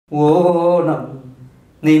ഓണം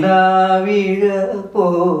നിലാവിഴ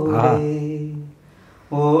പോലെ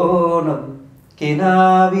ഓണം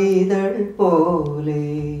കിനാവിതൾ പോലെ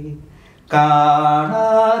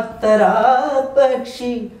കാണാത്തരാ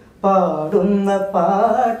പക്ഷി പാടുന്ന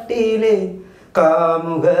പാട്ടിലെ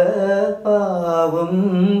കാമുക പാവം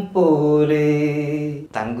പോലെ.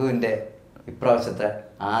 തങ്കുവിൻ്റെ ഇപ്രാവശ്യത്തെ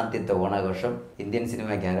ആദ്യത്തെ ഓണാഘോഷം ഇന്ത്യൻ സിനിമ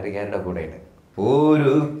ഗാലറിക്കാരുടെ കൂടെയുണ്ട്.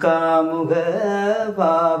 ഒരു കാമുക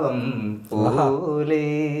പാവം പോലെ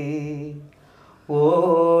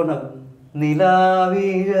ഓണം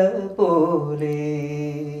നിലാവിഴ പോലെ.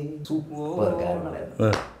 സൂപ്പർ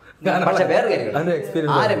ഗാനങ്ങളായിരുന്നു. പക്ഷെ വേറെ കാര്യങ്ങൾ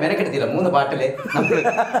ആരെ മെനക്കെടുത്തില്ല. 3 പാട്ടില്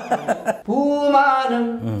പൂമാനം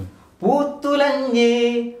പൂത്തുലഞ്ഞേ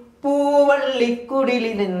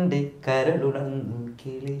പൂവള്ളിക്കുടിലിനെന്റെ കരളുണന്നു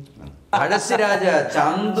കിളി. പഴശ്ശിരാജ,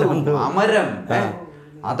 ചന്തു, അമരം,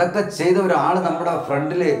 അതൊക്കെ ചെയ്ത ഒരാള് നമ്മുടെ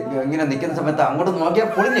ഫ്രണ്ടില് ഇങ്ങനെ നിൽക്കുന്ന സമയത്ത് അങ്ങോട്ട് നോക്കിയാൽ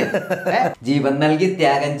പൊളിഞ്ഞ്. ജീവൻ നൽകി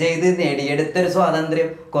ത്യാഗം ചെയ്ത് നേടിയെടുത്തൊരു സ്വാതന്ത്ര്യം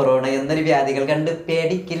കൊറോണ എന്നൊരു വ്യാധികൾ കണ്ട്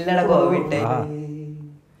പേടിക്കില്ലട കോവിഡ്.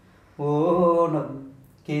 ഓണം.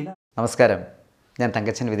 നമസ്കാരം, ഞാൻ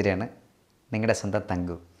തങ്കച്ചൻ വിതിരയാണ്, നിങ്ങളുടെ സ്വന്തം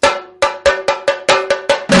തങ്കു.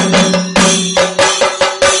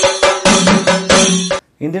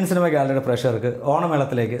 ഇന്ത്യൻ സിനിമ ഗാലറിയുടെ പ്രേക്ഷകർക്ക്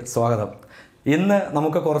ഓണമേളത്തിലേക്ക് സ്വാഗതം. ഇന്ന്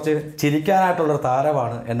നമുക്ക് കുറച്ച് ചിരിക്കാനായിട്ടുള്ളൊരു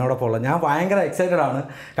താരമാണ് എന്നോടൊപ്പം ഉള്ളത്. ഞാൻ ഭയങ്കര എക്സൈറ്റഡ് ആണ്.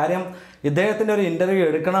 കാര്യം ഇദ്ദേഹത്തിൻ്റെ ഒരു ഇൻ്റർവ്യൂ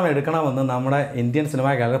എടുക്കണമെന്ന് നമ്മുടെ ഇന്ത്യൻ സിനിമ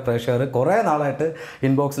ഗാലറി പ്രേക്ഷകർ കുറേ നാളായിട്ട്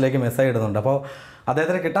ഇൻബോക്സിലേക്ക് മെസ്സേജ് ഇടുന്നുണ്ട്. അപ്പോൾ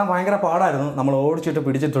അദ്ദേഹത്തിന് കിട്ടാൻ ഭയങ്കര പാടായിരുന്നു. നമ്മൾ ഓടിച്ചിട്ട്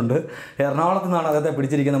പിടിച്ചിട്ടുണ്ട്. എറണാകുളത്ത് നിന്നാണ് അദ്ദേഹത്തെ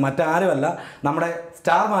പിടിച്ചിരിക്കുന്നത്. മറ്റാരുമല്ല, നമ്മുടെ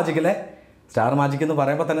സ്റ്റാർ മാജിക് എന്ന്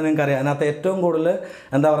പറയുമ്പോൾ തന്നെ നിങ്ങൾക്കറിയാം, അതിനകത്ത് ഏറ്റവും കൂടുതൽ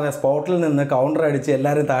എന്താ പറയുക, സ്പോട്ടിൽ നിന്ന് കൗണ്ടർ അടിച്ച്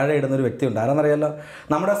എല്ലാവരും താഴെ ഇടുന്നൊരു വ്യക്തിയുണ്ട്. ആരെന്നറിയാലോ,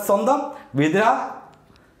 നമ്മുടെ സ്വന്തം വിതുര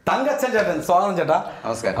തങ്കച്ചൻ ചേട്ടൻ. സ്വാഗതം ചേട്ടാ.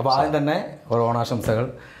 നമസ്കാരം. അപ്പോൾ ആദ്യം തന്നെ ഒരു ഓണാശംസകൾ.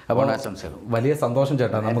 അപ്പോൾ വലിയ സന്തോഷം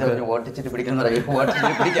ചേട്ടാ. നമുക്ക്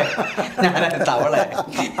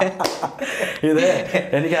ഇത്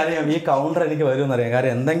എനിക്കറിയാം, ഈ കൗണ്ടർ എനിക്ക് വരുമെന്നറിയാം.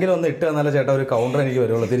 കാര്യം എന്തെങ്കിലും ഒന്ന് ഇട്ട് തന്നാലേ ചേട്ടാ ഒരു കൗണ്ടർ എനിക്ക്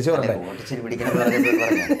വരുള്ളൂ. തിരിച്ചു പറയണ്ടേ?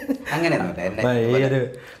 ഈ ഒരു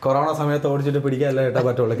കൊറോണ സമയത്ത് ഓടിച്ചിട്ട് പിടിക്കാനല്ലേ ചേട്ടാ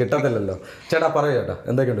പറ്റുള്ളൂ, കിട്ടത്തില്ലല്ലോ. ചേട്ടാ പറയൂ ചേട്ടാ,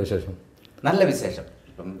 എന്തൊക്കെയുണ്ട് വിശേഷം? നല്ല വിശേഷം.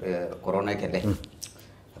 ഇപ്പം കൊറോണയ്ക്കല്ലേ,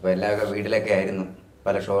 അപ്പോൾ എല്ലാവരും വീട്ടിലൊക്കെ ആയിരുന്നു.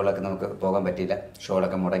 പല ഷോകളൊക്കെ നമുക്ക് പോകാൻ പറ്റിയില്ല.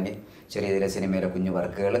 ഷോകളൊക്കെ മുടങ്ങി. ചെറിയ ചെറിയ സിനിമയിലെ കുഞ്ഞു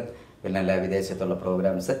വർക്കുകൾ, പിന്നെ എല്ലാ വിദേശത്തുള്ള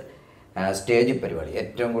പ്രോഗ്രാംസ്, സ്റ്റേജ് പരിപാടി.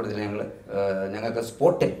 ഏറ്റവും കൂടുതൽ ഞങ്ങൾക്ക്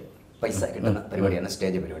സ്പോട്ടിൽ പൈസ കിട്ടുന്ന പരിപാടിയാണ്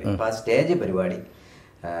സ്റ്റേജ് പരിപാടി. അപ്പോൾ ആ സ്റ്റേജ് പരിപാടി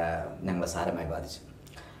ഞങ്ങളെ സാരമായി ബാധിച്ചു.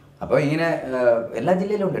 അപ്പോൾ ഇങ്ങനെ എല്ലാ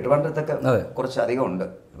ജില്ലയിലും ഉണ്ട്. ട്രിവാൻഡ്രത്തൊക്കെ കുറച്ച് അധികം ഉണ്ട്.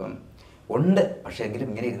 അപ്പം ഉണ്ട്. പക്ഷേ എങ്കിലും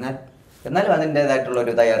ഇങ്ങനെ എന്നാലും അതിൻ്റേതായിട്ടുള്ള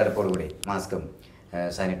ഒരു തയ്യാറെടുപ്പോടുകൂടി മാസ്കും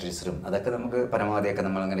സാനിറ്റൈസറും അതൊക്കെ നമുക്ക് പരമാവധിയൊക്കെ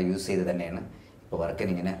നമ്മളങ്ങനെ യൂസ് ചെയ്ത് തന്നെയാണ് ഇപ്പോൾ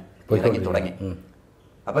വർക്കിന് ഇങ്ങനെ ഇറങ്ങി തുടങ്ങി.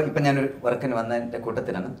 അപ്പോൾ ഇപ്പം ഞാനൊരു വർക്കിന് വന്നതിൻ്റെ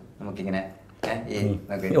കൂട്ടത്തിലാണ് നമുക്കിങ്ങനെ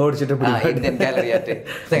ഇന്ത്യൻ ഗാലറിയായിട്ട്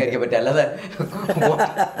സഹകരിക്കാൻ പറ്റുക. അല്ലാതെ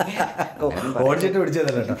ഓടിച്ചിട്ട്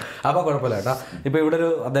പിടിച്ചതല്ല കേട്ടോ. അപ്പോൾ കുഴപ്പമില്ല കേട്ടോ. ഇപ്പോൾ ഇവിടെ ഒരു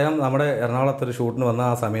അദ്ദേഹം നമ്മുടെ എറണാകുളത്തൊരു ഷൂട്ടിന് വന്ന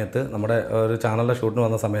ആ സമയത്ത്, നമ്മുടെ ഒരു ചാനലിൻ്റെ ഷൂട്ടിന്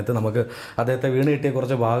വന്ന സമയത്ത് നമുക്ക് അദ്ദേഹത്തെ വീണ് കിട്ടിയ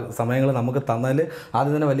കുറച്ച് സമയങ്ങൾ നമുക്ക് തന്നതിൽ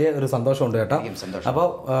ആദ്യം തന്നെ വലിയ ഒരു സന്തോഷമുണ്ട് കേട്ടോ. അപ്പോൾ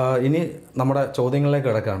ഇനി നമ്മുടെ ചോദ്യങ്ങളിലേക്ക്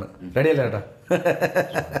കിടക്കുകയാണ്. റെഡിയല്ലേ ചേട്ടാ?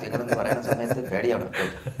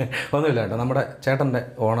 ഒന്നുമില്ല കേട്ടോ. നമ്മുടെ ചേട്ടൻ്റെ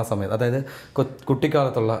ഓണ സമയത്ത്, അതായത്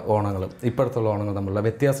കുട്ടിക്കാലത്തുള്ള ഓണങ്ങളും ഇപ്പോഴത്തുള്ള ഓണങ്ങളും തമ്മിലുള്ള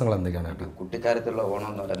വ്യത്യാസങ്ങൾ എന്തൊക്കെയാണ് കേട്ടോ? കുട്ടിക്കാലത്തുള്ള ഓണം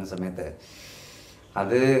എന്ന് പറയുന്ന സമയത്ത്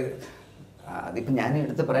അതിപ്പോൾ ഞാൻ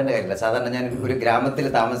എടുത്ത് പറയേണ്ട കാര്യമില്ല. സാധാരണ ഞാൻ ഒരു ഗ്രാമത്തിൽ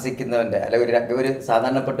താമസിക്കുന്നവൻ്റെ, അല്ലെങ്കിൽ ഒരു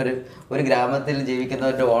സാധാരണപ്പെട്ടൊരു ഗ്രാമത്തിൽ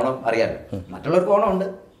ജീവിക്കുന്നവൻ്റെ ഓണം അറിയാമല്ലോ. മറ്റുള്ളവർക്ക് ഓണമുണ്ട്,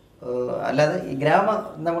 അല്ലാതെ ഈ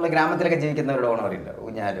നമ്മൾ ഗ്രാമത്തിലൊക്കെ ജീവിക്കുന്നവരുടെ ഓണം അറിയില്ല.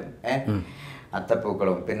 ഊഞ്ഞാലും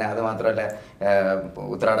അത്തപ്പൂക്കളും, പിന്നെ അത് മാത്രമല്ല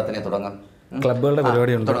ഉത്രാടത്തിന് തുടങ്ങും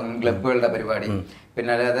ക്ലബ്ബുകളുടെ പരിപാടി.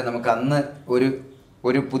 പിന്നെ അല്ലാതെ നമുക്ക് അന്ന്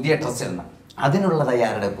ഒരു പുതിയ ഡ്രസ്സ് ഇടണം, അതിനുള്ള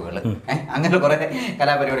തയ്യാറെടുപ്പുകൾ, അങ്ങനെ കുറേ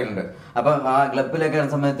കലാപരിപാടികളുണ്ട്. അപ്പം ആ ക്ലബ്ബിലൊക്കെ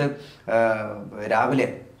സമയത്ത് രാവിലെ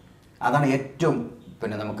അതാണ് ഏറ്റവും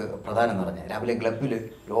പിന്നെ നമുക്ക് പ്രധാനം എന്ന് പറഞ്ഞാൽ, രാവിലെ ക്ലബ്ബിൽ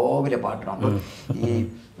രാവിലെ പാട്ടിടണം. അപ്പം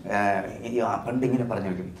ഈ പണ്ടിങ്ങനെ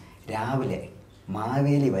പറഞ്ഞു വയ്ക്കും, രാവിലെ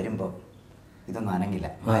മാവേലി വരുമ്പോൾ ഇതൊന്നും അനങ്ങില്ല,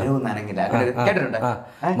 മരവും അനങ്ങില്ല. കേട്ടിട്ടുണ്ട്,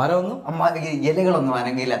 ഇലകളൊന്നും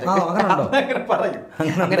അനങ്ങില്ല പറയും.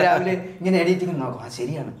 അങ്ങനെ രാവിലെ ഇങ്ങനെ എഡിറ്റിങ് നോക്കും,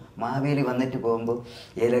 ശരിയാണ്, മാവേലി വന്നിട്ട് പോകുമ്പോൾ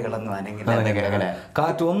ഇലകളൊന്നും അനങ്ങില്ല,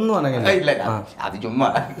 കാറ്റൊന്നും അനങ്ങില്ല. ഇല്ല, അത് ചുമ്മാ.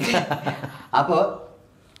 അപ്പോൾ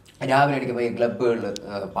രാവിലെ അടിക്കുമ്പോൾ ഈ ക്ലബ്ബുകളിൽ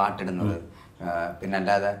പാട്ടിടുന്നത്, പിന്നെ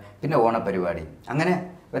അല്ലാതെ പിന്നെ ഓണപ്പരിപാടി, അങ്ങനെ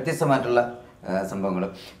വ്യത്യസ്തമായിട്ടുള്ള സംഭവങ്ങൾ.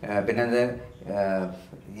 പിന്നെ അത്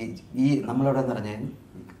ഈ നമ്മളവിടെ എന്ന് പറഞ്ഞാൽ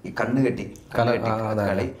ഈ കണ്ണുകെട്ടി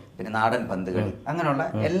കളി, പിന്നെ നാടൻ പന്ത് കളി, അങ്ങനെയുള്ള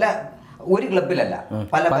എല്ലാ ഒരു ക്ലബിലല്ല,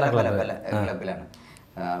 പല പല പല പല ക്ലബിലാണ്.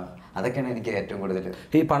 അതൊക്കെയാണ് എനിക്ക് ഏറ്റവും കൂടുതൽ.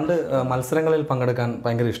 ഈ പണ്ട് മത്സരങ്ങളിൽ പങ്കെടുക്കാൻ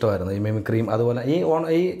ഭയങ്കര ഇഷ്ടമായിരുന്നു, ഈ മിമിക്രിയും അതുപോലെ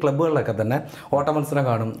ഈ ക്ലബ്ബുകളിലൊക്കെ തന്നെ ഓട്ട മത്സരം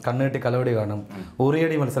കാണും, കണ്ണുകെട്ടി കലവടി കാണും,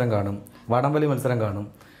 ഉറിയടി മത്സരം കാണും, വടംവലി മത്സരം കാണും.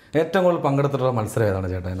 ഏറ്റവും കൂടുതൽ പങ്കെടുത്തിട്ടുള്ള മത്സരം ഏതാണ്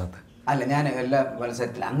ചേട്ടാ അതിനകത്ത്? അല്ല, ഞാൻ എല്ലാ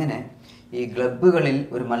മത്സരത്തിലും അങ്ങനെ ഈ ക്ലബ്ബുകളിൽ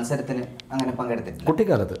ഒരു മത്സരത്തിന് അങ്ങനെ പങ്കെടുത്തിട്ടില്ല.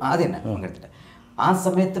 കുട്ടിക്കാലത്ത് ആദ്യം തന്നെ പങ്കെടുത്തില്ല. ആ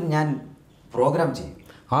സമയത്തും ഞാൻ പ്രോഗ്രാം ചെയ്യും.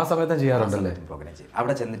 ആ സമയത്തും ചെയ്യാറുണ്ടല്ലേ? പ്രോഗ്രാം ചെയ്യും.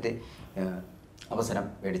 അവിടെ ചെന്നിട്ട് അവസരം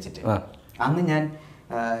മേടിച്ചിട്ട് അന്ന് ഞാൻ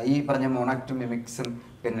ഈ പറഞ്ഞ മോണാക്റ്റും മിമിക്സും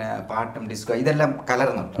പിന്നെ പാട്ടും ഡിസ്കോ ഇതെല്ലാം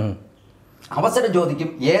കലർന്നുണ്ട്. അവസരം ചോദിക്കും,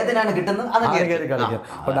 ഏതിനാണ് കിട്ടുന്നത്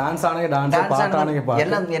ഡാൻസ് ആണെങ്കിൽ ഡാൻസ്, പാട്ടാണെങ്കിൽ പാട്ട്,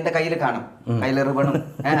 എല്ലാം എന്റെ കയ്യിൽ കാണും. കയ്യിൽ റിബണും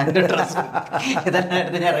ഡ്രസ്സും ഇതെല്ലാം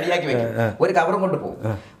എടുത്ത് ഞാൻ റെഡിയാക്കി വെക്കും. ഒരു കവറും കൊണ്ട് പോകും.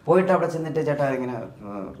 പോയിട്ട് അവിടെ ചെന്നിട്ട് ചേട്ടാ ഇങ്ങനെ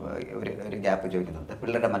ഒരു ഗ്യാപ്പ് ചോദിക്കുന്നുണ്ട്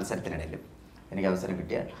പിള്ളേരുടെ മത്സരത്തിനിടയിലും. എനിക്ക് അവസരം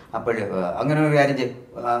കിട്ടിയാൽ അപ്പോഴും അങ്ങനെ ഒരു കാര്യം ചെയ്യും,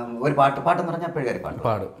 ഒരു പാട്ടെന്ന് പറഞ്ഞാൽ അപ്പോഴും കയറി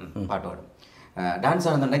പാടും. ഡാൻസ്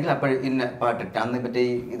ആണെന്നുണ്ടെങ്കിൽ അപ്പോൾ ഇന്ന പാട്ടിട്ട് അന്ന് മറ്റേ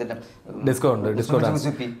ഇതെല്ലാം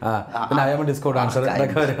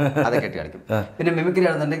അതൊക്കെ ഇട്ട് കളിക്കും. പിന്നെ മിമിക്രി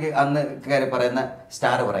ആണെന്നുണ്ടെങ്കിൽ അന്ന് കയറി പറയുന്ന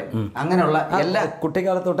സ്റ്റാർ പറയും. അങ്ങനെയുള്ള എല്ലാ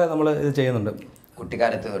കുട്ടിക്കാലത്ത് തൊട്ടേ നമ്മൾ ഇത് ചെയ്യുന്നുണ്ട്.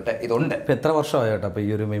 കുട്ടിക്കാലത്ത് തൊട്ട് ഇതുണ്ട്. ഇപ്പം എത്ര വർഷമായി ചേട്ടാ അപ്പോൾ ഈ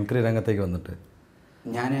ഒരു മിമിക്രി രംഗത്തേക്ക് വന്നിട്ട്?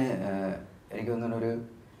 ഞാൻ എനിക്ക് തോന്നുന്നു ഒരു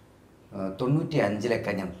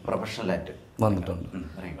 95 ഞാൻ പ്രൊഫഷണലായിട്ട് വന്നിട്ടുണ്ട്.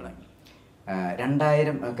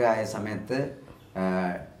 2000 ഒക്കെ ആയ സമയത്ത്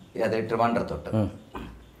അത് ട്രിവാൻഡ്രത്തോട്ട്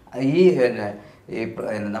ഈ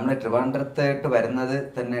നമ്മുടെ ട്രിവാൻഡ്രത്തോട്ട് വരുന്നത്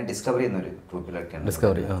തന്നെ ഡിസ്കവറി എന്നൊരു ട്രൂപ്പിലൊക്കെയാണ്.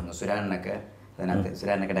 ഡിസ്കവറി സുരാനൊക്കെ അതിനകത്ത്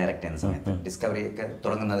സുരാനൊക്കെ ഡയറക്റ്റ് ചെയ്യുന്ന സമയത്ത് ഡിസ്കവറി ഒക്കെ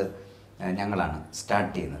തുടങ്ങുന്നത് ഞങ്ങളാണ്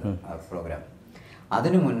സ്റ്റാർട്ട് ചെയ്യുന്നത് ആ പ്രോഗ്രാം.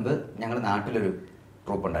 അതിനു മുൻപ് ഞങ്ങൾ നാട്ടിലൊരു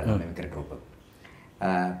ട്രൂപ്പ് ഉണ്ടായിരുന്നു, മിമിക്രി ട്രൂപ്പ്.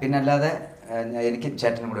 പിന്നെ അല്ലാതെ എനിക്ക്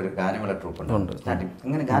ചേട്ടനും കൂടെ ഒരു ഗാനമേള ട്രൂപ്പ് ഉണ്ട് സ്റ്റാർട്ടിങ്.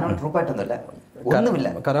 അങ്ങനെ ഗാനമേള ട്രൂപ്പായിട്ടൊന്നുമല്ല, ഒന്നുമില്ല.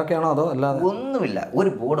 കരോക്കെയാണോ അതോ അല്ലാതെ? ഒന്നുമില്ല,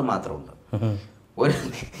 ഒരു ബോർഡ് മാത്രമുണ്ട്.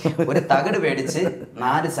 ഒരു തകിട് മേടിച്ച്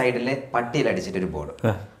 4 സൈഡിലെ പട്ടിയിൽ അടിച്ചിട്ടൊരു ബോർഡ്,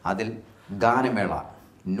 അതിൽ ഗാനമേള,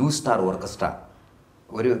 ന്യൂ സ്റ്റാർ ഓർക്കസ്ട്ര,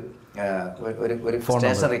 ഒരു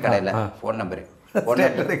സ്റ്റേഷനറി കടയിലെ ഫോൺ നമ്പർ,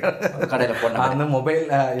 കടയിലെ ഫോൺ നമ്പർ, മൊബൈൽ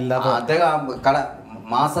ഇല്ലാതെ അദ്ദേഹം കട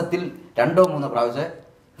മാസത്തിൽ 2-3 പ്രാവശ്യം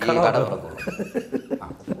ഈ കട തുറക്കുള്ളൂ.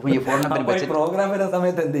 ഈ ഫോൺ നമ്പർ പ്രോഗ്രാം വരുന്ന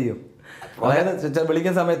സമയത്ത് എന്ത് ചെയ്യും? അതായത്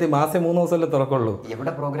വിളിക്കുന്ന സമയത്ത് മാസം 3 ദിവസമല്ലേ തുറക്കുള്ളൂ.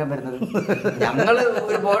 എവിടെ പ്രോഗ്രാം വരുന്നത്? ഞങ്ങള്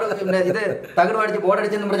ഒരു ബോർഡ് ഇത് തകിട് മേടിച്ച് ബോർഡ്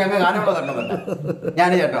അടിച്ചെന്ന് പറഞ്ഞാൽ ഞങ്ങൾ ഗാനമേള തരണമല്ല. ഞാൻ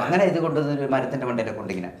ചേട്ടോ അങ്ങനെ ഇത് കൊണ്ടുവന്നൊരു മരത്തിന്റെ മണ്ടയിലെ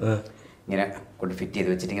കൊണ്ടിങ്ങനെ ഇങ്ങനെ കൊണ്ട് ഫിറ്റ് ചെയ്ത്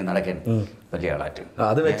വെച്ചിട്ട് ഇങ്ങനെ നടക്കണം വലിയ ആളായിട്ട്.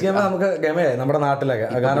 അത് വെച്ച് കഴിയുമ്പോൾ നമുക്ക് ഗമയായി നമ്മുടെ നാട്ടിലൊക്കെ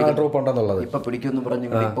ഗാനമേള ട്രൂപ്പ് ഉണ്ടെന്നുള്ളത്. ഇപ്പൊ പിടിക്കുമെന്ന് പറഞ്ഞു,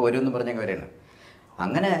 ഇപ്പൊ വരുമെന്ന് പറഞ്ഞൊക്കെ വരെയാണ്.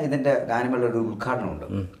 അങ്ങനെ ഇതിന്റെ ഗാനമേള ഒരു ഉദ്ഘാടനമുണ്ട്.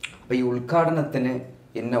 അപ്പൊ ഈ ഉദ്ഘാടനത്തിന്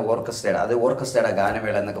ഇന്ന ഓർക്കസ്ട്രയുടെ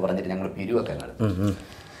ഗാനമേള എന്നൊക്കെ പറഞ്ഞിട്ട് ഞങ്ങൾ പിരിവൊക്കെ നടത്തും.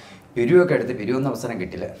 പിരിവൊക്കെ എടുത്ത് പിരിവൊന്നും അവസരം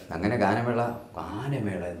കിട്ടില്ല. അങ്ങനെ ഗാനമേള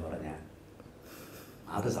എന്ന് പറഞ്ഞാൽ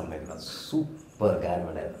അത് സംഭവിക്കണം, സൂപ്പർ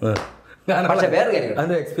ഗാനമേളയായിരുന്നു. പക്ഷെ വേറെ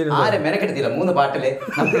കാര്യം ആരും മെനക്കെടുത്തില്ല. 3 പാട്ടില്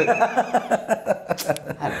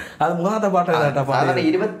അത് മൂന്നാമത്തെ പാട്ടാണ്.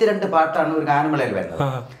 22 പാട്ടാണ് ഒരു ഗാനമേളയിൽ വരുന്നത്.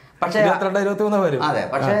 പക്ഷേ 23 വരും. അതെ,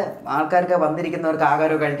 പക്ഷെ ആൾക്കാർക്ക് വന്നിരിക്കുന്നവർക്ക്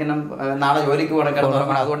ആഹാരം കഴിക്കണം, നാളെ ജോലിക്ക് പോകണം,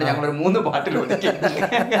 കിടന്നുറങ്ങണം. അതുകൊണ്ട് ഞങ്ങളൊരു 3 പാട്ടിൽ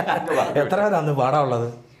എത്ര പേരാണ് പാടാനുള്ളത്?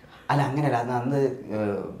 അല്ല, അങ്ങനെയല്ല. അന്ന്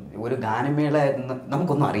ഒരു ഗാനമേള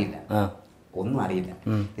നമുക്കൊന്നും അറിയില്ല, ഒന്നും അറിയില്ല.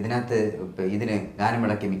 ഇതിനകത്ത് ഇതിന്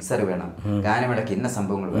ഗാനമേളയ്ക്ക് മിക്സർ വേണം, ഗാനമേളയ്ക്ക് ഇന്ന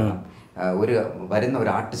സംഭവങ്ങൾ വേണം, വരുന്ന ഒരു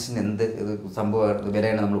ആർട്ടിസ്റ്റിന് എന്ത് സംഭവം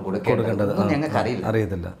വിലയാണ് നമ്മൾ കൊടുക്കേണ്ടത് ഞങ്ങൾക്ക്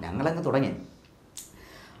അറിയില്ല. ഞങ്ങളങ്ങ് തുടങ്ങി.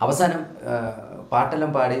 അവസാനം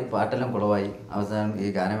പാട്ടെല്ലാം പാടി, പാട്ടെല്ലാം കുളവായി. അവസാനം ഈ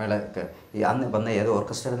ഗാനമേളയൊക്കെ ഈ അന്ന് വന്ന ഏത്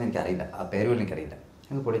ഓർക്കസ്ട്രയെന്ന് എനിക്കറിയില്ല, ആ പേരുകൾ എനിക്കറിയില്ല.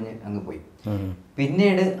 അങ്ങ് പൊളിഞ്ഞ് അങ്ങ് പോയി.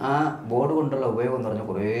 പിന്നീട് ആ ബോർഡ് കൊണ്ടുള്ള ഉപയോഗം എന്ന് പറഞ്ഞാൽ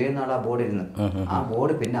കുറേ നാൾ ആ ബോർഡ് ഇരുന്ന്, ആ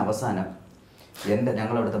ബോർഡ് പിന്നെ അവസാനം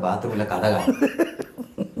ഞങ്ങളവിടുത്തെ ബാത്റൂമിലെ കഥകൾ.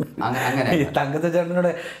 അങ്ങനെ തങ്കച്ച ചേട്ടനോട്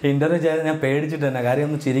ഇന്റർവ്യൂ ചെയ്ത് ഞാൻ പേടിച്ചിട്ട് തന്നെ, കാര്യം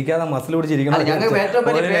ഒന്നും ചിരിക്കാതെ മസിൽ പിടിച്ചിരിക്കണം. ഞങ്ങൾക്ക് ഏറ്റവും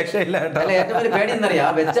വലിയ പേടി എന്നറിയാം,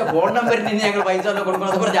 വെച്ച ഫോൺ നമ്പറിന് ഞങ്ങൾ പൈസ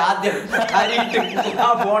കൊടുക്കുന്നത് കുറച്ച് ആദ്യം ആ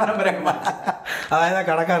ഫോൺ നമ്പറൊക്കെ. അതായത്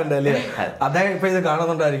കടക്കാറുണ്ട് അല്ലേ, അദ്ദേഹം ഇപ്പൊ ഇത്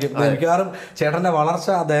കാണുന്നുണ്ടായിരിക്കും. മിക്കവാറും ചേട്ടന്റെ വളർച്ച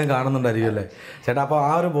അദ്ദേഹം കാണുന്നുണ്ടായിരിക്കും അല്ലേ ചേട്ടാ. അപ്പോൾ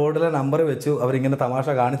ആ ഒരു ബോർഡിലെ നമ്പർ വെച്ചു അവരിങ്ങനെ തമാശ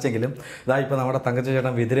കാണിച്ചെങ്കിലും ഇതാ ഇപ്പൊ നമ്മുടെ തങ്കച്ച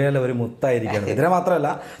ചേട്ടൻ വിതിരയിലെ ഒരു മുത്തായിരിക്കുകയാണ്. വിതിര മാത്രമല്ല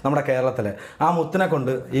നമ്മുടെ കേരളത്തിലെ ആ മുത്തിനെ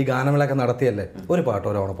കൊണ്ട് ഈ ഗാനമേളയൊക്കെ നടത്തിയല്ലേ. ഒരു പാട്ട്,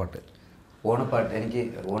 ഒരു ഓണപ്പാട്ട്. എനിക്ക്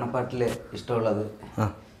ഓണപ്പാട്ടിൽ ഇഷ്ടമുള്ളത്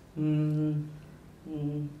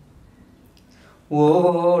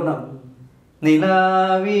ഓണം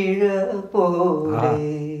നിലാവിഴ പോലെ,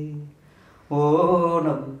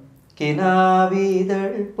 ഓണം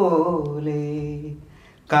കിനാവിതൾ പോലെ,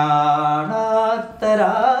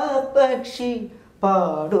 കാണാത്തരാ പക്ഷി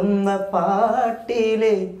പാടുന്ന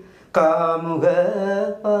പാട്ടിലെ കാമുക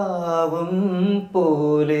പാവം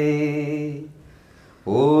പോലെ,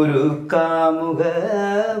 ഒരു കാമുക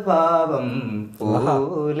പാവം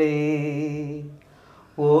പോലെ,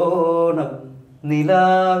 ഓണം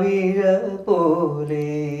നിലാവിഴ പോലെ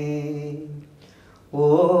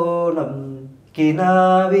ഓണം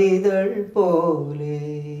കിനാവിതൾ പോലെ.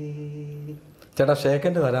 ചേട്ടാ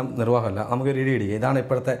ഷേക്കൻഡ് തരാൻ നിർവാഹമല്ല, നമുക്കൊരു ഇടി ഇടിക്കുക. ഇതാണ്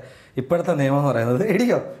ഇപ്പോഴത്തെ നിയമം എന്ന് പറയുന്നത്.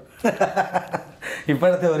 ഇടിക്കോ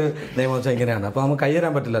ഇപ്പോഴത്തെ ഒരു നിയമം വെച്ചാൽ ഇങ്ങനെയാണ്. അപ്പോൾ നമുക്ക് കൈ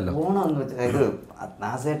തരാൻ പറ്റില്ലല്ലോ. ഓണം എന്ന് വെച്ചാൽ ഇത്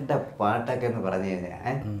നാസേട്ടൻ്റെ പാട്ടൊക്കെ എന്ന് പറഞ്ഞു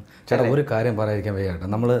കഴിഞ്ഞാൽ ചേട്ടാ ഒരു കാര്യം പറയാതിരിക്കാൻ വയ്യ കേട്ടോ.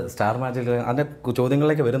 നമ്മൾ സ്റ്റാർ മാജിൽ അതിൻ്റെ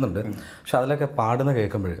ചോദ്യങ്ങളിലേക്ക് വരുന്നുണ്ട്. പക്ഷെ അതിലൊക്കെ പാടുന്ന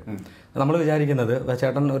കേൾക്കുമ്പോൾ നമ്മൾ വിചാരിക്കുന്നത്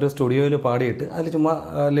ചേട്ടൻ ഒരു സ്റ്റുഡിയോയിൽ പാടിയിട്ട് അതിൽ ചുമ്മാ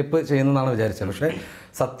ലിപ്പ് ചെയ്യുന്നതെന്നാണ് വിചാരിച്ചത്. പക്ഷേ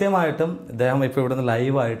സത്യമായിട്ടും ഇദ്ദേഹം ഇപ്പോൾ ഇവിടുന്ന്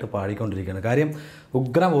ലൈവായിട്ട് പാടിക്കൊണ്ടിരിക്കുകയാണ്. കാര്യം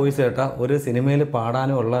ഉഗ്ര വോയിസ് കേട്ടാ. ഒരു സിനിമയിൽ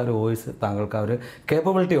പാടാനുമുള്ള ഒരു വോയിസ് താങ്കൾക്ക് ആ ഒരു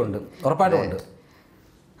കേപ്പബിലിറ്റി ഉണ്ട്, ഉറപ്പായിട്ടും ഉണ്ട്.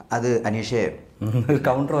 അത് അനീഷേ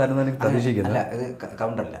കൗണ്ടർ വരുന്നതിന് പ്രതീക്ഷിക്കുന്നു. അല്ല, ഇത്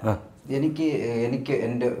കൗണ്ടറല്ല. എനിക്ക്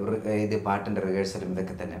എൻ്റെ ഇത് പാട്ടിൻ്റെ റിഹേഴ്സലും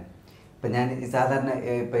ഇതൊക്കെ തന്നെ. ഇപ്പം ഞാൻ സാധാരണ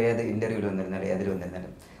ഇപ്പോൾ ഏത് ഇൻ്റർവ്യൂവിൽ വന്നിരുന്നാലും ഏതിൽ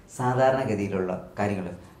വന്നിരുന്നാലും സാധാരണഗതിയിലുള്ള കാര്യങ്ങൾ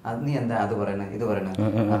നീ എന്താ അത് പറയണം ഇത് പറയണം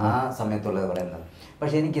ആ സമയത്തുള്ളത് പറയുന്നത്.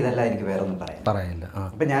 പക്ഷെ എനിക്കിതെല്ലാം എനിക്ക് വേറെ ഒന്നും പറയില്ല.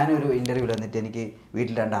 ഇപ്പം ഞാനൊരു ഇൻ്റർവ്യൂവിൽ വന്നിട്ട് എനിക്ക്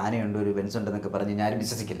വീട്ടിൽ 2 ആനയുണ്ട്, ഒരു ബെൻസുണ്ടെന്നൊക്കെ പറഞ്ഞ് ഞാനും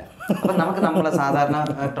വിശ്വസിക്കില്ല. അപ്പം നമുക്ക് നമ്മളെ സാധാരണ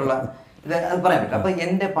ആയിട്ടുള്ള ഇത് അത് പറയാൻ പറ്റും. അപ്പം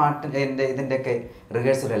എൻ്റെ ഇതിൻ്റെയൊക്കെ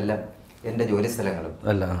റിഹേഴ്സലെല്ലാം എൻ്റെ ജോലി സ്ഥലങ്ങളും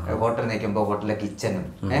ഹോട്ടലിൽ നിൽക്കുമ്പോൾ ഹോട്ടലിലെ കിച്ചനും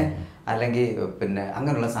അല്ലെങ്കിൽ പിന്നെ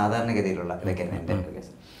അങ്ങനെയുള്ള സാധാരണഗതിയിലുള്ള ഇതൊക്കെയാണ് എൻ്റെ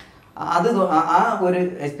റിഹേഴ്സൽ. അത് ആ ഒരു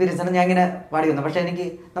എക്സ്പീരിയൻസ് ആണ് ഞാൻ ഇങ്ങനെ പാടി വന്നത്. പക്ഷെ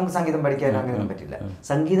നമുക്ക് സംഗീതം പഠിക്കാനോ അങ്ങനെയൊന്നും പറ്റില്ല.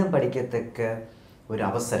 സംഗീതം പഠിക്കത്തക്ക ഒരു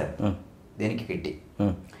അവസരം എനിക്ക് കിട്ടി.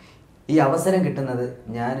 ഈ അവസരം കിട്ടുന്നത്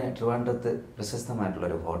ഞാൻ ട്രിവാൻഡ്രത്ത്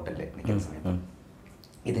പ്രശസ്തമായിട്ടുള്ളൊരു ഹോട്ടലിൽ നിൽക്കുന്ന സമയത്ത്.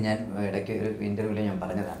 ഇത് ഞാൻ ഇടയ്ക്ക് ഒരു ഇൻ്റർവ്യൂവിൽ ഞാൻ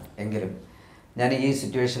പറഞ്ഞതാണ്. എങ്കിലും ഞാൻ ഈ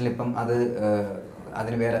സിറ്റുവേഷനിൽ ഇപ്പം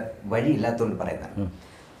അതിന് വേറെ വഴിയില്ലാത്തതുകൊണ്ട് പറയുന്നതാണ്.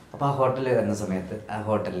 അപ്പോൾ ആ ഹോട്ടലിൽ വരുന്ന സമയത്ത് ആ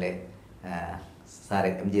ഹോട്ടലിലെ സാറ്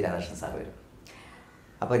MG രാധാകൃഷ്ണൻ സാർ വരും.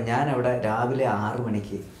 അപ്പോൾ ഞാനവിടെ രാവിലെ 6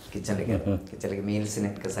 മണിക്ക് കിച്ചണിലേക്ക്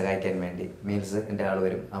മീൽസിനൊക്കെ സഹായിക്കാൻ വേണ്ടി മീൽസിൻ്റെ ആൾ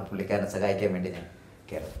വരും. ആ പുള്ളിക്കാരനെ സഹായിക്കാൻ വേണ്ടി ഞാൻ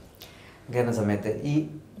കയറുന്ന സമയത്ത് ഈ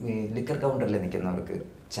ലിക്കർ കൗണ്ടറിൽ നിൽക്കുന്നവർക്ക്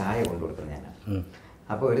ചായ കൊണ്ടു കൊടുക്കുന്നത് ഞാനാണ്.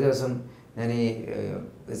 അപ്പോൾ ഒരു ദിവസം ഞാൻ ഈ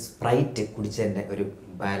സ്പ്രൈറ്റ് കുടിച്ചതിൻ്റെ ഒരു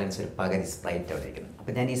ബാലൻസ്, ഒരു പകുതി സ്പ്രൈറ്റ് അവിടെ ഇരിക്കുന്നു.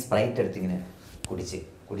 അപ്പോൾ ഞാൻ ഈ സ്പ്രൈറ്റ് എടുത്തിങ്ങനെ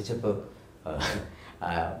കുടിച്ചപ്പോൾ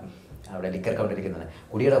അവിടെ ലിക്കർ കൗണ്ടർ ഇരിക്കുന്നത്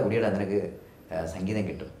കുടിയടാ നിനക്ക് സംഗീതം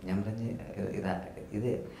കിട്ടും. ഞാൻ പറഞ്ഞ്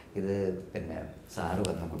ഇത് പിന്നെ സാറ്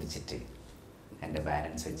വന്ന് കുടിച്ചിട്ട് എൻ്റെ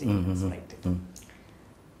ബാലൻസ് വെച്ച് സ്പ്രൈറ്റ്.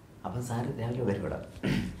 അപ്പം സാറ് രാവിലെ വരും ഇവിടെ.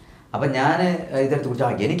 അപ്പം ഞാൻ ഇതെടുത്ത് കുടിച്ചു,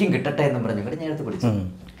 എനിക്കും കിട്ടട്ടെ എന്നും പറഞ്ഞു ഇവിടെ ഞാൻ എടുത്ത് കുടിച്ചു.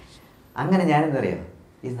 അങ്ങനെ ഞാനെന്താ അറിയാം,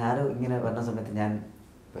 ഈ സാറ് ഇങ്ങനെ പറഞ്ഞ സമയത്ത് ഞാൻ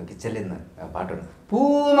കിച്ചണിൽ നിന്ന് പാട്ടുണ്ട്.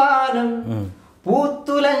 പൂമാനം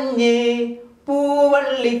പൂത്തുലഞ്ഞേ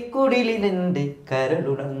പൂവള്ളിക്കുടിലിനെൻ്റെ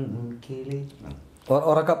കരളുണന്നു കിളി.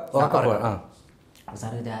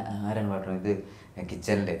 സാറ് ആരാണ് പാട്ടു? ഇത്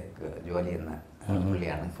കിച്ചണിൽ ജോലി ചെയ്യുന്ന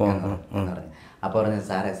പുള്ളിയാണ് എന്ന് പറഞ്ഞു. അപ്പോൾ പറഞ്ഞു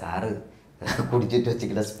സാറ് കുടിച്ചിട്ട്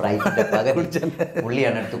വെച്ചിട്ട് സ്പ്രൈറ്റിന്റെ പകരം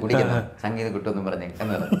പുള്ളിയാണ് എടുത്ത് കുടിക്കുന്നത്, സംഗീതം കിട്ടുമെന്നും പറഞ്ഞു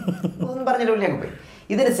എന്ന് പറഞ്ഞു. ഒന്നും പറഞ്ഞിട്ട് പുള്ളി അങ്ങ് പോയി.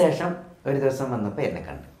 ഇതിന് ശേഷം ഒരു ദിവസം വന്നപ്പോൾ എന്നെ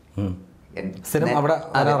കണ്ടു.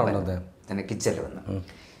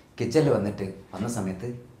 കിച്ചണിൽ വന്നിട്ട് വന്ന സമയത്ത്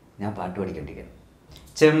ഞാൻ പാട്ട് പഠിക്കേണ്ടിരിക്കുന്നു.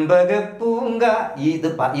 ചെമ്പകപ്പൂങ്ക ഇത്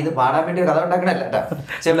പാടാൻ വേണ്ടി കഥ ഉണ്ടാക്കണല്ല കേട്ടോ.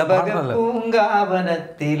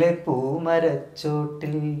 ചെമ്പകപ്പൂങ്കാവനത്തിലെ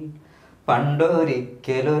പൂമരച്ചോട്ടിൽ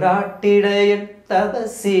പണ്ടൊരിക്കലൊരാട്ടിടയൻ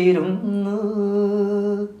തപസ്സിരുന്നു.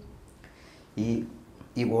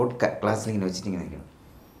 ഈ വോഡ്ക ക്ലാസ്സിൽ ഇങ്ങനെ വെച്ചിട്ടിങ്ങനെ നിൽക്കണം.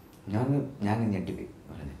 ഞാൻ ഞെട്ടിപ്പോയി.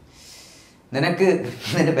 പറഞ്ഞു നിനക്ക്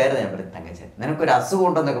നിന്റെ പേര് ഞാൻ പറഞ്ഞു തങ്കച്ചൻ, നിനക്കൊരു അസുഖം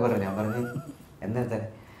ഉണ്ടെന്നൊക്കെ പറഞ്ഞു. ഞാൻ പറഞ്ഞു എന്താ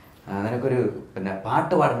നിനക്കൊരു പിന്നെ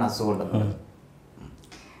പാട്ട് പാടുന്ന അസുഖം ഉണ്ടെന്ന് പറഞ്ഞു.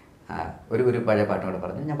 ഒരു പഴയ പാട്ടും കൂടെ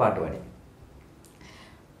പറഞ്ഞു. ഞാൻ പാട്ട് പാടി.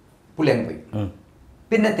 പുള്ളി അങ്ങ് പോയി.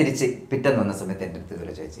 പിന്നെ തിരിച്ച് പിറ്റേന്ന് വന്ന സമയത്ത് എൻ്റെ അടുത്ത്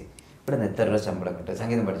ഇതുവരെ ചോദിച്ചു ഇവിടെ നിന്ന് എത്ര രൂപ ശമ്പളം കിട്ടും?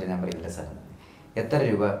 സംഗീതം പഠിച്ചു. ഞാൻ പറയില്ല സാർ, എത്ര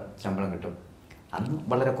രൂപ ശമ്പളം കിട്ടും? അന്ന്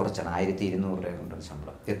വളരെ കുറച്ചാണ്, 1200 രൂപ കൊണ്ടൊരു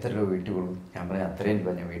ശമ്പളം. എത്ര രൂപ വീട്ടിൽ കൊടുക്കും? ഞാൻ പറഞ്ഞു അത്രയും രൂപ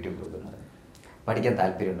ഞാൻ വീട്ടിൽ കൊടുക്കുന്നത്. പഠിക്കാൻ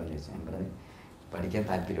താല്പര്യമുണ്ടോ എന്ന് ചോദിച്ചു. ഞാൻ പറഞ്ഞു പഠിക്കാൻ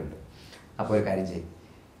താല്പര്യമുണ്ട്. അപ്പോൾ ഒരു കാര്യം ചെയ്യും,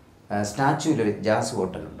 സ്റ്റാച്യൂവിലൊരു ജാസ്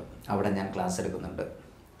ഹോട്ടലുണ്ട്, അവിടെ ഞാൻ ക്ലാസ് എടുക്കുന്നുണ്ട്.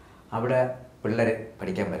 അവിടെ പിള്ളേർ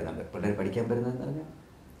പഠിക്കാൻ വരുന്നുണ്ട്. പിള്ളേർ പഠിക്കാൻ വരുന്നതെന്ന് പറഞ്ഞാൽ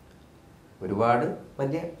ഒരുപാട്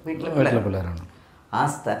വലിയ വീട്ടിലെ പിള്ളേരാണ്.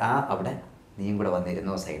 അവിടെ നീയും കൂടെ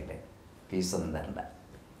വന്നിരുന്നോ സൈഡിൽ, ഫീസൊന്നും തരണ്ട.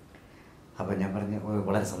 അപ്പോൾ ഞാൻ പറഞ്ഞു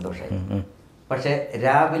വളരെ സന്തോഷമായി. പക്ഷേ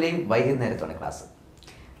രാവിലെയും വൈകുന്നേരത്താണ് ക്ലാസ്.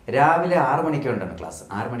 രാവിലെ 6 മണിക്ക് കൊണ്ടാണ് ക്ലാസ്.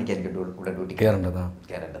 6 മണിക്ക് എനിക്ക് ഇവിടെ ഡ്യൂട്ടി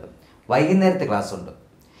കയറേണ്ടത്. വൈകുന്നേരത്തെ ക്ലാസ് ഉണ്ട്.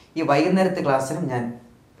 ഈ വൈകുന്നേരത്തെ ക്ലാസ്സിനും ഞാൻ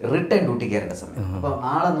റിട്ടേൺ ഡ്യൂട്ടി കയറേണ്ട സമയം. അപ്പോൾ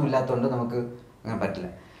ആളൊന്നും ഇല്ലാത്തതുകൊണ്ട് നമുക്ക് അങ്ങനെ പറ്റില്ല.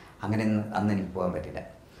 അങ്ങനെ അന്ന് എനിക്ക് പോകാൻ പറ്റില്ല.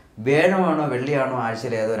 വ്യാഴമാണോ വെള്ളിയാണോ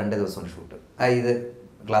ആഴ്ചയിൽ ഏതോ 2 ദിവസം ഷൂട്ട് ഇത്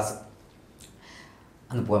ക്ലാസ്.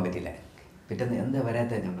 അന്ന് പോകാൻ പറ്റില്ല. പിറ്റേന്ന് എന്താ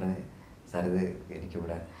വരാത്ത? ഞാൻ പറഞ്ഞു സാർ ഇത്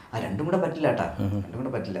എനിക്കിവിടെ രണ്ടും കൂടെ പറ്റില്ല കേട്ടാ, രണ്ടും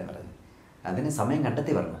കൂടെ പറ്റില്ല എന്ന് പറഞ്ഞു. അതിന് സമയം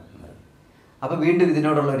കണ്ടെത്തി പറഞ്ഞു. അപ്പോൾ വീണ്ടും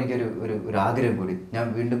ഇതിനോടുള്ള എനിക്കൊരു ഒരു ഒരു ആഗ്രഹം കൂടി. ഞാൻ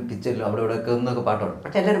വീണ്ടും പിക്ചറിൽ അവിടെ ഇവിടെ ഒക്കെ ഒന്നൊക്കെ പാട്ടുണ്ട്.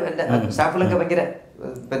 പക്ഷെ എല്ലാവരും എൻ്റെ സ്റ്റാഫുകളൊക്കെ ഭയങ്കര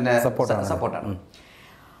പിന്നെ സപ്പോർട്ടാണ്.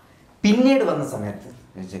 പിന്നീട് വന്ന സമയത്ത്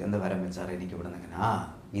എന്താ പറയാൻ സാറേ എനിക്ക് ഇവിടെ നിന്ന്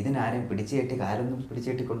ഇതിനാരെയും പിടിച്ചു കെട്ടി കാലൊന്നും പിടിച്ചു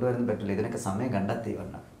കെട്ടി കൊണ്ടുവരാൻ പറ്റില്ല, ഇതിനൊക്കെ സമയം കണ്ടെത്തി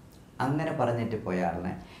വരണം അങ്ങനെ പറഞ്ഞിട്ട് പോയ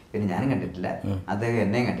ആളിനെ പിന്നെ ഞാനും കണ്ടിട്ടില്ല, അദ്ദേഹം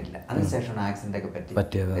എന്നെയും കണ്ടിട്ടില്ല. അതിനുശേഷമാണ് ആക്സിഡൻ്റൊക്കെ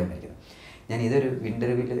പറ്റിയത്. ഞാൻ ഇതൊരു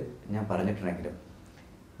ഇൻ്റർവ്യൂവിൽ ഞാൻ പറഞ്ഞിട്ടുണ്ടെങ്കിലും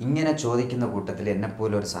ഇങ്ങനെ ചോദിക്കുന്ന കൂട്ടത്തിൽ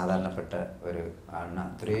എന്നെപ്പോലെ ഒരു സാധാരണപ്പെട്ട ഒരു ആണ്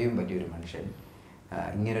അത്രയും വലിയൊരു മനുഷ്യൻ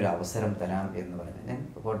ഇങ്ങനൊരു അവസരം തരാം എന്ന് പറഞ്ഞ് ഞാൻ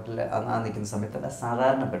ഹോട്ടലിൽ നിൽക്കുന്ന സമയത്ത്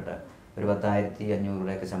സാധാരണപ്പെട്ട ഒരു 10,500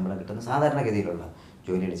 രൂപയൊക്കെ ശമ്പളം കിട്ടുന്ന സാധാരണഗതിയിലുള്ള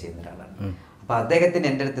ജോലികൾ ചെയ്യുന്ന ഒരാളാണ്. അപ്പോൾ അദ്ദേഹത്തിന്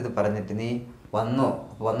എൻ്റെ അടുത്ത് ഇത് പറഞ്ഞിട്ട് നീ വന്നോ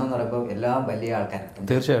എന്ന് പറയുമ്പോൾ എല്ലാം വലിയ ആൾക്കാരാണ്.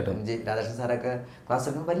 തീർച്ചയായിട്ടും രാധാകൃഷ്ണൻ സാറൊക്കെ ക്ലാസ്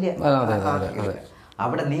എടുക്കുമ്പോൾ വലിയ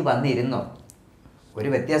അവിടെ നീ വന്നിരുന്നോ, ഒരു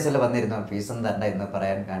വ്യത്യാസമല്ല വന്നിരുന്നോ, ഫീസും തണ്ട എന്ന്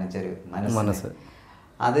പറയാൻ കാണിച്ചൊരു മനസ്സ്.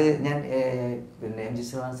 അത് ഞാൻ പിന്നെ MG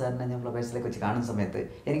ശ്രീനിവാസൻ സാറിനെ ഞാൻ ഫ്ലവേഴ്സിലേക്ക് വെച്ച് കാണുന്ന സമയത്ത്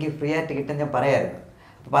എനിക്ക് ഫ്രീ ആയിട്ട് കിട്ടാൻ ഞാൻ പറയായിരുന്നു.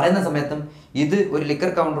 അപ്പോൾ പറയുന്ന സമയത്തും ഇത് ഒരു ലിക്കർ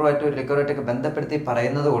കൗണ്ടറുമായിട്ടൊക്കെ ബന്ധപ്പെടുത്തി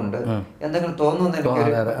പറയുന്നത് കൊണ്ട് എന്തെങ്കിലും തോന്നുന്ന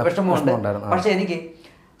എനിക്കൊരു വിഷമമുണ്ട്. പക്ഷെ എനിക്ക്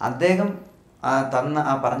അദ്ദേഹം തന്ന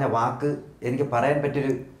ആ പറഞ്ഞ വാക്ക് എനിക്ക് പറയാൻ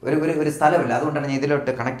പറ്റിയൊരു ഒരു സ്ഥലമില്ല, അതുകൊണ്ടാണ് ഞാൻ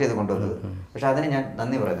ഇതിലോട്ട് കണക്ട് ചെയ്ത് കൊണ്ടുവന്നത്. പക്ഷെ അതിന് ഞാൻ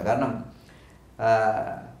നന്ദി പറയുന്നു. കാരണം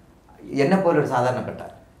എന്നെപ്പോലൊരു സാധാരണപ്പെട്ട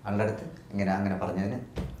ആളുടെ അടുത്ത് അങ്ങനെ പറഞ്ഞതിന്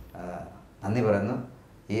നന്ദി പറയുന്നു.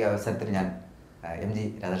 ഈ അവസരത്തിൽ ഞാൻ MG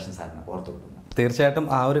രാധാകൃഷ്ണൻ സാറിനെ ഓർത്തു കൊടുക്കുന്നു. തീർച്ചയായിട്ടും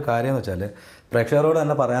ആ ഒരു കാര്യം എന്ന് വെച്ചാൽ പ്രേക്ഷകരോട്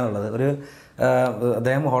തന്നെ പറയാനുള്ളത്, ഒരു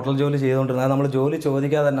അദ്ദേഹം ഹോട്ടൽ ജോലി ചെയ്തുകൊണ്ടിരുന്നത് നമ്മൾ ജോലി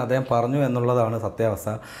ചോദിക്കാതെ തന്നെ അദ്ദേഹം പറഞ്ഞു എന്നുള്ളതാണ് സത്യാവസ്ഥ.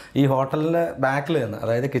 ഈ ഹോട്ടലിൻ്റെ ബാക്കിൽ നിന്ന്,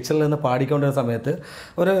 അതായത് കിച്ചണിൽ നിന്ന് പാടിക്കൊണ്ടിരുന്ന സമയത്ത്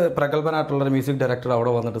ഒരു പ്രഗത്ഭനായിട്ടുള്ളൊരു മ്യൂസിക് ഡയറക്ടർ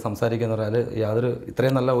അവിടെ വന്നിട്ട് സംസാരിക്കുന്ന പറഞ്ഞാൽ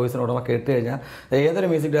ഇത്രയും നല്ല വോയിസിന് ഉടമ കേട്ട് കഴിഞ്ഞാൽ ഏതൊരു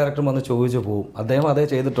മ്യൂസിക് ഡയറക്ടറും വന്ന് ചോദിച്ചു പോകും. അദ്ദേഹം അതേ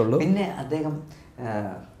ചെയ്തിട്ടുള്ളൂ. പിന്നെ അദ്ദേഹം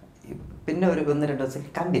പിന്നെ ഒരു 1-2 ദിവസം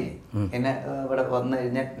കണ്ടില്ലേ എന്നെ ഇവിടെ വന്നു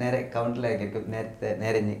കഴിഞ്ഞാൽ നേരെ കൗണ്ടറിലായിരിക്കും,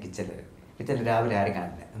 നേരെ കിച്ചണിൽ രാവിലെ ആരും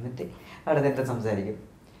കാണില്ല. എന്നിട്ട് അവിടെ നേരത്തെ സംസാരിക്കും,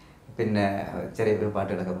 പിന്നെ ചെറിയ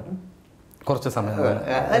പാട്ടുകളൊക്കെ പറഞ്ഞു കുറച്ച് സമയം.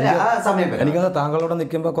 എനിക്കത് താങ്കളോട്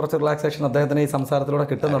നിൽക്കുമ്പോൾ കുറച്ച് റിലാക്സേഷൻ അദ്ദേഹത്തിന് ഈ സംസാരത്തിലൂടെ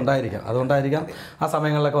കിട്ടുന്നുണ്ടായിരിക്കാം. അതുകൊണ്ടായിരിക്കാം ആ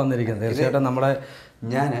സമയങ്ങളിലൊക്കെ വന്നിരിക്കുന്നത്. തീർച്ചയായിട്ടും നമ്മുടെ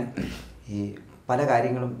ഞാൻ ഈ പല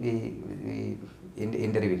കാര്യങ്ങളും ഈ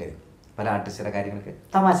ഇൻ്റർവ്യൂവിൽ പല ആർട്ടിസ്റ്റുടെ കാര്യങ്ങൾക്ക്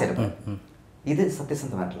തമാശയിലും ഇത്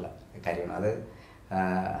സത്യസന്ധമായിട്ടുള്ള കാര്യമാണ്. അത്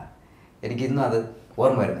എനിക്കിന്നും അത്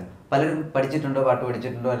ഓർമ്മ വരുന്നത്. പലരും പഠിച്ചിട്ടുണ്ടോ, പാട്ട്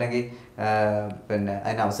പഠിച്ചിട്ടുണ്ടോ, അല്ലെങ്കിൽ പിന്നെ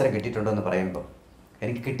അതിന് അവസരം കിട്ടിയിട്ടുണ്ടോ എന്ന് പറയുമ്പോൾ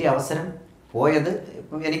എനിക്ക് കിട്ടിയ അവസരം പോയത്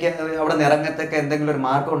എനിക്ക് അവിടെ നിന്ന് ഇറങ്ങത്തൊക്കെ എന്തെങ്കിലും ഒരു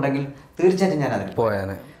മാർഗം ഉണ്ടെങ്കിൽ തീർച്ചയായിട്ടും ഞാൻ അതിന്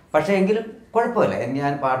പോയാനെ. പക്ഷേ എങ്കിലും കുഴപ്പമില്ല,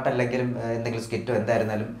 ഞാൻ പാട്ടല്ലെങ്കിലും എന്തെങ്കിലും സ്കിറ്റോ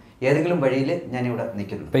എന്തായിരുന്നാലും ഏതെങ്കിലും വഴിയിൽ ഞാനിവിടെ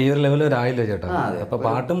നിൽക്കുന്നു. ഇപ്പം ഈ ഒരു ലെവൽ ഒരായില്ല ചേട്ടാ. അപ്പോൾ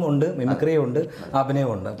പാട്ടും ഉണ്ട്, മിമിക്രിയും ഉണ്ട്,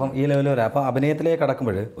 അഭിനയവും ഉണ്ട്. അപ്പം ഈ ലെവൽ അപ്പം അഭിനയത്തിലേക്ക്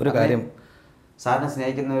കടക്കുമ്പോൾ ഒരു കാര്യം, സാറിനെ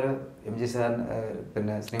സ്നേഹിക്കുന്നവർ MG സാർ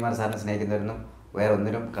പിന്നെ ശ്രീമാൻ സാറിനെ സ്നേഹിക്കുന്നവരൊന്നും വേറെ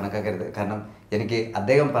ഒന്നിനും കണക്കാക്കരുത്. കാരണം എനിക്ക്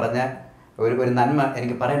അദ്ദേഹം പറഞ്ഞ ഒരു നന്മ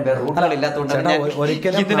എനിക്ക് പറയാൻ വേറെ റൂട്ടുകളില്ലാത്തതുകൊണ്ടാണ്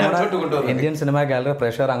ഒരിക്കലും ഇന്ത്യൻ സിനിമ ഗാലറി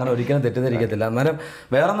പ്രേക്ഷകർ അങ്ങനെ ഒരിക്കലും തെറ്റിദ്ധരിക്കത്തില്ല. അന്നേരം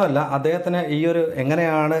വേറൊന്നുമല്ല, അദ്ദേഹത്തിന് ഈ ഒരു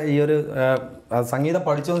എങ്ങനെയാണ് ഈ ഒരു സംഗീതം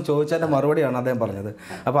പഠിച്ചതെന്ന് ചോദിച്ചതിൻ്റെ മറുപടിയാണ് അദ്ദേഹം പറഞ്ഞത്.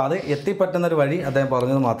 അപ്പോൾ അത് എത്തിപ്പറ്റുന്നൊരു വഴി അദ്ദേഹം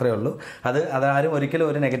പറഞ്ഞത് മാത്രമേ ഉള്ളൂ. അതാരും ഒരിക്കലും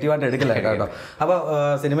ഒരു നെഗറ്റീവായിട്ട് എടുക്കില്ല കേട്ടോ. അപ്പോൾ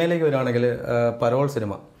സിനിമയിലേക്ക് വരികയാണെങ്കിൽ പരോൾ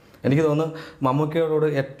സിനിമ, എനിക്ക് തോന്നുന്നു മമ്മൂക്കയോട്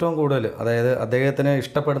ഏറ്റവും കൂടുതൽ, അതായത് അദ്ദേഹത്തിന്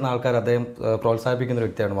ഇഷ്ടപ്പെടുന്ന ആൾക്കാർ അദ്ദേഹം പ്രോത്സാഹിപ്പിക്കുന്ന ഒരു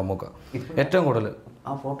വ്യക്തിയാണ് മമ്മൂക്ക. ഏറ്റവും കൂടുതൽ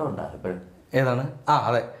ആ ഫോട്ടോ ഉണ്ടോ ഇപ്പോഴും? ഏതാണ്?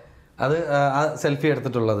 അതെ, അത് ആ സെൽഫി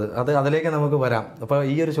എടുത്തിട്ടുള്ളത്. അതിലേക്ക് നമുക്ക് വരാം. അപ്പോൾ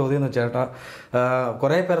ഈ ഒരു ചോദ്യം എന്ന് ചേട്ടാ,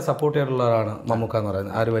 കുറേ പേരെ സപ്പോർട്ട് ചെയ്തിട്ടുള്ളതാണ് മമ്മൂക്ക എന്ന്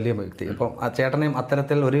പറയുന്നത്, ആ ഒരു വലിയ വ്യക്തി. അപ്പം ആ ചേട്ടനെയും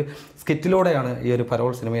അത്തരത്തിൽ ഒരു സ്കിറ്റിലൂടെയാണ് ഈ ഒരു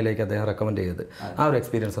പരോൾ സിനിമയിലേക്ക് അദ്ദേഹം റെക്കമെൻഡ് ചെയ്തത്. ആ ഒരു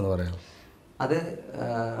എക്സ്പീരിയൻസ് എന്ന് പറയാം. അത്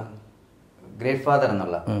ഗ്രേറ്റ് ഫാദർ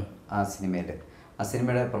എന്നുള്ള ആ സിനിമയിൽ, ആ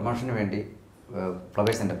സിനിമയുടെ പ്രൊമോഷന് വേണ്ടി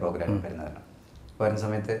ഫ്ലവേഴ്സിൻ്റെ പ്രോഗ്രാം വരുന്ന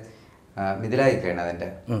സമയത്ത് മിഥിലായിക്കാണ് അതിൻ്റെ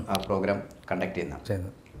ആ പ്രോഗ്രാം കണ്ടക്ട് ചെയ്യുന്നത്.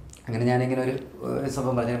 അങ്ങനെ ഞാനിങ്ങനെ ഒരു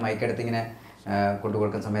സംഭവം പറഞ്ഞ മൈക്കെടുത്ത് ഇങ്ങനെ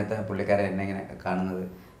കൊണ്ടുകൊടുക്കുന്ന സമയത്ത് പുള്ളിക്കാരൻ എന്നെ ഇങ്ങനെ കാണുന്നത്,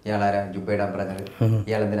 ഇയാളാരാ ജുബ്ബ ഇടാൻ പറഞ്ഞത്,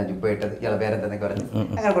 ഇയാളെന്തിനാ ജുബ്ബ ഇട്ടത്, ഇയാളെ പേരെന്തെന്നൊക്കെ പറഞ്ഞ്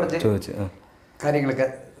അങ്ങനെ കുറച്ച് കാര്യങ്ങളൊക്കെ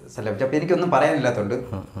സെലക്ട്. അപ്പോൾ എനിക്കൊന്നും പറയാനില്ലാത്തതുകൊണ്ട്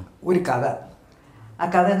ഒരു കഥ, ആ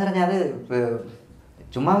കഥ എന്ന് പറഞ്ഞാൽ അത്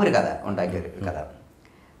ചുമ്മാ ഒരു കഥ ഉണ്ടാക്കിയൊരു കഥ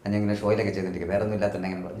ഞാനിങ്ങനെ ഷോയിലൊക്കെ ചെയ്തിട്ടിരിക്കും, വേറെ ഒന്നും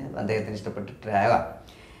ഇല്ലാത്തുണ്ടെങ്കിൽ പറഞ്ഞ് അദ്ദേഹത്തിന്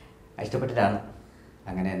ഇഷ്ടപ്പെട്ടിട്ടാണ്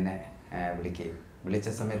അങ്ങനെ എന്നെ വിളിച്ച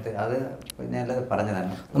സമയത്ത് അത് ഞാനത് പറഞ്ഞതാണ്.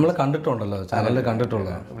 നമ്മൾ കണ്ടിട്ടുണ്ടല്ലോ, ചാനലിൽ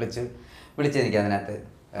കണ്ടിട്ടുള്ളൂ. വിളിച്ച് എനിക്ക് അതിനകത്ത്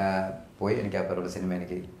പോയി എനിക്ക് ആ പരോൾ സിനിമ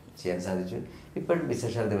എനിക്ക് ചെയ്യാൻ സാധിച്ചു. ഇപ്പോഴും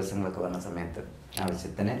വിശേഷ ദിവസങ്ങളൊക്കെ വന്ന സമയത്ത്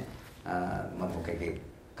ആവശ്യത്തിന് മമ്മൂക്കയ്ക്ക്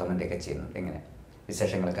കമൻ്റൊക്കെ ചെയ്യുന്നുണ്ട്, ഇങ്ങനെ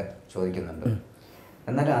വിശേഷങ്ങളൊക്കെ ചോദിക്കുന്നുണ്ട്.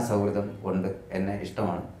 എന്നാലും ആ സൗഹൃദം കൊണ്ട് എന്നെ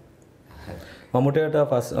ഇഷ്ടമാണ്.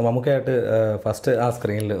 മമ്മൂക്കയായിട്ട് ഫസ്റ്റ് ആ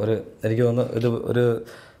സ്ക്രീനിൽ എനിക്ക് തോന്നുന്നു ഒരു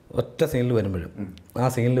ഒറ്റ സീനിൽ വരുമ്പോഴും, ആ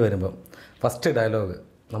സീനിൽ വരുമ്പം ഫസ്റ്റ് ഡയലോഗ്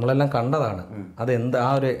നമ്മളെല്ലാം കണ്ടതാണ്. അതെന്ത് ആ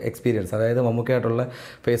ഒരു എക്സ്പീരിയൻസ്, അതായത് മമ്മൂക്കയായിട്ടുള്ള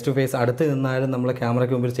ഫേസ് ടു ഫേസ് അടുത്ത് നിന്നാലും നമ്മൾ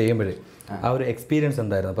ക്യാമറയ്ക്ക് മുമ്പിൽ ചെയ്യുമ്പോഴേ ആ ഒരു എക്സ്പീരിയൻസ്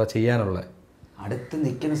എന്തായിരുന്നു അപ്പോൾ ചെയ്യാനുള്ള? അടുത്ത്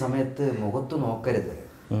നിൽക്കുന്ന സമയത്ത് മുഖത്ത് നോക്കരുത്,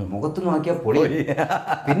 മുഖത്ത് നോക്കിയാൽ പൊളി.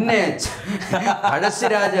 പിന്നെ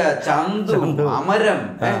പഴശ്ശിരാജ, ചന്തു, അമരം,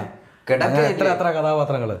 എത്ര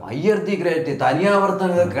കഥാപാത്രങ്ങൾ, അയ്യർ ദി ഗ്രേറ്റ്,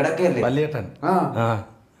 തനിയാവർത്തന കിടക്കല്ലേ, വല്യേട്ടൻ,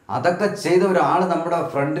 അതൊക്കെ ചെയ്ത ഒരാള് നമ്മുടെ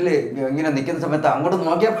ഫ്രണ്ടില് ഇങ്ങനെ നിൽക്കുന്ന സമയത്ത് അങ്ങോട്ട്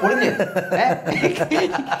നോക്കിയാൽ പൊളിഞ്ഞ്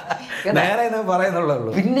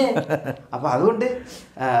പറയുന്നുള്ളൂ. പിന്നെ അപ്പൊ അതുകൊണ്ട്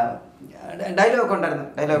ഡയലോഗ്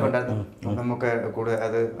ഉണ്ടായിരുന്നു. നമുക്ക് കൂടെ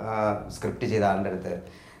അത് സ്ക്രിപ്റ്റ് ചെയ്ത ആളുടെ അടുത്ത്,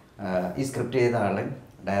 ഈ സ്ക്രിപ്റ്റ് ചെയ്ത ആള്,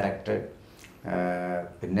 ഡയറക്ടർ,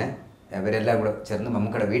 പിന്നെ ഇവരെല്ലാം കൂടെ ചേർന്ന്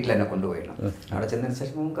മമ്മൂക്കയുടെ വീട്ടിൽ തന്നെ കൊണ്ടുപോയിരുന്നു. അവിടെ ചെന്നതിന്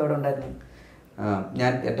ശേഷം മമ്മൂക്ക അവിടെ ഉണ്ടായിരുന്നു.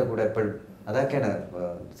 ഞാൻ എൻ്റെ കൂടെ എപ്പോഴും അതൊക്കെയാണ്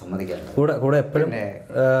സമ്മതിക്കാറുള്ളത്. കൂടെ എപ്പോഴും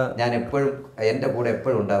ഞാൻ എപ്പോഴും എൻ്റെ കൂടെ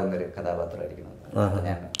എപ്പോഴും ഉണ്ടാകുന്ന ഒരു കഥാപാത്രമായിരിക്കണം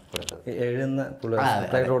ഞാൻ എഴുതുന്ന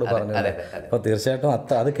പുള്ളിയോട് പറഞ്ഞു. അപ്പോൾ തീർച്ചയായിട്ടും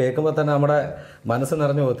അത് കേൾക്കുമ്പോൾ തന്നെ നമ്മുടെ മനസ്സ്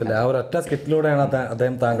നിറഞ്ഞു പോകത്തില്ല. ആ ഒരു ഒറ്റ സ്കിറ്റിലൂടെയാണ്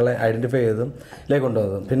അദ്ദേഹം താങ്കളെ ഐഡൻറ്റിഫൈ ചെയ്തതും ഇതിലേക്ക്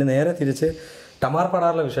കൊണ്ടുപോകുന്നത്. പിന്നെ നേരെ തിരിച്ച് ടമാർ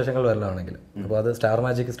പടാറിലെ വിശേഷങ്ങൾ വരലാണെങ്കിൽ, അപ്പോൾ അത് സ്റ്റാർ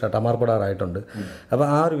മാജിക് ടമാർ പടാർ ആയിട്ടുണ്ട്. അപ്പോൾ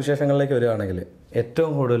ആ ഒരു വിശേഷങ്ങളിലേക്ക് വരികയാണെങ്കിൽ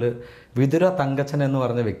ഏറ്റവും കൂടുതൽ വിതുര തങ്കച്ചൻ എന്ന്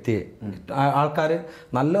പറഞ്ഞ വ്യക്തിയെ ആൾക്കാർ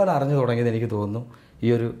നല്ലപോലെ അറിഞ്ഞു തുടങ്ങിയത് എനിക്ക് തോന്നുന്നു ഈ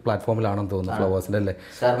ഒരു പ്ലാറ്റ്ഫോമിലാണെന്ന് തോന്നുന്നു, ഫ്ലവേഴ്സിൻ്റെ അല്ലേ,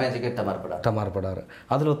 സ്റ്റാർ മാജിക് ടമാർ പടാർ.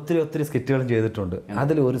 അതിൽ ഒത്തിരി സ്കിറ്റുകളും ചെയ്തിട്ടുണ്ട്.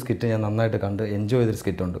 അതിൽ ഒരു സ്കിറ്റ് ഞാൻ നന്നായിട്ട് കണ്ട് എൻജോയ് ചെയ്തൊരു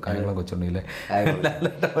സ്കിറ്റുണ്ട്, കായംകുളം കൊച്ചുണ്ണിയിലെ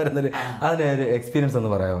വരുന്നൊരു, അതിൻ്റെ ഒരു എക്സ്പീരിയൻസ്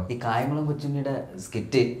ഒന്ന് പറയാമോ? ഈ കായംകുളം കൊച്ചുണ്ണിയുടെ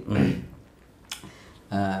സ്കിറ്റ്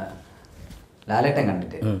ലാലേട്ടൻ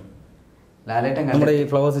കണ്ടിട്ട് നമ്മുടെ ഈ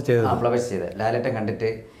ഫ്ലവേഴ്സ് ചെയ്ത് ലാലേട്ടൻ കണ്ടിട്ട്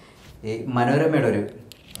ഈ മനോരമയുടെ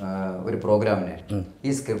ഒരു പ്രോഗ്രാമിന്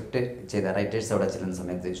ഈ സ്ക്രിപ്റ്റ് ചെയ്ത റൈറ്റേഴ്സ് അവിടെ ചെല്ലുന്ന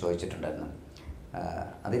സമയത്ത് ചോദിച്ചിട്ടുണ്ടായിരുന്നു.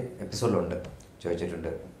 അത് എപ്പിസോഡിലുണ്ട്, ചോദിച്ചിട്ടുണ്ട്.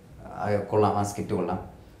 കൊള്ളാം, ആ സ്കിറ്റ് കൊള്ളാം,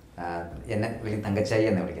 എന്നെ തങ്കച്ചായി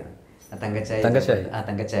എന്ന് വിളിക്കുന്നത്.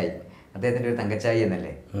 തങ്കച്ചായി അദ്ദേഹത്തിൻ്റെ ഒരു തങ്കച്ചായി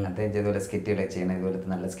എന്നല്ലേ, അദ്ദേഹം ചെയ്തുപോലെ സ്കിറ്റുകൾ ചെയ്യണം, ഇതുപോലത്തെ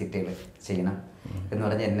നല്ല സ്കിറ്റുകൾ ചെയ്യണം എന്ന്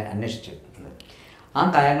പറഞ്ഞ് എന്നെ അന്വേഷിച്ചു. ആ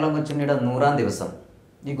കായംകുളം കൊച്ചുണ്ണിയുടെ 100-ാം ദിവസം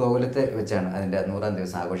ഈ ഗോകുലത്തെ വെച്ചാണ് അതിൻ്റെ 100-ാം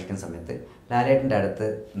ദിവസം ആഘോഷിക്കുന്ന സമയത്ത് ലാലേട്ടൻ്റെ അടുത്ത്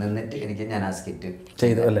നിന്നിട്ട് ഞാൻ ആ സ്കിറ്റ്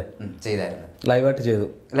ചെയ്തായിരുന്നു. ലൈവായിട്ട് ചെയ്തു.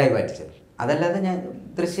 അതല്ലാതെ ഞാൻ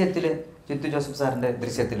ദൃശ്യത്തിൽ ചിത്തു ജോസഫ് സാറിൻ്റെ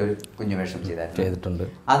ദൃശ്യത്തിലൊരു കുഞ്ഞു വേഷം ചെയ്തിട്ടുണ്ട്.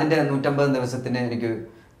 അതിൻ്റെ 150 ദിവസത്തിന് എനിക്ക്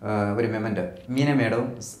ഒരു മെമൻറ്റോ മീന മേഡവും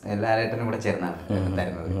ലാലേട്ടനും കൂടെ ചേർന്നാണ്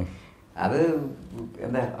തരുന്നത്. അത്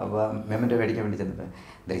എന്താ മെമൻറ്റോ മേടിക്കാൻ വേണ്ടി ചെന്നപ്പോൾ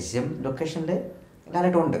ദൃശ്യം ലൊക്കേഷനിൽ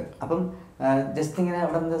ലാലേട്ടുണ്ട്. അപ്പം ജസ്റ്റ് ഇങ്ങനെ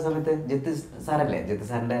അവിടെ നിന്ന സമയത്ത് ജിത്ത്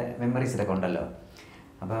സാറിൻ്റെ മെമ്മറീസിലൊക്കെ ഉണ്ടല്ലോ,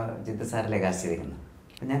 അപ്പോൾ ജിത്ത് സാറല്ലേ കാസ്റ്റ് ചെയ്തിരിക്കുന്നത്.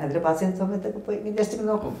 അപ്പം ഞാൻ അതിൽ പാസ് ചെയ്യുന്ന സമയത്തൊക്കെ പോയി ജസ്റ്റ് ഇങ്ങനെ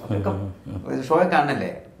നോക്കും. അപ്പം ഷോ കാണണല്ലേ,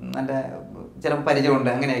 നല്ല ചിലപ്പോൾ പരിചയമുണ്ട്,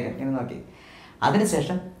 അങ്ങനെയൊക്കെ ഇങ്ങനെ നോക്കി.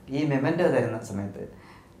 അതിനുശേഷം ഈ മെമൻറ്റോ തരുന്ന സമയത്ത്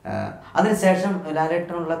അതിനുശേഷം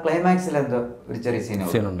ലാലേട്ടനുള്ള ക്ലൈമാക്സിൽ എന്തോ ഒരു ചെറിയ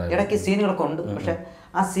സീനുകൾ, ഇടയ്ക്ക് സീനുകളൊക്കെ ഉണ്ട്. പക്ഷെ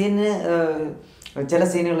ആ സീന് ചില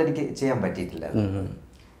സീനുകൾ എനിക്ക് ചെയ്യാൻ പറ്റിയിട്ടില്ല.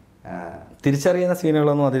 തിരിച്ചറിയുന്ന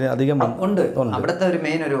സീനുകളൊന്നും അതിന് അധികം ഉണ്ട്. അവിടുത്തെ ഒരു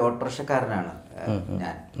മെയിൻ ഒരു ഓട്ടോറിക്ഷക്കാരനാണ്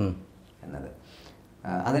ഞാൻ എന്നത്.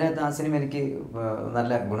 അതിനകത്ത് ആ സിനിമ എനിക്ക്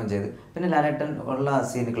നല്ല ഗുണം ചെയ്ത്. പിന്നെ ലാലേട്ടൻ ഉള്ള ആ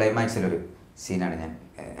സീൻ ക്ലൈമാക്സിലൊരു സീനാണ് ഞാൻ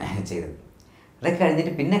ചെയ്തത്. അതൊക്കെ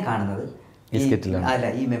കഴിഞ്ഞിട്ട് പിന്നെ കാണുന്നത്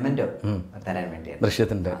ഈ മെമൻറ്റോ തരാൻ വേണ്ടിയാണ്.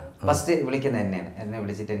 ദൃശ്യത്തിൻ്റെ ഫസ്റ്റ് വിളിക്കുന്നത് എന്നെ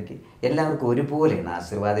വിളിച്ചിട്ട് എനിക്ക് എല്ലാവർക്കും ഒരുപോലെയാണ്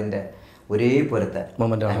ആശീർവാദിൻ്റെ ഒരേപോലത്തെ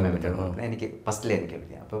എനിക്ക് ഫസ്റ്റിലെ എനിക്ക്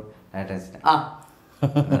വിളിക്കാം. അപ്പം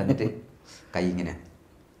പറഞ്ഞിട്ട് കൈ ഇങ്ങനെ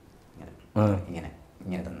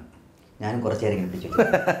തന്നു. ഞാനും കുറച്ച് നേരം ഇങ്ങനെ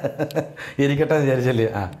ഇരിക്കട്ടെ വിചാരിച്ചല്ലേ.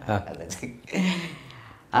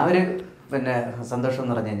 ആ ഒരു പിന്നെ സന്തോഷം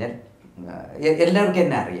എന്ന് പറഞ്ഞു കഴിഞ്ഞാൽ എല്ലാവർക്കും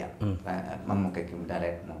എന്നെ അറിയാം. മമ്മൂക്കയ്ക്കും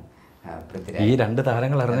ലാലേട്ടനും ഈ 2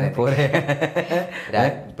 താരങ്ങൾ അറിഞ്ഞ പോലെ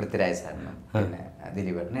പൃഥ്വിരാജ് സാറിനും പിന്നെ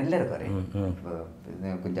ദിലീപേട്ടനും എല്ലാവർക്കും അറിയാം.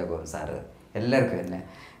 കുഞ്ചാക്കോ സാറ് എല്ലാവർക്കും എന്നെ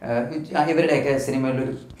ഇവരുടെയൊക്കെ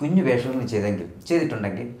സിനിമയിലൊരു കുഞ്ഞു വേഷം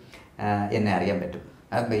ചെയ്തിട്ടുണ്ടെങ്കിൽ എന്നെ അറിയാൻ പറ്റും.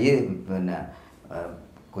 ഈ പിന്നെ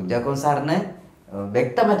കുഞ്ചാക്കോ സാറിന്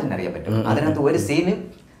വ്യക്തമായിട്ട് തന്നെ അറിയാൻ പറ്റും. അതിനകത്ത് ഒരു സീന്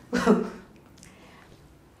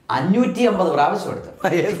 550 പ്രാവശ്യം എടുത്തു.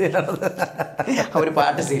 ഒരു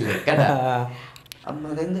പാട്ട് സീനിൽ കേട്ടാ.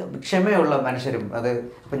 ക്ഷമയുള്ള മനുഷ്യരും അത്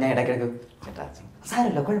അപ്പം ഞാൻ ഇടയ്ക്കിടയ്ക്ക് കേട്ടാ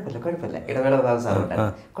സാരമില്ല, കുഴപ്പമില്ല, ഇടവേള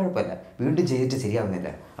സാറുണ്ടായിരുന്നു, കുഴപ്പമില്ല, വീണ്ടും ചെയ്തിട്ട് ശരിയാവുന്നില്ല.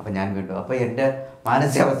 അപ്പം ഞാൻ വീണ്ടും അപ്പം എൻ്റെ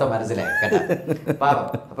മാനസികാവസ്ഥ മനസ്സിലായി കേട്ടാ. പാവം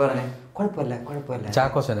അപ്പം പറഞ്ഞു കുഴപ്പമില്ല,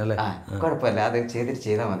 അത്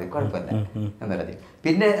ചെയ്താൽ മതി, കുഴപ്പമില്ല എന്ന് പറഞ്ഞു.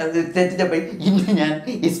 പിന്നെ അത് തെറ്റിച്ചപ്പോൾ ഇന്ന് ഞാൻ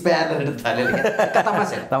ഈ സ്പാനർ എടുത്ത്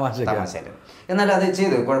തമാശ എന്നാലും അത്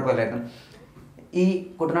ചെയ്തു, കുഴപ്പമില്ലായിരുന്നു. ഈ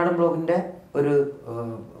കുട്ടനാടൻ ബ്ലോഗിൻ്റെ ഒരു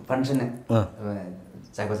ഫംഗ്ഷന്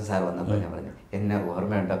ചാക്കോച്ചൻ സാർ വന്നപ്പോൾ ഞാൻ പറഞ്ഞു എന്നെ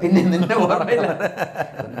ഓർമ്മയുണ്ടോ? പിന്നെ നിന്നെ ഓർമ്മയില്ല.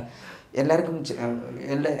 എല്ലാവർക്കും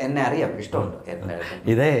എന്നെ അറിയാം, ഇഷ്ടമുണ്ട് എല്ലാവർക്കും.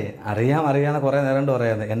 ഇതേ അറിയാമെന്ന് കുറേ നേരം കൊണ്ട്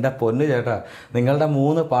പറയുന്നത്. എൻ്റെ പൊന്നു ചേട്ടാ, നിങ്ങളുടെ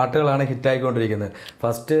 3 പാട്ടുകളാണ് ഹിറ്റായിക്കൊണ്ടിരിക്കുന്നത്.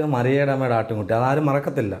 ഫസ്റ്റ് മറിയയുടെ അമ്മയുടെ ആട്ടുംകുട്ടി, അതാരും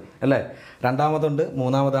മറക്കത്തില്ല അല്ലേ. രണ്ടാമതുണ്ട്,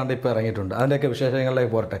 മൂന്നാമതാണ്ട് ഇപ്പോൾ ഇറങ്ങിയിട്ടുണ്ട്. അതിൻ്റെയൊക്കെ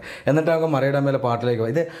വിശേഷങ്ങളിലേക്ക് പോരട്ടെ. എന്നിട്ട് നമുക്ക് മറിയയുടെ അമ്മയിലെ പാട്ടിലേക്ക്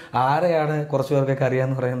പോകും. ഇത് ആരെയാണ് കുറച്ച് പേർക്കൊക്കെ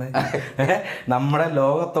അറിയാമെന്ന് പറയുന്നത്? നമ്മുടെ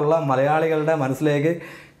ലോകത്തുള്ള മലയാളികളുടെ മനസ്സിലേക്ക്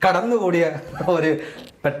കടന്നുകൂടിയ ഒരു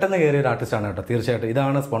പെട്ടെന്ന് കയറിയ ഒരു ആർട്ടിസ്റ്റാണ് കേട്ടോ. തീർച്ചയായിട്ടും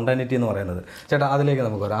ഇതാണ് സ്പോണ്ടാനിറ്റി എന്ന് പറയുന്നത്. ചേട്ടാ അതിലേക്ക്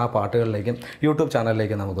നമുക്ക് വരാം, ആ പാട്ടുകളിലേക്കും യൂട്യൂബ്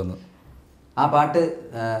ചാനലിലേക്കും നമുക്കൊന്ന്. ആ പാട്ട്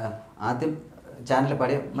ആദ്യം ചാനലിൽ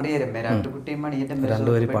പാടിയ മറിയേരമ്മേരാട്ടുകുട്ടി മണിയൻ്റെ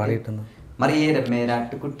രണ്ടുപേരും പാടിയിട്ടുണ്ട്.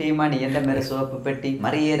 മറിയേരമ്മേരാട്ടുകുട്ടി മണിയൻ്റെ മെര സോപ്പ് പെട്ടി,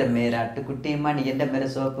 മറിയേരമ്മേരാട്ടുകുട്ടി മണിയൻ്റെ മെര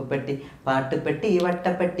സോപ്പ് പെട്ടി, പാട്ടുപെട്ടി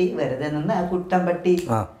വട്ടപ്പെട്ടി വെറുതെ നിന്ന് കുട്ടം പെട്ടി,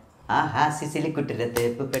 ആഹാ സിസിലി കുട്ടിരെ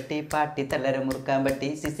തേപ്പ് പെട്ടി പാട്ടി തള്ളര മുറുക്കാൻ പറ്റി,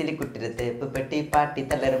 സിസിലി കുട്ടിരെ തേപ്പ് പെട്ടി പാട്ടി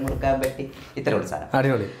തള്ളര മുറുക്കാൻ പറ്റി. ഇത്രയുള്ള സാധനം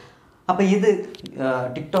അടിപൊളി. അപ്പം ഇത്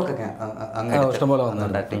ടിക്ടോക്കൊക്കെ അങ്ങനെ ഇഷ്ടംപോലെ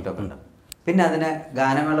വന്നുണ്ട്, ടിക്ടോക്ക് ഉണ്ട്. പിന്നെ അതിനെ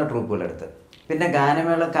ഗാനമേള ട്രൂപ്പുകളെടുത്ത്, പിന്നെ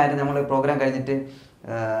ഗാനമേളക്കാർ നമ്മൾ പ്രോഗ്രാം കഴിഞ്ഞിട്ട്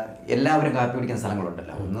എല്ലാവരും കാപ്പി പിടിക്കുന്ന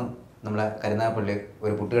സ്ഥലങ്ങളുണ്ടല്ലോ. ഒന്ന് നമ്മളെ കരുനാഗപ്പള്ളി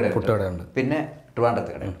ഒരു പുട്ടുകടയുണ്ട്, പിന്നെ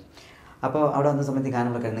ട്രിവാൻഡ്രത്ത് കടയുണ്ട്. അപ്പോൾ അവിടെ വന്ന സമയത്ത്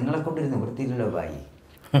ഗാനമേളക്കാർ നിങ്ങളെ കൊണ്ടിരുന്ന് വൃത്തിയില്ലല്ലോ ബായി,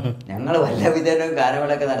 ഞങ്ങൾ വല്ല വിധേനവും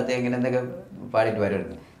ഗാനമേളൊക്കെ നടത്തി ഇങ്ങനെ എന്തൊക്കെ പാടിയിട്ട്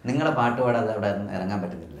വരുമായിരുന്നു, നിങ്ങളെ പാട്ട് പാടാതെ അവിടെ ഇറങ്ങാൻ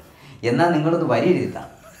പറ്റുന്നില്ല, എന്നാൽ നിങ്ങളൊന്ന് വരി എഴുതിത്താം,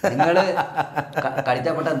 നിങ്ങൾ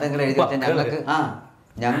കടിച്ചപ്പെട്ട എന്തെങ്കിലും എഴുതി വെച്ചാൽ ഞങ്ങൾക്ക്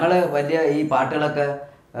ഞങ്ങൾ വലിയ ഈ പാട്ടുകളൊക്കെ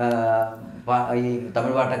ഈ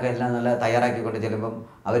തമിഴ് പാട്ടൊക്കെ എല്ലാം നല്ല തയ്യാറാക്കിക്കൊണ്ട് ചെല്ലുമ്പം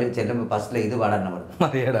അവർ ചെല്ലുമ്പോൾ ഫസ്റ്റിൽ ഇത് പാടാനാണ് പറഞ്ഞത്.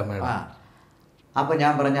 അപ്പോൾ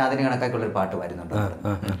ഞാൻ പറഞ്ഞു അതിന് കണക്കാക്കിയുള്ളൊരു പാട്ട്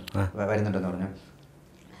വരുന്നുണ്ടെന്ന് പറഞ്ഞു.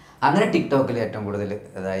 അങ്ങനെ ടിക്ടോക്കിൽ ഏറ്റവും കൂടുതൽ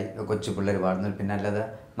അതായി കൊച്ചു പിള്ളേർ പാടുന്നു. പിന്നെ അല്ലാതെ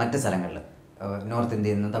മറ്റ് സ്ഥലങ്ങളിൽ നോർത്ത്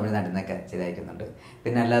ഇന്ത്യയിൽ നിന്നും തമിഴ്നാട്ടിൽ നിന്നൊക്കെ ചെയ്തയക്കുന്നുണ്ട്.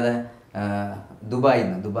 പിന്നെ അല്ലാതെ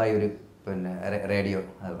ദുബായ് ഒരു പിന്നെ റേഡിയോ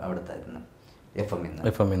അവിടുത്തെ FM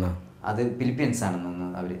ഇന്ന് അത് ഫിലിപ്പീൻസ് ആണെന്നൊന്ന്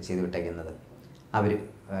അവർ ചെയ്ത് വിട്ടേക്കുന്നത്. അവർ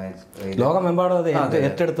ലോകമെമ്പാടും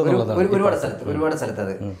ഒരുപാട് സ്ഥലത്ത്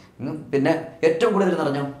അത്. പിന്നെ ഏറ്റവും കൂടുതൽ എന്ന്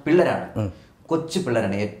പറഞ്ഞാൽ പിള്ളേരാണ്, കൊച്ചു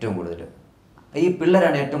പിള്ളേരാണ് ഏറ്റവും കൂടുതൽ. ഈ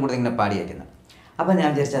പിള്ളേരാണ് ഏറ്റവും കൂടുതൽ ഇങ്ങനെ പാടിയേക്കുന്നത്. അപ്പം ഞാൻ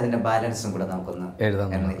വിചാരിച്ചു അതിൻ്റെ ബാലൻസും കൂടെ നമുക്കൊന്ന് എഴുതാം.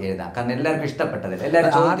 കാരണം എല്ലാവർക്കും ഇഷ്ടപ്പെട്ടത്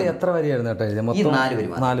എല്ലാവരും എത്ര വരിയായിരുന്നു കേട്ടോ? ഈ 4 വരി.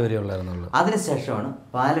 അതിനുശേഷമാണ്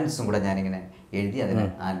ബാലൻസും കൂടെ ഞാനിങ്ങനെ എഴുതി അതിന്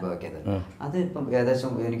ആൽബം ആക്കിയത്. അത് ഇപ്പം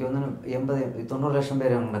ഏകദേശം എനിക്ക് തോന്നുന്നു 80-90 ലക്ഷം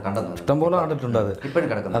പേര് അങ്ങനെ കണ്ടെന്നു, ഇഷ്ടംപോലെ കണ്ടിട്ടുണ്ട്. അത് ഇപ്പോഴും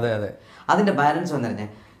കിടക്കുന്നു. അതെ അതെ. അതിൻ്റെ ബാലൻസ് വന്നു കഴിഞ്ഞാൽ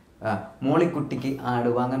മോളിക്കുട്ടിക്ക് ആട്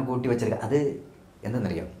വാങ്ങാൻ കൂട്ടി വെച്ചെടുക്കുക. അത്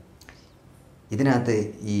എന്തെന്നറിയാം, ഇതിനകത്ത്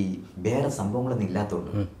ഈ വേറെ സംഭവങ്ങളൊന്നും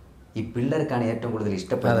ഇല്ലാത്തതുകൊണ്ട് ഈ പിള്ളേർക്കാണ് ഏറ്റവും കൂടുതൽ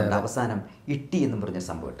ഇഷ്ടപ്പെടുന്നത്. അവസാനം ഇട്ടി എന്ന് പറഞ്ഞ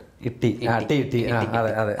സംഭവം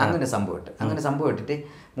അങ്ങനെ സംഭവം ഇട്ടിട്ട്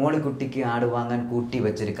മോളിക്കുട്ടിക്ക് ആട് വാങ്ങാൻ കൂട്ടി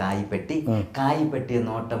വെച്ചൊരു കായിപ്പെട്ടി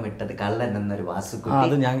നോട്ടം ഇട്ടത് കള്ളൻ എന്നൊരു വാസുക്കുട്ടി.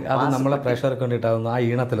 നമ്മളെ പ്രേക്ഷകർക്ക് വേണ്ടിയിട്ടാവുന്ന ആ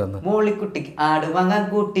ഈണത്തിലൊന്ന് മോളിക്കുട്ടിക്ക് ആട് വാങ്ങാൻ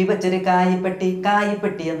കൂട്ടി വെച്ചൊരു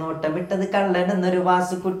കായിപ്പെട്ടിയെ നോട്ടം ഇട്ടത് കള്ളൻ എന്നൊരു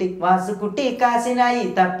വാസുക്കുട്ടി കാശിനായി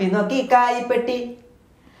തപ്പി നോക്കി കായിപ്പെട്ടി,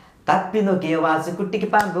 തപ്പി നോക്കിയ വാസുക്കുട്ടിക്ക്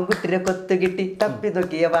പാമ്പും കുട്ടിരെ കൊത്ത് കിട്ടി, തപ്പി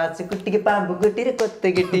നോക്കിയ വാസുക്കുട്ടിക്ക് പാമ്പും കുട്ടിരെ കൊത്ത്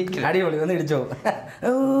കിട്ടി. അടിപൊളി, ഒന്ന് ഇടിച്ചോ.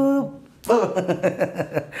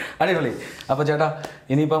 അടിപൊളി. അപ്പോൾ ചേട്ടാ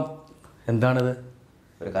ഇനിയിപ്പം എന്താണിത്?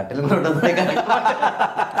 ഒരു കട്ടിലും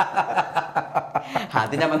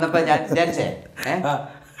അത് ഞാൻ വന്നപ്പോൾ ഞാൻ വിചാരിച്ചേ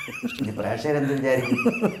ഇനി പ്രേക്ഷകരെന്ത് വിചാരിക്കും,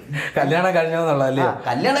 കല്യാണം കഴിഞ്ഞോന്നുള്ളതല്ലേ?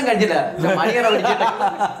 കല്യാണം കഴിഞ്ഞില്ല, മണിയറ വിളിച്ചിട്ട്.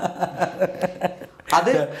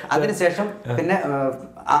 അതിനുശേഷം പിന്നെ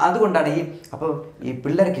അതുകൊണ്ടാണ് അപ്പോൾ ഈ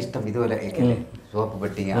പിള്ളേർക്ക് ഇഷ്ടം ഇതുപോലെ സോപ്പ്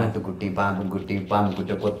പെട്ടി, ആട്ടുകുട്ടി, പാമ്പുംകുട്ടി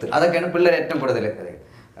കൊത്ത്, അതൊക്കെയാണ് പിള്ളേർ ഏറ്റവും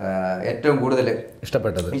കൂടുതൽ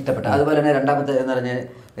ഇഷ്ടപ്പെട്ടത്. അതുപോലെ തന്നെ രണ്ടാമത്തെ എന്ന് പറഞ്ഞാൽ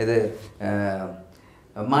ഇത്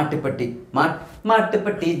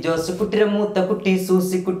മാട്ടുപ്പെട്ടി ജോസുകുട്ടിരെ മൂത്ത കുട്ടി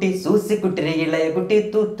സൂസിക്കുട്ടിരെ ഇളയ കുട്ടി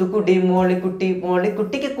തൂത്തുകുടി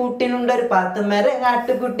മോളിക്കുട്ടിക്ക് കൂട്ടിനുണ്ടൊരു 10 മേരെ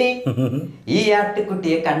ആട്ടുകുട്ടി. ഈ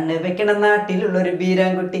ആട്ടുകുട്ടിയെ കണ്ണ് വെക്കണ നാട്ടിലുള്ളൊരു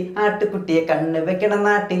ബീരാൻകുട്ടി, ആട്ടുകുട്ടിയെ കണ്ണ് വെക്കണ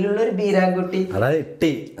നാട്ടിലുള്ളൊരു ബീരാൻകുട്ടി.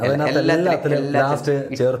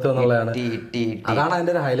 അതാണ്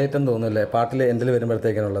അതിന്റെ ഒരു ഹൈലൈറ്റ് എന്ന് തോന്നുന്നില്ലേ പാട്ടിൽ എന്തെങ്കിലും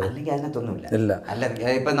വരുമ്പോഴത്തേക്കുള്ളത്? അല്ലെങ്കിൽ അതിനകത്തൊന്നുമില്ല. അല്ല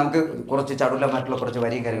ഇപ്പൊ നമുക്ക് കുറച്ച് ചടുലമായിട്ടുള്ള കുറച്ച്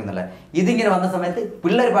വരിയും കാര്യമൊന്നുമല്ല. ഇതിങ്ങനെ വന്ന സമയത്ത്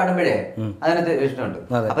പിള്ളേർ പാടുമ്പോഴേ അതിനകത്ത് ഇഷ്ടമുണ്ട്.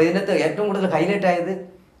 അപ്പൊ ഇതിനകത്ത് ഏറ്റവും കൂടുതൽ ഹൈലൈറ്റ് ആയത്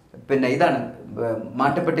പിന്നെ ഇതാണ്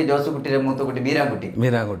മാട്ടുപ്പെട്ടി ജോസുകുട്ടിയുടെ മൂത്ത കുട്ടി ബീരാൻകുട്ടി.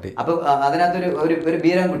 അപ്പൊ അതിനകത്തൊരു ഒരു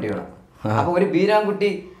ബീരാൻകുട്ടി വേണം. അപ്പൊ ഒരു ബീരാൻകുട്ടി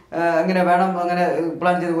ഇങ്ങനെ വേണം, അങ്ങനെ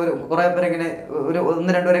പ്ലാൻ ചെയ്ത് കുറെ പേരെ ഇങ്ങനെ ഒരു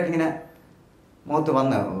 1-2 പേരൊക്കെ ഇങ്ങനെ മുഖത്ത്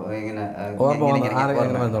വന്ന് ഇങ്ങനെ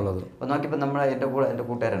നോക്കിയപ്പോ നമ്മളെ എന്റെ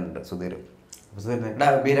കൂട്ടുകാരുണ്ട് സുധീർ.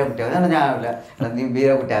 ബീരാൻകുട്ടി അതാണ് ഞാനില്ല, നീ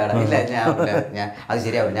ബീരാൻകുട്ടി ആകട, ഇല്ല ഞാൻ അത്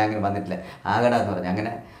ശരിയാവും, ഞാൻ അങ്ങനെ വന്നിട്ടില്ല ആകട എന്ന് പറഞ്ഞു.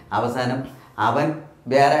 അങ്ങനെ അവസാനം അവൻ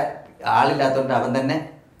വേറെ ആളില്ലാത്തതുകൊണ്ട് അവൻ തന്നെ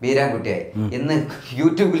ബീരാൻകുട്ടിയായി. ഇന്ന്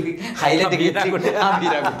യൂട്യൂബിൽ ഹൈലൈറ്റ്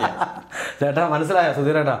ചേട്ടാ മനസ്സിലായോ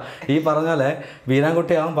സുധീരേട്ടാ? ഈ പറഞ്ഞ പോലെ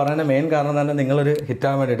ബീരാൻകുട്ടിയാവാൻ പറയുന്ന മെയിൻ കാരണം തന്നെ നിങ്ങളൊരു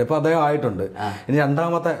ഹിറ്റാകാൻ വേണ്ടിയിട്ട് ഇപ്പോൾ അദ്ദേഹം ആയിട്ടുണ്ട്. ഇനി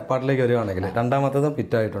രണ്ടാമത്തെ പാട്ടിലേക്ക് വരികയാണെങ്കിൽ രണ്ടാമത്തതും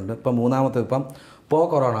ഹിറ്റായിട്ടുണ്ട്. ഇപ്പം മൂന്നാമത്തത് ഇപ്പം ഗോ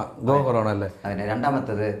കൊറോണ അല്ലേ? അതിന്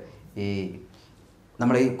രണ്ടാമത്തത് ഈ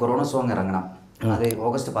നമ്മൾ ഈ കൊറോണ സോങ് ഇറങ്ങണം, അത്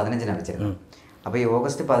ഓഗസ്റ്റ് 15 വെച്ചിരുന്നു. അപ്പോൾ ഈ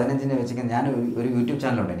ഓഗസ്റ്റ് 15 വെച്ചിരിക്കുന്നത് ഞാൻ ഒരു യൂട്യൂബ്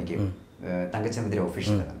ചാനലുണ്ട് എനിക്ക്, തങ്കച്ചൻ വിതിര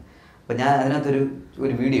ഒഫീഷ്യൽ. അപ്പോൾ ഞാൻ അതിനകത്തൊരു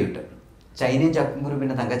വീഡിയോ ഇട്ട്, ചൈനയും ചക്കക്കുരു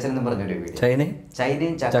പിന്നെ തങ്കച്ചൻ എന്ന് പറഞ്ഞൊരു വീഡിയോ.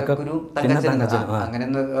 ചൈനയും ചക്കക്കുരു തങ്കച്ചൻ അങ്ങനെ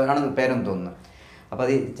ആണെന്ന് പേരൊന്നും തോന്നുന്നു. അപ്പോൾ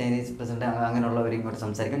അത് ചൈനീസ് പ്രസിഡന്റ് അങ്ങനെയുള്ളവർ ഇങ്ങോട്ട്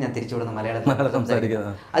സംസാരിക്കും, ഞാൻ തിരിച്ചുവിടുന്ന മലയാളത്തിൽ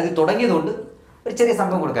സംസാരിക്കുന്നത്. അത് തുടങ്ങിയതുകൊണ്ട് ഒരു ചെറിയ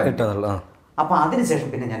സംഭവം കൊടുക്കാൻ. അപ്പോൾ അതിനുശേഷം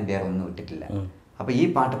പിന്നെ ഞാൻ വേറെ ഒന്നും ഇട്ടിട്ടില്ല. അപ്പോൾ ഈ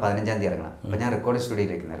പാട്ട് 15 ഇറങ്ങണം. അപ്പോൾ ഞാൻ recording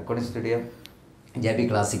സ്റ്റുഡിയോയിലേക്ക്, recording studio Jebi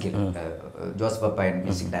classical, Jose പപ്പായൻ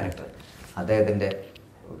music director, അദ്ദേഹത്തിൻ്റെ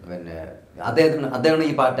പിന്നെ അദ്ദേഹമാണ്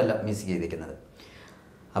ഈ പാട്ടെല്ലാം മ്യൂസിക് ചെയ്തിരിക്കുന്നത്.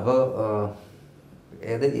 അപ്പോൾ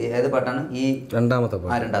ഏത് പാട്ടാണ് ഈ രണ്ടാമത്തെ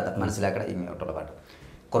മനസ്സിലാക്കണം ഇങ്ങോട്ടുള്ള പാട്ട്,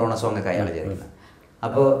 കൊറോണ സോങ് ഒക്കെ അയാൾ ചെയ്തിരിക്കുന്നത്.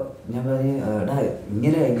 അപ്പോൾ ഞാൻ പറഞ്ഞു, എടാ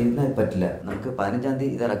ഇങ്ങനെ ഇരുന്നാൽ പറ്റില്ല, നമുക്ക് 15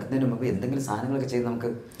 ഇത് ഇറക്കുന്നതിന് മുമ്പ് എന്തെങ്കിലും സാധനങ്ങളൊക്കെ ചെയ്ത് നമുക്ക്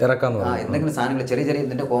ഇറക്കാം. എന്തെങ്കിലും സാധനങ്ങൾ ചെറിയ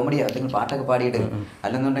ഇതിൻ്റെ കോമഡി അല്ലെങ്കിൽ പാട്ടൊക്കെ പാടിയിട്ട്,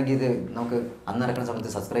 അല്ലെന്നുണ്ടെങ്കിൽ ഇത് നമുക്ക് അന്ന് ഇറക്കുന്ന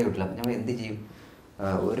സമയത്ത് സബ്സ്ക്രൈബ് കിട്ടില്ല. ഞാൻ എന്ത് ചെയ്യും?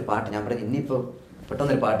 ഒരു പാട്ട് ഞാൻ പറഞ്ഞു, ഇനിയിപ്പോൾ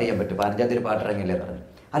പെട്ടെന്നൊരു പാട്ട് ചെയ്യാൻ പറ്റും, 15 ഒരു പാട്ട് ഇറങ്ങിയില്ലേ പറഞ്ഞു.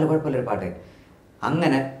 അല്ല കുഴപ്പമില്ലൊരു പാട്ട്.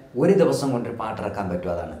 അങ്ങനെ ഒരു ദിവസം കൊണ്ടൊരു പാട്ട് ഇറക്കാൻ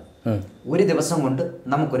പറ്റും. അതാണ് ഒരു ദിവസം കൊണ്ട്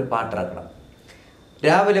നമുക്കൊരു പാട്ട് ഇറക്കണം.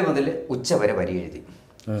 രാവിലെ മുതൽ ഉച്ച വരെ വരി എഴുതി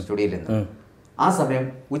സ്റ്റുഡിയോയിൽ നിന്ന്, ആ സമയം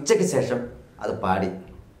ഉച്ചയ്ക്ക് ശേഷം അത് പാടി,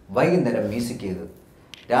 വൈകുന്നേരം മ്യൂസിക് ചെയ്തു,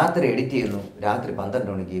 രാത്രി എഡിറ്റ് ചെയ്യുന്നു, രാത്രി 12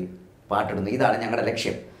 മണിക്ക് പാട്ടിടുന്നു. ഇതാണ് ഞങ്ങളുടെ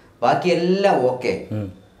ലക്ഷ്യം. ബാക്കിയെല്ലാം ഓക്കെ.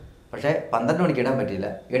 പക്ഷേ 12 മണിക്ക് ഇടാൻ പറ്റിയില്ല.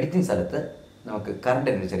 എഡിറ്റിംഗ് സ്ഥലത്ത് നമുക്ക്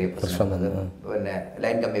കറണ്ടിന് ചെറിയ പ്രശ്നം വന്നത്, പിന്നെ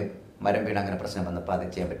ലൈൻ കമ്പി മരം വീണ് അങ്ങനെ പ്രശ്നം വന്നപ്പോൾ അത്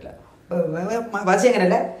ചെയ്യാൻ പറ്റില്ല. വാശി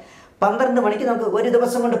അങ്ങനെയല്ല, 12 മണിക്ക് നമുക്ക് ഒരു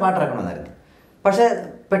ദിവസം കൊണ്ട് പാട്ടിറക്കണമെന്നായിരുന്നു. പക്ഷേ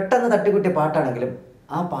പെട്ടെന്ന് തട്ടിക്കുട്ടിയ പാട്ടാണെങ്കിലും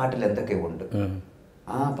ആ പാട്ടിൽ എന്തൊക്കെ ഉണ്ട്,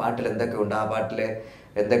 ആ പാട്ടിൽ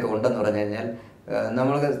എന്തൊക്കെ ഉണ്ടെന്ന് പറഞ്ഞു കഴിഞ്ഞാൽ,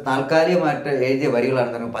 നമ്മൾ താൽക്കാലികമായിട്ട് എഴുതിയ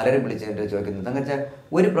വരികളാണെന്ന് പലരും വിളിച്ചിട്ട് ചോദിക്കുന്നത്. എന്താ വെച്ചാൽ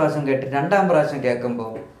ഒരു പ്രാവശ്യം കേട്ട് 2ാം പ്രാവശ്യം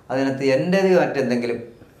കേൾക്കുമ്പോൾ അതിനകത്ത് എൻ്റേത് മറ്റെന്തെങ്കിലും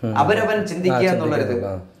അവരവൻ ചിന്തിക്കുക എന്നുള്ളൊരിത്.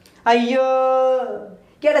 അയ്യോ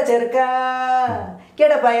കേട ചെറുക്ക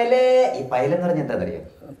കേട പയലേ. ഈ പയലെന്ന് പറഞ്ഞാൽ എന്താ അറിയാം?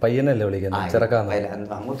 പയ്യനല്ലേ വിളിക്കുന്നത്?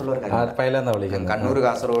 അങ്ങോട്ടുള്ളവർ കണ്ണൂർ,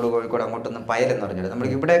 കാസർഗോഡ്, കോഴിക്കോട് അങ്ങോട്ടൊന്നും പയലെന്ന് പറഞ്ഞത്. നമ്മൾ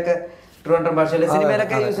ഇവിടെയൊക്കെ ട്രിവാൻഡ്രം ഭാഷയിൽ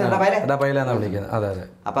സിനിമയിലൊക്കെ യൂസ് ചെയ്യുന്നത്.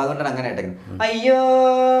 അപ്പൊ അതുകൊണ്ടാണ് അങ്ങനെ ഇട്ടേക്കുന്നത്. അയ്യോ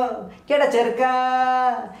കേട ചെറുക്ക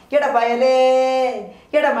കേട പയലേ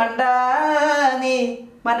കേട മണ്ട നീ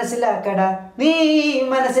മനസ്സിലാക്കട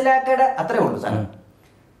അത്രേ ഉള്ളൂ സാധനം.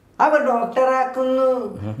 അവർ ഡോക്ടറാക്കുന്നു,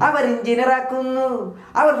 അവർ എഞ്ചിനീയറാക്കുന്നു,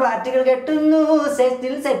 അവർ ഫ്ലാറ്റുകൾ കെട്ടുന്നു,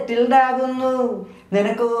 സെറ്റിൽഡ് ആകുന്നു.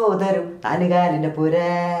 നിനക്കോ തരും 4 കാലിന്റെ പുര,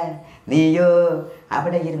 നീയോ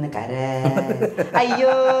അവിടെ ഇരുന്ന് കര.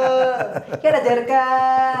 അയ്യോ എട ചെറുക്ക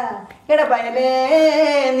എട പയലേ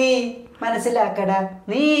നീ മനസ്സിലാക്കട.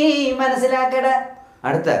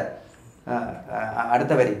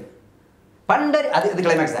 അടുത്ത വരി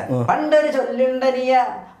പണ്ടൊരു ചൊല്ലുണ്ടനിയ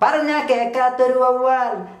പറഞ്ഞാ കേക്കാത്തൊരു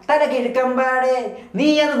വവ്വാൽ തല കിഴക്കമ്പാടെ, നീ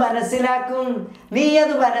അത് മനസ്സിലാക്കും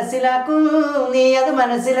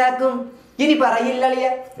ഇനി പറയില്ലളിയ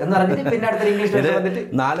എന്ന് പറഞ്ഞിട്ട് പിന്നെ അടുത്ത ഇംഗ്ലീഷ് വന്നിട്ട്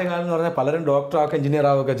 4 കാലം എന്ന് പറഞ്ഞാൽ പലരും ഡോക്ടർ ആവുക, എഞ്ചിനീയർ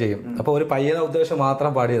ആവുകയൊക്കെ ചെയ്യും. അപ്പൊ ഒരു പയ്യനെ ഉദ്ദേശം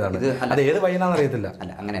മാത്രം പാടിയതാണ്. അത് ഏത് പയ്യനാന്ന് അറിയത്തില്ല.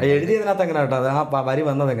 എഴുതിയതിനകത്ത് എങ്ങനെയാട്ടോ അത് ആ വരി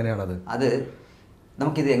വന്നത് എങ്ങനെയാണത്? അത്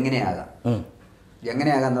നമുക്കിത്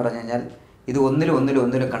എങ്ങനെയാകാന്ന് പറഞ്ഞു കഴിഞ്ഞാൽ, ഇത് ഒന്നിലും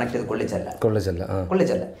കണക്ട് ചെയ്ത്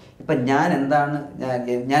കൊള്ളിച്ചല്ല. ഇപ്പം ഞാൻ എന്താണ്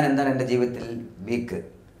എൻ്റെ ജീവിതത്തിൽ വീക്ക്,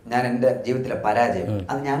 ഞാൻ എൻ്റെ ജീവിതത്തിലെ പരാജയം,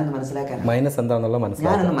 അത് ഞാനൊന്ന് മനസ്സിലാക്കാൻ, മൈനസ് എന്താണെന്നുള്ള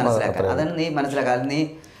ഞാനൊന്ന് മനസ്സിലാക്കാൻ. അതാണ് നീ മനസ്സിലാക്കാൻ. നീ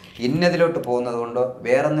ഇന്നതിലോട്ട് പോകുന്നത് കൊണ്ടോ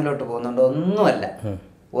വേറൊന്നിലോട്ട് പോകുന്നുണ്ടോ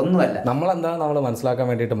ഒന്നുമല്ല. നമ്മളെന്താണ് നമ്മൾ മനസ്സിലാക്കാൻ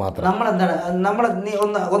വേണ്ടിയിട്ട് മാത്രം. നീ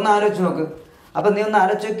ഒന്ന് ആലോചിച്ച് നോക്ക്. അപ്പം നീ ഒന്ന്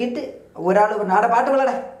ആലോചിച്ച് നോക്കിയിട്ട് ഒരാൾ നാടെ പാട്ട്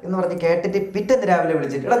വിളടെ എന്ന് പറഞ്ഞ് കേട്ടിട്ട് പിറ്റേന്ന് രാവിലെ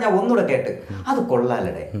വിളിച്ചിട്ട് എടാ ഞാൻ ഒന്നുകൂടെ കേട്ട്, അത്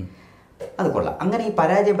കൊള്ളാലടേ, അത് കൊള്ളാം. അങ്ങനെ ഈ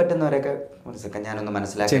പരാജയം പറ്റുന്നവരൊക്കെ ഞാനൊന്ന്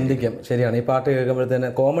മനസ്സിലാക്കി ചിന്തിക്കും. ശരിയാണ്. ഈ പാട്ട് കേൾക്കുമ്പോഴത്തേന്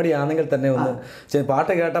കോമഡി ആണെങ്കിൽ തന്നെ ഒന്ന്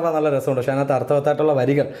പാട്ട് കേട്ടപ്പോൾ നല്ല രസമുണ്ട്. പക്ഷേ അതിനകത്ത് അർത്ഥവത്തായിട്ടുള്ള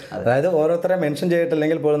വരികൾ, അതായത് ഓരോരുത്തരെ മെൻഷൻ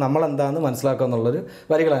ചെയ്തിട്ടില്ലെങ്കിൽ പോലും നമ്മളെന്താണെന്ന് മനസ്സിലാക്കുക എന്നുള്ളൊരു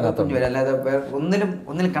വരികൾ അതിനകത്തുണ്ട്. അല്ലാതെ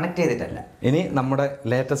ഒന്നിലും കണക്ട് ചെയ്തിട്ടല്ല. ഇനി നമ്മുടെ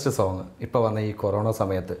ലേറ്റസ്റ്റ് സോങ് ഇപ്പോൾ വന്ന ഈ കൊറോണ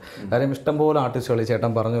സമയത്ത്, കാര്യം ഇഷ്ടംപോലെ ആർട്ടിസ്റ്റുകൾ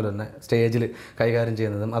ചേട്ടൻ പറഞ്ഞ പോലെ തന്നെ സ്റ്റേജിൽ കൈകാര്യം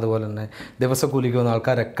ചെയ്യുന്നതും അതുപോലെ തന്നെ ദിവസക്കൂലിക്ക് വന്ന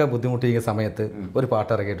ആൾക്കാരൊക്കെ ബുദ്ധിമുട്ടിക്കുന്ന സമയത്ത് ഒരു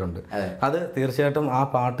പാട്ട് ഇറക്കിയിട്ടുണ്ട്. അത് തീർച്ചയായിട്ടും ആ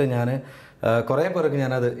പാട്ട് ഞാൻ കുറേ പേർക്ക്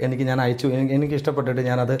ഞാൻ അയച്ചു, എനിക്ക് ഇഷ്ടപ്പെട്ടിട്ട്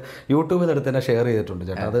ഞാനത് യൂട്യൂബിൽ നിന്ന് എടുത്ത് തന്നെ ഷെയർ ചെയ്തിട്ടുണ്ട്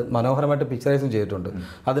ചേട്ടാ. അത് മനോഹരമായിട്ട് പിക്ചറൈസും ചെയ്തിട്ടുണ്ട്.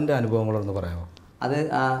 അതിൻ്റെ അനുഭവങ്ങളൊന്ന് പറയാമോ? അത്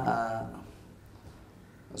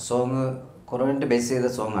സോങ് കൊറോണ ബേസ് ചെയ്ത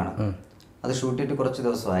സോങ്ങാണ്. അത് ഷൂട്ട് ചെയ്തിട്ട് കുറച്ച്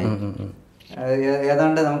ദിവസമായി.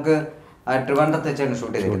 ഏതാണ്ട് നമുക്ക് ട്രിവാൻഡ്രത്ത് വെച്ചാണ്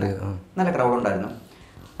ഷൂട്ട് ചെയ്തിരുന്നത്. നല്ല ക്രൗഡ് ഉണ്ടായിരുന്നു.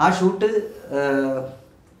 ആ ഷൂട്ട്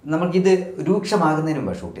നമുക്കിത് രൂക്ഷമാകുന്നതിന്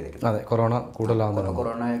മുമ്പ് ഷൂട്ട് ചെയ്തിരിക്കുന്നത്. അതെ, കൊറോണ കൂടുതലാകുന്ന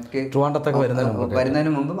കൊറോണയ്ക്ക് ട്രിവാൻഡ്രത്തൊക്കെ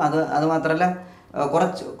വരുന്നതിന് മുമ്പും അത് മാത്രമല്ല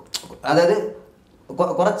കുറച്ച്, അതായത്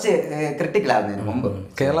കുറച്ച് ക്രിട്ടിക്കൽ ആകുന്നതിന് മുമ്പ്,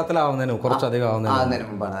 കേരളത്തിലാവുന്നതിനും കുറച്ചധികം ആവുന്നതിന്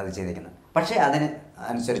മുമ്പാണ് അത് ചെയ്തിരിക്കുന്നത്. പക്ഷേ അതിന്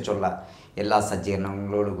അനുസരിച്ചുള്ള എല്ലാ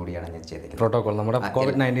സജ്ജീകരണങ്ങളോട് കൂടിയാണ് ഞാൻ ചെയ്തിരിക്കുന്നത്. പ്രോട്ടോകോൾ, നമ്മുടെ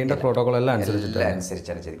COVID-19 പ്രോട്ടോകോൾ എല്ലാം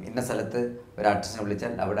അനുസരിച്ചാണ് ചെയ്തിരിക്കുന്നത്. ഇന്ന സ്ഥലത്ത് ഒരു ആർട്ടിസ്റ്റിനെ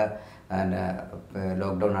വിളിച്ചാൽ അവിടെ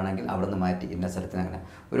ലോക്ക്ഡൗൺ ആണെങ്കിൽ അവിടെ നിന്ന് മാറ്റി ഇന്ന സ്ഥലത്തിന്, അങ്ങനെ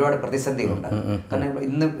ഒരുപാട് പ്രതിസന്ധികളുണ്ട്. കാരണം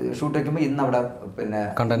ഇന്ന് ഷൂട്ട് വയ്ക്കുമ്പോൾ ഇന്ന് അവിടെ പിന്നെ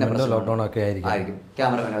ലോക്ക്ഡൗൺ ഒക്കെ ആയിരിക്കും,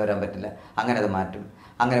 ക്യാമറമാന് വരാൻ പറ്റില്ല, അങ്ങനെ അത് മാറ്റും,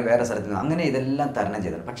 അങ്ങനെ വേറെ സ്ഥലത്ത് നിന്ന്, അങ്ങനെ ഇതെല്ലാം തരണം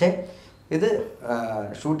ചെയ്തത്. പക്ഷേ ഇത്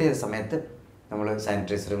ഷൂട്ട് ചെയ്ത സമയത്ത് നമ്മൾ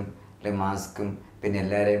സാനിറ്റൈസറും അല്ലെങ്കിൽ മാസ്കും പിന്നെ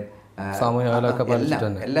എല്ലാവരെയും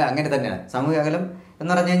എല്ലാം അങ്ങനെ തന്നെയാണ്. സാമൂഹിക അകലം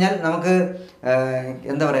എന്ന് പറഞ്ഞു കഴിഞ്ഞാൽ നമുക്ക്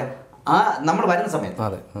എന്താ പറയുക, നമ്മൾ വരുന്ന സമയത്ത്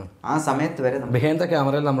ആ സമയത്ത് വരെ ബിഹൈൻഡ് ദ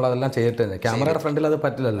ക്യാമറയിൽ നമ്മൾ അതെല്ലാം ചെയ്തിട്ട്, ക്യാമറയുടെ ഫ്രണ്ടിൽ അത്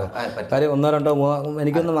പറ്റില്ലല്ലോ. കാര്യം 1 2 3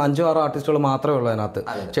 എനിക്കൊന്ന് 5 6 ആർട്ടിസ്റ്റുകൾ മാത്രമേ ഉള്ളൂ അതിനകത്ത്,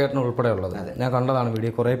 ചേട്ടൻ ഉൾപ്പെടെ ഉള്ളത്. ഞാൻ കണ്ടതാണ്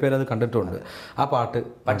വീഡിയോ, കുറേ പേര് അത് കണ്ടിട്ടുണ്ട് ആ പാട്ട്.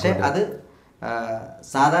 പക്ഷേ അത്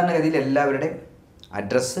സാധാരണഗതിയിൽ എല്ലാവരുടെയും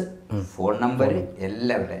അഡ്രസ്സ്, ഫോൺ നമ്പർ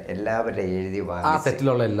എല്ലാവരുടെ എഴുതി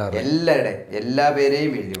എല്ലാ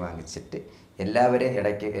പേരെയും എഴുതി വാങ്ങിച്ചിട്ട് എല്ലാവരെയും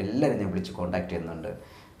ഇടയ്ക്ക് എല്ലാവരും ഞാൻ വിളിച്ച് കോൺടാക്ട് ചെയ്യുന്നുണ്ട്.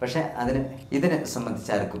 പക്ഷെ ഇതിനെ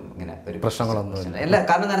സംബന്ധിച്ച് ആർക്കും ഇങ്ങനെ ഒരു പ്രശ്നങ്ങളൊന്നും ഇല്ല.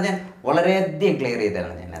 കാരണം എന്ന് പറഞ്ഞാൽ വളരെയധികം ക്ലിയർ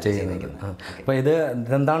ചെയ്താണ് ഞാൻ ചെയ്യുന്നത്. അപ്പോൾ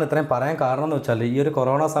ഇതെന്താണ് ഇത്രയും പറയാൻ കാരണം എന്ന് വെച്ചാൽ, ഈ ഒരു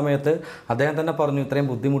കൊറോണ സമയത്ത് അദ്ദേഹം തന്നെ പറഞ്ഞു ഇത്രയും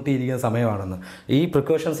ബുദ്ധിമുട്ടിയിരിക്കുന്ന സമയമാണെന്ന്. ഈ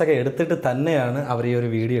പ്രിക്കോഷൻസ് ഒക്കെ എടുത്തിട്ട് തന്നെയാണ് അവർ ഈ ഒരു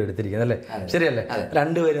വീഡിയോ എടുത്തിരിക്കുന്നത്, അല്ലേ? ശരിയല്ലേ?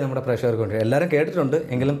 രണ്ടുപേരും നമ്മുടെ പ്രേക്ഷകർക്ക് കൊണ്ട് എല്ലാവരും കേട്ടിട്ടുണ്ട്,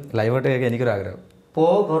 എങ്കിലും ലൈവായിട്ട് കേൾക്കാൻ എനിക്കൊരാഗ്രഹം. പോ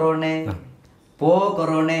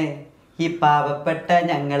കൊറോണേ ഈ പാവപ്പെട്ട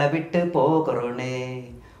ഞങ്ങളെ വിട്ട് പോ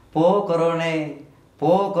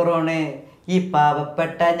കൊറോണേ ഈ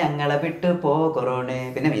പാവപ്പെട്ട ഞങ്ങളെ വിട്ട് പോ കൊറോണേ.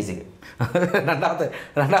 പിന്നെ മ്യൂസിക് രണ്ടാമത്തെ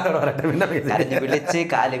കരഞ്ഞു വിളിച്ച്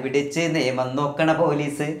കാല് പിടിച്ച് നിയമം നോക്കണ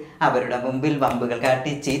പോലീസ്, അവരുടെ മുമ്പിൽ വമ്പുകൾ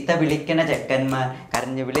കാട്ടി ചീത്ത വിളിക്കണ ചെക്കന്മാർ.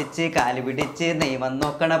 കരഞ്ഞു വിളിച്ച് കാല് പിടിച്ച് നിയമം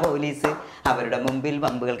നോക്കണ പോലീസ്, അവരുടെ മുമ്പിൽ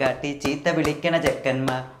വമ്പുകൾ കാട്ടി ചീത്ത വിളിക്കണ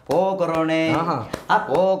ചെക്കന്മാർ. പോ കൊറോണേ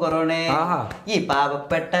പോ കൊറോണേ ഈ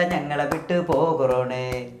പാവപ്പെട്ട ഞങ്ങളെ വിട്ട് പോ കൊറോണേ.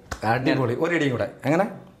 അടിപൊളി. ഒരിടിയും കൂടെ എങ്ങനെ?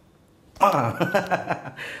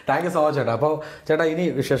 താങ്ക് യു സോ മച്ച് ചേട്ടാ. അപ്പോൾ ചേട്ടാ, ഇനി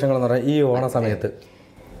വിശേഷങ്ങളെന്ന് പറഞ്ഞാൽ ഈ ഓണ സമയത്ത്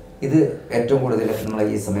ഇത് ഏറ്റവും കൂടുതൽ നമ്മളെ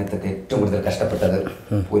ഈ സമയത്തൊക്കെ ഏറ്റവും കൂടുതൽ കഷ്ടപ്പെട്ടത്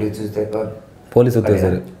പോലീസ്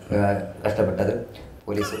ഉദ്യോഗസ്ഥർ കഷ്ടപ്പെട്ടത്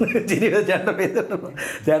പോലീസ്.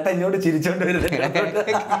 ചേട്ടാ ഇങ്ങോട്ട് ചിരിച്ചോണ്ട് വരുന്നത്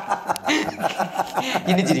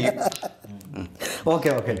ഇനി ചിരിക്കും. ഓക്കെ.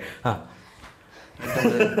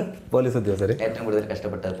 പോലീസ് ഉദ്യോഗസ്ഥർ ഏറ്റവും കൂടുതൽ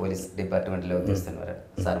കഷ്ടപ്പെട്ടത് പോലീസ് ഡിപ്പാർട്ട്മെന്റിലെ ഉദ്യോഗസ്ഥന്മാരാണ്,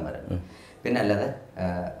 സാറുമാരാണ്. പിന്നെ അല്ലാതെ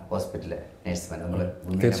ഹോസ്പിറ്റലിലെ നഴ്സുമാർ, നമ്മൾ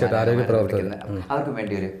തീർച്ചയായിട്ടും ആരോഗ്യ പ്രവർത്തകർ, അവർക്ക്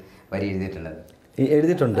വേണ്ടി ഒരു വരി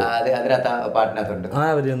എഴുതിയിട്ടുണ്ട്. അതിനകത്ത് പാട്ടിനകത്തുണ്ട്,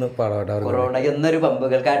 കൊറോണ എന്നൊരു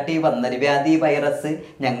പമ്പുകൾ കാട്ടി വന്നൊരു വ്യാധി വൈറസ്,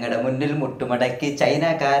 ഞങ്ങളുടെ മുന്നിൽ മുട്ടുമടക്കി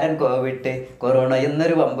ചൈനക്കാരൻ കോവിഡ്. കൊറോണ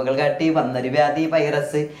എന്നൊരു പമ്പുകൾ കാട്ടി വന്നൊരു വ്യാധി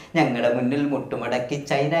വൈറസ്, ഞങ്ങളുടെ മുന്നിൽ മുട്ടുമടക്കി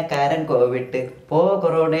ചൈനക്കാരൻ കോവിഡ്. പോ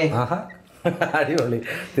കൊറോണേ. അടിപൊളി.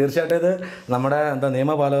 തീർച്ചയായിട്ടും ഇത് നമ്മുടെ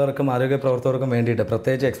നിയമപാലകർക്കും ആരോഗ്യ പ്രവർത്തകർക്കും വേണ്ടിയിട്ട്,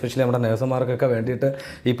 പ്രത്യേകിച്ച് എക്സ്പെഷ്യലി നമ്മുടെ നഴ്സുമാർക്കൊക്കെ വേണ്ടിയിട്ട്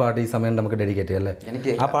ഈ പാട്ട് ഈ സമയം നമുക്ക് ഡെഡിക്കേറ്റ് ചെയ്യാം,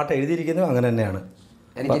 അല്ലേ? ആ പാട്ട് എഴുതിയിരിക്കുന്നത് അങ്ങനെ തന്നെയാണ്.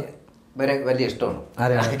 എനിക്ക് വലിയ ഇഷ്ടമാണ്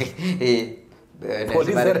ഈ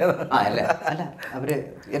അവര്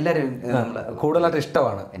എല്ലാവരും കൂടുതലായിട്ട്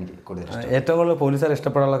ഇഷ്ടമാണ്. എനിക്ക് കൂടുതൽ ഏറ്റവും കൂടുതൽ പോലീസുകാരെ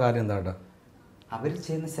ഇഷ്ടപ്പെടാനുള്ള കാര്യം എന്താ കേട്ടോ? അവർ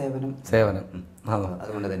ചെയ്യുന്ന സേവനം.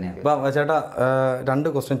 അതുകൊണ്ട് തന്നെയാണ്. ഇപ്പം ചേട്ടാ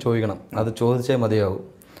 2 ക്വസ്റ്റ്യൻ ചോദിക്കണം, അത് ചോദിച്ചേ മതിയാവും.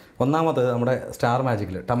 ഒന്നാമത് നമ്മുടെ സ്റ്റാർ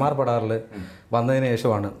മാജിക്കിൽ ടമാർ പടാറിൽ വന്നതിന്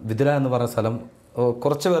ശേഷമാണ് വിതുര എന്ന് പറയുന്ന സ്ഥലം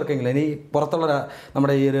കുറച്ച് പേർക്കെങ്കിലും, ഇനി പുറത്തുള്ള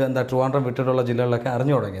നമ്മുടെ ഈ ഒരു ട്രിവാൻഡ്രം വിട്ടിട്ടുള്ള ജില്ലകളിലൊക്കെ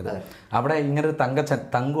അറിഞ്ഞു തുടങ്ങിയത്. അവിടെ ഇങ്ങനൊരു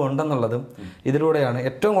തങ്കു ഉണ്ടെന്നുള്ളതും ഇതിലൂടെയാണ്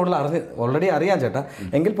ഏറ്റവും കൂടുതൽ ഓൾറെഡി അറിയാൻ ചേട്ടാ,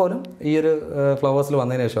 എങ്കിൽ പോലും ഈ ഒരു ഫ്ലവേഴ്സിൽ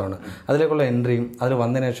വന്നതിന് ശേഷമാണ് അതിലേക്കുള്ള എൻട്രിയും അതിൽ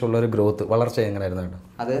വന്നതിന് ശേഷമുള്ള ഒരു ഗ്രോത്ത്, വളർച്ച എങ്ങനെയായിരുന്നു കേട്ടോ?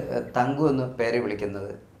 അത് തങ്കു എന്ന് പേര്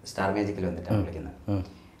വിളിക്കുന്നത് സ്റ്റാർ മാജിക്കിൽ വന്നിട്ടാണ് വിളിക്കുന്നത്.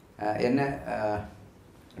 എന്നെ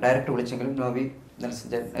ഡയറക്റ്റ് വിളിച്ചെങ്കിലും നോബി നെൽസൺ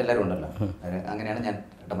എല്ലാവരും ഉണ്ടല്ലോ, അങ്ങനെയാണ് ഞാൻ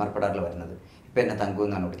ടമാർ പടാറിൽ വരുന്നത്. ഇപ്പം എന്നെ തങ്കു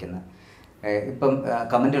എന്നാണ് വിളിക്കുന്നത്. ഇപ്പം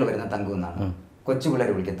കമൻറ്റുകൾ വരുന്ന തങ്കു എന്നാണ്, കൊച്ചു പിള്ളേർ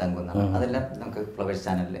വിളിക്കുന്ന തങ്കു എന്നാണ്. അതെല്ലാം നമുക്ക് ഫ്ലവേഴ്സ്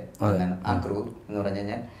ചാനലിൽ ആ ക്രൂ എന്ന് പറഞ്ഞു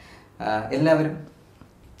കഴിഞ്ഞാൽ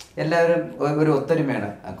എല്ലാവരും ഒരു ഒത്തൊരുമയാണ്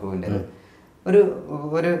ആ ക്രൂവിൻ്റെ.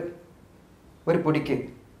 ഒരു പൊടിക്ക്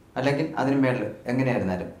അല്ലെങ്കിൽ അതിന് മേളിൽ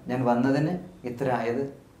എങ്ങനെയായിരുന്നാലും ഞാൻ വന്നതിന് ഇത്ര ആയത്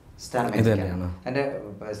സ്റ്റാർ മാജിക്കാണ്. എൻ്റെ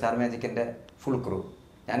സ്റ്റാർ മാജിക്കിൻ്റെ ഫുൾ ക്രൂ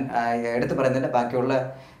ഞാൻ എടുത്ത് പറയുന്നില്ല, ബാക്കിയുള്ള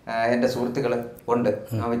എൻ്റെ സുഹൃത്തുക്കൾ ഉണ്ട്,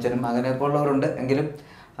 നോവിച്ചനും അങ്ങനെയൊക്കെ ഉള്ളവരുണ്ട്. എങ്കിലും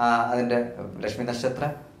അതിൻ്റെ ലക്ഷ്മി നക്ഷത്ര,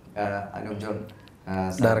 അനൂപ് ജോൺ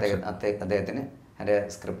അദ്ദേഹത്തിന്, എൻ്റെ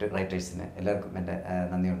സ്ക്രിപ്റ്റ് റൈറ്റേഴ്സിന് എല്ലാവർക്കും എൻ്റെ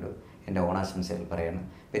നന്ദിയുണ്ട്. എൻ്റെ ഓണാശംസകൾ പറയണം.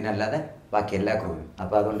 പിന്നെ അല്ലാതെ ബാക്കി എല്ലാ ക്രൂവും.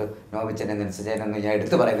 അപ്പോൾ അതുകൊണ്ട് നോബിച്ചനെ നിൽച്ചേനൊന്നും ഞാൻ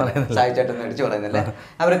എടുത്ത് പറയുന്നില്ല, സായിച്ചേട്ടൊന്നും എടുത്തു പറയുന്നില്ല.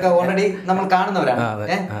 അവരൊക്കെ ഓൾറെഡി നമ്മൾ കാണുന്നവരാണ്.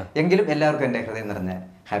 എങ്കിലും എല്ലാവർക്കും എൻ്റെ ഹൃദയം നിറഞ്ഞ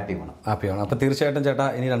ഹാപ്പി വേണം. അപ്പോൾ തീർച്ചയായിട്ടും ചേട്ടാ,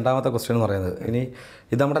 ഇനി രണ്ടാമത്തെ ക്വസ്റ്റ്യൻ എന്ന് പറയുന്നത്, ഇനി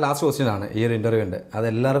ഇത് നമ്മുടെ ലാസ്റ്റ് ക്വസ്റ്റ്യനാണ് ഈ ഒരു ഇൻ്റർവ്യൂവിൻ്റെ. അത്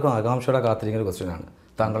എല്ലാവർക്കും ആകാംക്ഷയോടെ കാത്തിരിക്കുന്ന ഒരു ക്വസ്റ്റ്യനാണ്.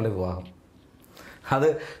 താങ്കളുടെ വിവാഹം. അത്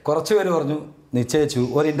കുറച്ച് പേര് പറഞ്ഞു നിശ്ചയിച്ചു,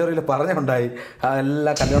 ഒരു ഇൻ്റർവ്യൂവിൽ പറഞ്ഞുണ്ടായി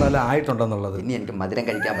എല്ലാ കല്യാണം എല്ലാം ആയിട്ടുണ്ടെന്നുള്ളത്. ഇനി എനിക്ക് മധുരം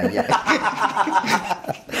കഴിക്കാൻ വയ്യ.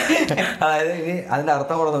 അതായത് ഇനി അതിൻ്റെ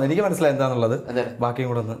അർത്ഥം കൂടെ ഒന്ന് എനിക്ക് മനസ്സിലായി എന്താണെന്നുള്ളത്. ബാക്കിയും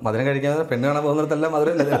കൂടെ ഒന്ന് മധുരം കഴിക്കാൻ പെണ്ണ് കാണാൻ പോകുന്നിടത്തെല്ലാം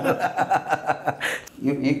മധുരം ഇല്ല.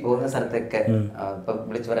 ഈ പോകുന്ന സ്ഥലത്തൊക്കെ ഇപ്പം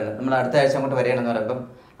വിളിച്ച് പറയുന്നത് നമ്മൾ അടുത്ത ആഴ്ച അങ്ങോട്ട് വരികയാണെന്ന് പറയുമ്പം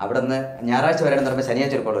അവിടെ നിന്ന് ഞായറാഴ്ച വരികയാണെന്ന് പറയുമ്പോൾ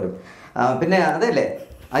ശനിയാഴ്ച ഒരു കോൾ വരും. പിന്നെ അതല്ലേ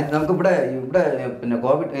നമുക്ക് ഇവിടെ പിന്നെ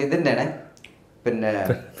കോവിഡ് ഇതിൻ്റെ പിന്നെ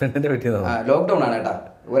ലോക്ക്ഡൗൺ ആണ് കേട്ടോ.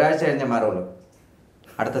 ഒരാഴ്ച കഴിഞ്ഞാൽ മാറുള്ളൂ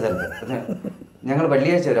അടുത്ത സ്ഥലത്ത്. ഞങ്ങൾ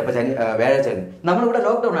വെള്ളിയാഴ്ച വരും, അപ്പൊ വ്യാഴാഴ്ച വരും. നമ്മളിവിടെ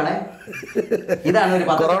ലോക്ക്ഡൗൺ ആണേ. ഇതാണ് ഒരു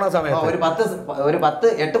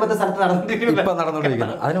 8-10 സ്ഥലത്ത്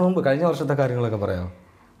നടന്നുകൊണ്ടിരിക്കുന്നത്. അതിനു മുമ്പ് കഴിഞ്ഞ വർഷത്തെ കാര്യങ്ങളൊക്കെ പറയാം.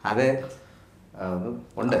 അത്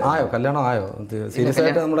ഉണ്ട്. ആയോ കല്യാണം ആയോ? സീരിയസ്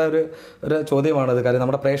ആയിട്ട് നമ്മുടെ ഒരു ചോദ്യമാണത്. കാര്യം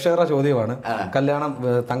നമ്മുടെ പ്രേക്ഷകരുടെ ചോദ്യമാണ്. കല്യാണം,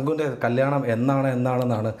 തങ്കുവിന്റെ കല്യാണം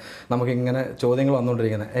എന്നാണെന്നാണ് നമുക്കിങ്ങനെ ചോദ്യങ്ങൾ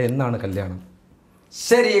വന്നുകൊണ്ടിരിക്കുന്നത്. എന്നാണ് കല്യാണം?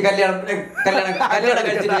 ശരി, കല്യാണം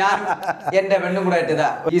കഴിച്ചിട്ട് ഞാൻ എന്റെ പെണ്ണും കൂടെ ആയിട്ട്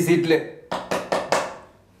ഈ സീറ്റില്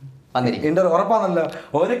വന്നിരിക്കും. ഉറപ്പാണല്ലോ,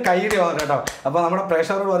 ഒരു കൈയുടെ കേട്ടോ. അപ്പൊ നമ്മുടെ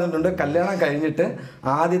പ്രേക്ഷകരോട് പറഞ്ഞിട്ടുണ്ട് കല്യാണം കഴിഞ്ഞിട്ട്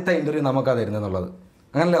ആദ്യത്തെ ഇന്റർവ്യൂ നമുക്കാ തരുന്നെന്നുള്ളത്.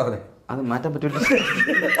 അങ്ങനല്ലേ പറഞ്ഞേ? അത് മാറ്റാൻ പറ്റില്ല.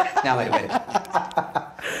 ഞാൻ വരും.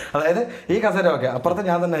 അതായത് ഈ കസേര ഓക്കെ, അപ്പുറത്ത്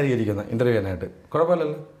ഞാൻ തന്നെ ആയിരിക്കും ഇരിക്കുന്നത് ഇന്റർവ്യൂ ചെയ്യാനായിട്ട്.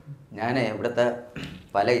 കുഴപ്പമില്ലല്ലോ. ഞാൻ ഇവിടുത്തെ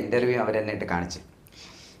പല ഇന്റർവ്യൂ അവരെന്നെ ഇട്ട് കാണിച്ച്,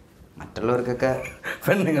 മറ്റുള്ളവർക്കൊക്കെ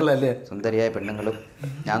പെണ്ണുങ്ങളല്ലേ, സുന്ദരിയായ പെണ്ണുങ്ങളും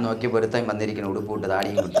ഞാൻ നോക്കി പൊരുത്താൻ വന്നിരിക്കുന്ന ഉടുപ്പൂട്ട്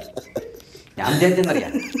താടിയും കൂട്ടി.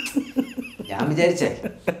 ഞാൻ വിചാരിച്ചേ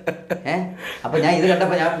അപ്പൊ ഞാൻ ഇത്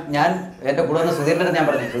കണ്ടപ്പോ ഞാൻ എന്റെ കൂടെ വന്ന സുധീരൻ്റെ ഞാൻ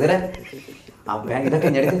പറഞ്ഞു, സുധീരൻ ഇതൊക്കെ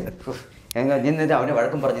ഞെടുക്ക്, അവനെ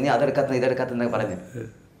വഴക്കം പറഞ്ഞു, നീ അതെടുക്കാത്ത ഇതെടുക്കാത്തെന്നൊക്കെ പറഞ്ഞു.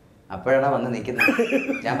 അപ്പോഴാണ് വന്ന് നിൽക്കുന്നത്.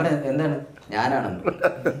 ഞാൻ പറഞ്ഞു എന്താണ്, ഞാനാണെന്ന്.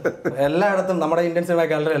 എല്ലായിടത്തും നമ്മുടെ ഇന്ത്യൻ സിനിമ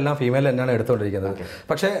ഗാലറി എല്ലാം ഫീമെയിൽ തന്നെയാണ് എടുത്തുകൊണ്ടിരിക്കുന്നത്.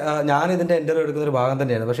 പക്ഷേ ഞാൻ ഇതിൻ്റെ ഇൻ്റർവ്യൂ എടുക്കുന്ന ഒരു ഭാഗം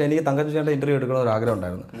തന്നെയാണ്. പക്ഷേ എനിക്ക് തങ്കച്ചേട്ടൻ്റെ ഇൻ്റർവ്യൂ എടുക്കുന്ന ഒരു ആഗ്രഹം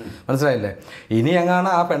ഉണ്ടായിരുന്നു. മനസ്സിലായില്ലേ? ഇനി എങ്ങാണ്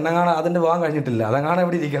ആ പെണ്ണങ്ങാണ് അതിൻ്റെ വിവാഹം കഴിഞ്ഞിട്ടില്ല, അതെങ്ങാണ്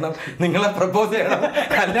ഇവിടെ ഇരിക്കണം, നിങ്ങളെ പ്രപ്പോസ് ചെയ്യണം,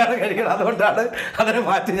 കല്യാണം കഴിക്കണം. അതുകൊണ്ടാണ് അതിനെ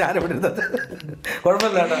മാറ്റി ഞാനിവിടെ ഇരുന്നത്.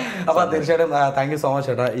 കുഴപ്പമില്ല ചേട്ടാ. അപ്പോൾ തീർച്ചയായിട്ടും താങ്ക് യു സോ മച്ച്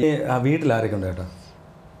ചേട്ടാ. ഈ വീട്ടിലാരൊക്കെ ഉണ്ട് ചേട്ടാ?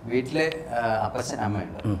 വീട്ടില് അപ്പച്ചൻ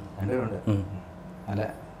അമ്മയുണ്ട്, രണ്ടുപേരുണ്ട്. നല്ല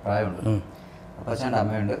പ്രായമുണ്ട്. അപ്പച്ചൻ്റെ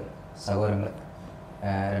അമ്മയുണ്ട്, സഹോദരങ്ങൾ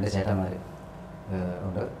 2 ചേട്ടന്മാർ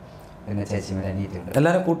ഉണ്ട്, പിന്നെ ചേച്ചിമാർ, അനിയത്തിയുണ്ട്.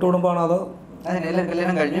 എല്ലാവരും കൂട്ടുകുടുംബമാണോ അതോ? അതിന് എല്ലാം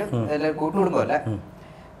കല്യാണം കഴിഞ്ഞു. എല്ലാവരും കൂട്ടുകുടുംബമല്ല,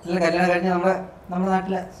 എല്ലാം കല്യാണം കഴിഞ്ഞ് നമ്മുടെ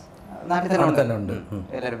നാട്ടിൽ തന്നെ ഉണ്ട്.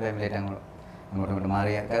 എല്ലാവരും ഫാമിലിയായിട്ട് അങ്ങോട്ടും ഇങ്ങോട്ട്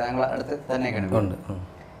മാറിയ ഞങ്ങൾ അടുത്ത് തന്നെയൊക്കെയാണ്.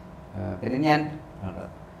 പിന്നെ ഞാൻ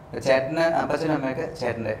ചേട്ടന് അപ്പച്ചനും അമ്മയൊക്കെ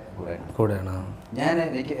ചേട്ടൻ്റെ കൂടെയാണ്.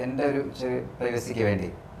 എനിക്ക് എൻ്റെ ഒരു ചെറിയ പ്രൈവസിക്ക് വേണ്ടി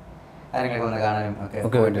ആരെങ്കിലും വന്ന് കാണാനും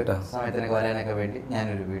ഒക്കെ വേണ്ടിയിട്ട് സമയത്തിനൊക്കെ വരാനൊക്കെ വേണ്ടി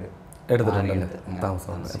ഞാനൊരു വീട് എടുത്തിട്ടുണ്ടല്ലേ,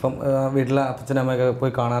 താമസം. അപ്പം വീട്ടിലെ അപ്പച്ചനും അമ്മയൊക്കെ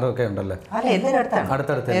പോയി കാണാറൊക്കെ ഉണ്ടല്ലേ?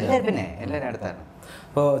 അടുത്തടുത്ത് എല്ലാവരും അടുത്താണ്.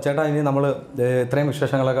 അപ്പോൾ ചേട്ടാ, ഇനി നമ്മൾ ഇത്രയും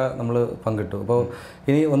വിശേഷങ്ങളൊക്കെ നമ്മൾ പങ്കിട്ടു. അപ്പോൾ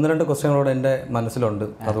ഇനി 1-2 ക്വസ്റ്റ്യങ്ങളോട് എൻ്റെ മനസ്സിലുണ്ട്,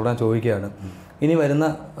 അതുകൂടെ ഞാൻ ചോദിക്കുകയാണ്. ഇനി വരുന്ന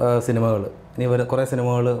സിനിമകൾ, കുറേ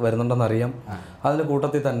സിനിമകൾ വരുന്നുണ്ടെന്നറിയാം. അതിൻ്റെ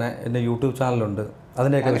കൂട്ടത്തിൽ തന്നെ എൻ്റെ യൂട്യൂബ് ചാനലുണ്ട്,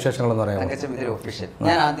 അതിൻ്റെയൊക്കെ വിശേഷങ്ങളെന്ന് പറയാം. തങ്കച്ചൻ വിതുര ഒഫീഷ്യൽ.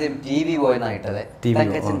 ഞാൻ ആദ്യം TVO എന്നായിട്ടത്.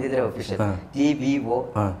 Thankachan Vithura official, TVO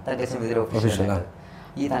Thankachan Vithura official.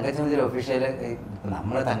 ഈ തങ്കച്ചൻ വിതുര ഒഫീഷ്യൽ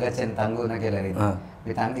നമ്മള് തങ്കു എന്നൊക്കെയല്ലേ അറിയുന്നത്.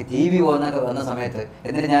 TVO എന്നൊക്കെ വന്ന സമയത്ത്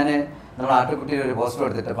എന്നിട്ട് ഞാൻ നമ്മൾ ആട്ടുകുട്ടിയിൽ ഒരു പോസ്റ്റർ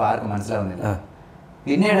എടുത്തിട്ട് അപ്പോൾ ആർക്കും മനസ്സിലാവുന്നില്ല.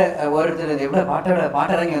 പിന്നീട് ഓരോരുത്തർ ഇവിടെ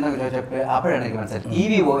പാട്ടിറങ്ങി എന്നൊക്കെ ചോദിച്ചപ്പോൾ അപ്പോഴാണ് എനിക്ക് മനസ്സിലായി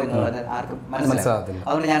TVO എന്ന് പറഞ്ഞാൽ ആർക്കും മനസ്സിലാവും.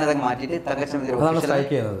 അതുകൊണ്ട് ഞാനതൊക്കെ മാറ്റിയിട്ട് തങ്കച്ചൻ വിതുര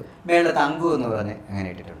ഒഫീഷ്യൽ മേളിൽ തങ്കു എന്ന് പറഞ്ഞ് അങ്ങനെ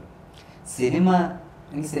ഇട്ടിട്ടുണ്ട്.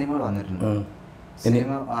 എനിക്ക് സിനിമകൾ വന്നിട്ടുണ്ട്,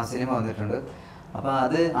 സിനിമ വന്നിട്ടുണ്ട്. അപ്പം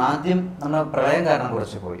അത് ആദ്യം നമ്മുടെ പ്രളയം കാരണം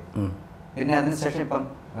കുറച്ച് പോയി. പിന്നെ അതിനുശേഷം ഇപ്പം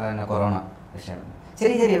കൊറോണ വിഷയം,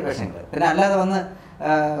 ചെറിയ വിഷയങ്ങൾ. പിന്നെ അല്ലാതെ വന്ന്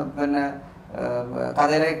പിന്നെ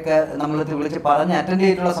കഥയിലൊക്കെ നമ്മളത് വിളിച്ച് പറഞ്ഞ് അറ്റൻഡ്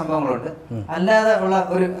ചെയ്തിട്ടുള്ള സംഭവങ്ങളുണ്ട്. അല്ലാതെ ഉള്ള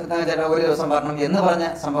ഒരു ദിവസം പറഞ്ഞു എന്ന് പറഞ്ഞ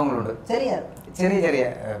സംഭവങ്ങളുണ്ട്. ചെറിയ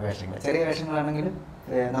വേഷങ്ങൾ. ചെറിയ വേഷങ്ങളാണെങ്കിലും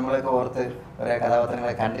നമ്മളൊക്കെ ഓർത്ത് ഒരേ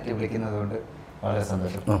കഥാപാത്രങ്ങളെ കണ്ടിട്ട് വിളിക്കുന്നത് കൊണ്ട് വളരെ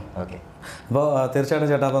സന്തോഷം. ഓക്കെ. അപ്പോൾ തീർച്ചയായിട്ടും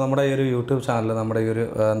ചേട്ടാ, അപ്പോൾ നമ്മുടെ ഈ ഒരു യൂട്യൂബ് ചാനൽ, നമ്മുടെ ഈ ഒരു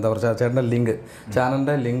എന്താ പറയുക ചേട്ടൻ്റെ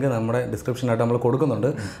ചാനലിൻ്റെ ലിങ്ക് നമ്മുടെ ഡിസ്ക്രിപ്ഷനായിട്ട് നമ്മൾ കൊടുക്കുന്നുണ്ട്.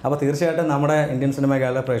 അപ്പോൾ തീർച്ചയായിട്ടും നമ്മുടെ ഇന്ത്യൻ സിനിമ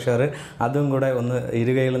ഗാലറി പ്രേക്ഷകർ അതും കൂടെ ഒന്ന്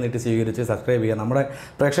ഇരുകയിൽ നീട്ടി സ്വീകരിച്ച് സബ്സ്ക്രൈബ് ചെയ്യുക. നമ്മുടെ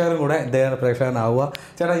പ്രേക്ഷകരും കൂടെ ഇദ്ദേഹം പ്രേക്ഷകനാവുക.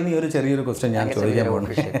 ചേട്ടാ, ഇനി ഒരു ചെറിയൊരു ക്വസ്റ്റ്യൻ ഞാൻ ചോദിക്കാൻ പോകുന്നു.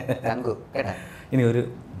 ഇനി ഒരു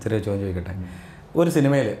ചെറിയ ചോദ്യം ചോദിക്കട്ടെ. ഒരു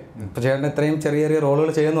സിനിമയിൽ ഇപ്പോൾ ചേട്ടൻ ഇത്രയും ചെറിയ റോളുകൾ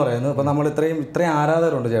ചെയ്യുമെന്ന് പറയുന്നു. അപ്പോൾ നമ്മൾ ഇത്രയും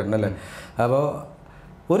ആരാധകരുണ്ട് ചേട്ടനല്ലേ. അപ്പോൾ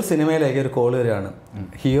ഒരു സിനിമയിലേക്ക് ഒരു കോൾ വരികയാണ്,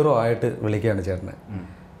 ഹീറോ ആയിട്ട് വിളിക്കുകയാണ് ചേട്ടനെ.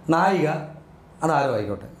 നായിക അതാരോ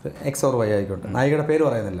ആയിക്കോട്ടെ, എക്സ് ഓർ വൈ ആയിക്കോട്ടെ, നായികയുടെ പേര്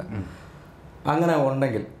പറയുന്നില്ല, അങ്ങനെ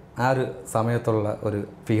ഉണ്ടെങ്കിൽ ആ ഒരു സമയത്തുള്ള ഒരു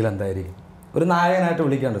ഫീൽ എന്തായിരിക്കും? ഒരു നായകനായിട്ട്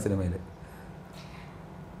വിളിക്കാണ്ട് സിനിമയിൽ?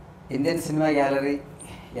 ഇന്ത്യൻ സിനിമ ഗാലറി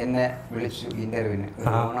എന്നെ വിളിച്ചു ഇൻ്റർവ്യൂവിന്,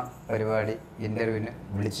 ഓണം പരിപാടി ഇൻ്റർവ്യൂവിന്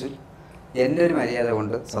വിളിച്ചു. എൻ്റെ ഒരു മര്യാദ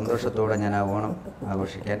കൊണ്ട് സന്തോഷത്തോടെ ഞാൻ ആ ഓണം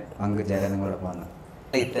ആഘോഷിക്കാൻ പങ്കുചേരാൻ നിങ്ങളോട് വന്നു.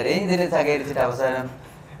 ഇത്രയും ഇതിൽ സഹകരിച്ചിട്ട് അവസാനം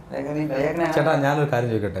ചേട്ടാ ഞാനൊരു കാര്യം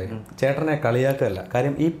ചോദിക്കട്ടെ, ചേട്ടനെ കളിയാക്കല്ല.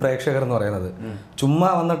 കാര്യം ഈ പ്രേക്ഷകർ എന്ന് പറയുന്നത് ചുമ്മാ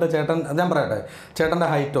വന്നിട്ട് ചേട്ടൻ, ഞാൻ പറയട്ടെ, ചേട്ടൻ്റെ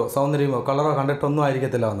ഹൈറ്റോ സൗന്ദര്യമോ കളറോ കണ്ടിട്ടൊന്നും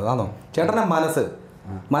ആയിരിക്കത്തില്ല വന്നത്, ആണോ? ചേട്ടൻ്റെ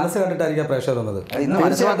മനസ്സ് കണ്ടിട്ടായിരിക്കും പ്രേക്ഷകർ വന്നത്.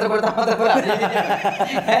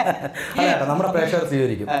 അല്ല, നമ്മുടെ പ്രേക്ഷകർ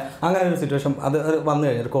സ്വീകരിക്കും അങ്ങനെ ഒരു സിറ്റുവേഷൻ. അത് വന്നു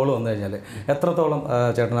കഴിഞ്ഞാൽ, ഒരു കോൾ വന്നു കഴിഞ്ഞാൽ എത്രത്തോളം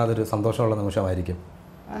ചേട്ടൻ അതൊരു സന്തോഷമുള്ള നിമിഷമായിരിക്കും?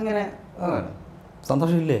 അങ്ങനെ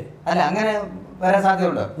സന്തോഷമില്ലേ? അല്ല, അങ്ങനെ വരാൻ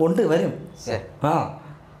സാധ്യതയുണ്ടോ? ഉണ്ട്, വരും.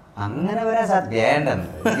 അങ്ങനെ വരാൻ വേണ്ടെന്ന്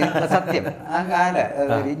സത്യം. അല്ല,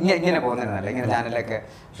 ഇങ്ങനെ പോകുന്നതല്ല. ഇങ്ങനെ ചാനലൊക്കെ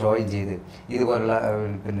ഷോയും ചെയ്ത് ഇതുപോലുള്ള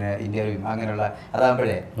പിന്നെ ഇന്റർവ്യൂ അങ്ങനെയുള്ള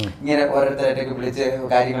അതാകുമ്പോഴേ ഇങ്ങനെ ഓരോരുത്തരായിട്ടൊക്കെ വിളിച്ച്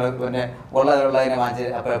കാര്യങ്ങൾ പിന്നെ ഉള്ളതിനെ വാങ്ങിച്ച്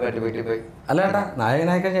അപ്പോഴായിട്ട് വീട്ടിൽ പോയി. അല്ല ചേട്ടാ,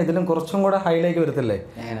 നായകനായി കഴിഞ്ഞാൽ ഇതിലും കുറച്ചും കൂടെ ഹൈലേക്ക് വരത്തില്ലേ?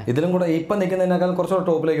 ഇതിലും കൂടെ ഇപ്പം നിൽക്കുന്നതിനേക്കാൾ കുറച്ചുകൂടെ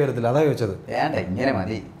ടോപ്പിലേക്ക് വരത്തില്ല, അതാ ചോദിച്ചത്. വേണ്ട, ഇങ്ങനെ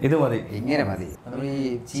മതി, ഇത് മതി, ഇങ്ങനെ മതി. നമ്മൾ ഈ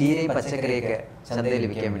ചീരയും പച്ചക്കറിയൊക്കെ ചന്തയിൽ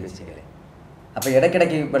വിൽക്കാൻ വേണ്ടി വെച്ചേക്കല്ലേ, അപ്പോൾ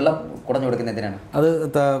ഇടയ്ക്കിടയ്ക്ക് വെള്ളം കുടഞ്ഞു കൊടുക്കുന്ന എന്തിനാണ്? അത്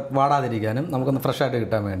വാടാതിരിക്കാനും നമുക്കൊന്ന് ഫ്രഷ് ആയിട്ട്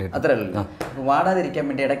കിട്ടാൻ വേണ്ടിയിട്ട്. അത്രയല്ലോ. വാടാതിരിക്കാൻ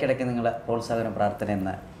വേണ്ടി ഇടയ്ക്കിടയ്ക്ക് നിങ്ങളെ പ്രോത്സാഹന പ്രാർത്ഥന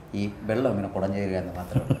എന്ന ഈ വെള്ളം ഇങ്ങനെ കുടഞ്ഞു തരിക എന്ന്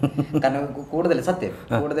മാത്രമേ. കാരണം കൂടുതൽ സത്യം,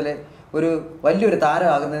 കൂടുതൽ ഒരു വലിയൊരു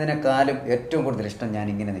താരമാകുന്നതിനേക്കാളും ഏറ്റവും കൂടുതൽ ഇഷ്ടം ഞാൻ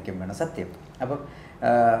ഇങ്ങനെ നിൽക്കും വേണം, സത്യം. അപ്പം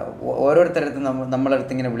ഓരോരുത്തരടുത്ത്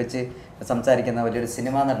നമ്മളടുത്ത് ഇങ്ങനെ വിളിച്ച് സംസാരിക്കുന്ന വലിയൊരു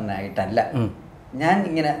സിനിമാ നടനായിട്ടല്ല ഞാൻ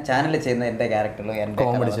ഇങ്ങനെ ചാനലിൽ ചെയ്യുന്ന എൻ്റെ ക്യാരക്ടറുകളും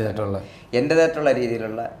എൻ്റേതായിട്ടുള്ള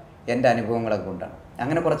രീതിയിലുള്ള എൻ്റെ അനുഭവങ്ങളൊക്കെ കൊണ്ടാണ്.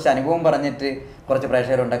 അങ്ങനെ കുറച്ച് അനുഭവം പറഞ്ഞിട്ട് കുറച്ച്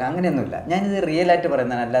പ്രേക്ഷകരുണ്ടാക്കുക അങ്ങനെയൊന്നുമില്ല. ഞാനിത് റിയലായിട്ട്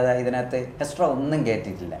പറയുന്നതാണ്, അല്ലാതെ ഇതിനകത്ത് എക്സ്ട്രാ ഒന്നും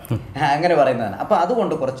കയറ്റിയിട്ടില്ല, അങ്ങനെ പറയുന്നതാണ്. അപ്പോൾ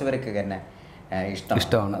അതുകൊണ്ട് കുറച്ച് പേർക്ക് തന്നെ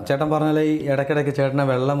ഇഷ്ടമാണ്. ചേട്ടൻ പറഞ്ഞാൽ ഈ ഇടയ്ക്കിടയ്ക്ക് ചേട്ടനെ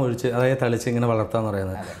വെള്ളം ഒഴിച്ച് അതായത് തളിച്ച് ഇങ്ങനെ വളർത്താന്ന്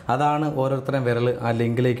പറയുന്നത്, അതാണ് ഓരോരുത്തരും വിരൽ ആ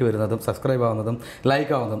ലിങ്കിലേക്ക് വരുന്നതും സബ്സ്ക്രൈബ്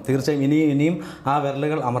ലൈക്ക് ആവുന്നതും. തീർച്ചയായും ഇനിയും ആ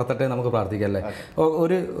വിരലുകൾ അമർത്തട്ടെ നമുക്ക് പ്രാർത്ഥിക്കാം, അല്ലേ?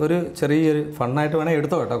 ഒരു ചെറിയൊരു ഫണ്ണായിട്ട് വേണേൽ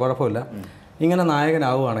എടുത്തോ കേട്ടോ, കുഴപ്പമില്ല. ഇങ്ങനെ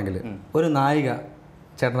നായകനാവുകയാണെങ്കിൽ ഒരു നായിക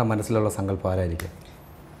ചേട്ടൻ്റെ മനസ്സിലുള്ള സങ്കല്പം ആരായിരിക്കും?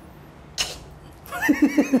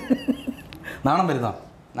 നാണം വരുന്നോ?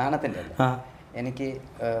 നാണത്തിൻ്റെ എനിക്ക്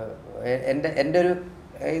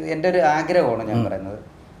എൻ്റെ ഒരു ആഗ്രഹമാണ് ഞാൻ പറയുന്നത്,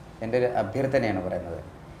 എൻ്റെ ഒരു അഭ്യർത്ഥനയാണ് പറയുന്നത്.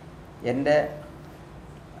 എൻ്റെ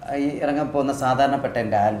ഈ ഇറങ്ങാൻ പോകുന്ന സാധാരണപ്പെട്ട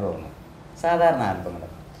എൻ്റെ ആൽബമാണ്, സാധാരണ ആൽബങ്ങൾ.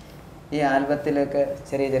 ഈ ആൽബത്തിലൊക്കെ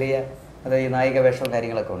ചെറിയ ചെറിയ അതായത് ഈ നായിക വേഷവും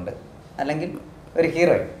കാര്യങ്ങളൊക്കെ ഉണ്ട്, അല്ലെങ്കിൽ ഒരു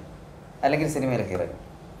ഹീറോയിൻ, അല്ലെങ്കിൽ സിനിമയിലെ ഹീറോയിൻ.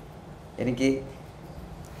 എനിക്ക്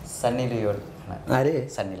സണ്ണി ലിയോൺ.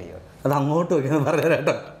 സണ്ണി ലിയോൺ അത് അങ്ങോട്ട് വയ്ക്കുന്നത് പറഞ്ഞുതരാം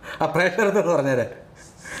കേട്ടോ, ആ പ്രേക്ഷകർക്ക് പറഞ്ഞുതരാം.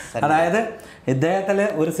 അതായത് ഇദ്ദേഹത്തിൽ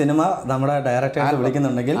ഒരു സിനിമ നമ്മുടെ ഡയറക്ടേഴ്സ്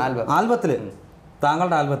വിളിക്കുന്നുണ്ടെങ്കിൽ ആൽബത്തിൽ,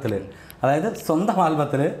 താങ്കളുടെ ആൽബത്തിൽ, അതായത് സ്വന്തം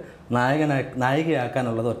ആൽബത്തിൽ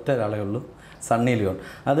നായികയാക്കാനുള്ളത് ഒറ്റ ഒരാളേ ഉള്ളൂ, സണ്ണി ലിയോൺ.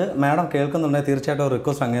 അത് മാഡം കേൾക്കുന്നുണ്ടെങ്കിൽ തീർച്ചയായിട്ടും ഒരു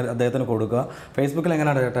റിക്വസ്റ്റ് അങ്ങനെ അദ്ദേഹത്തിന് കൊടുക്കുക. ഫേസ്ബുക്കിൽ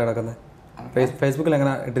എങ്ങനെയാണ് ചേട്ടാ കിടക്കുന്നത്? ഫേസ്ബുക്കിൽ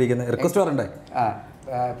എങ്ങനെയാണ് ഇട്ടിരിക്കുന്നത്? റിക്വസ്റ്റ് പറയണ്ടേ?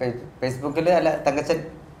 ഫേസ്ബുക്കിൽ അല്ല, തങ്കച്ചൻ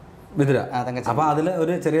വിതുര. അപ്പോൾ അതിൽ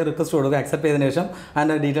ഒരു ചെറിയ റിക്വസ്റ്റ് കൊടുക്കുക, അക്സെപ്റ്റ് ചെയ്തതിനു ശേഷം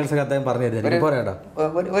അതിൻ്റെ ഡീറ്റെയിൽസ് ഒക്കെ അദ്ദേഹം പറഞ്ഞു തരുന്നത്. പോരാട്ടോ,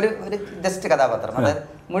 ഒരു ജസ്റ്റ് കഥാപാത്രം, അതായത്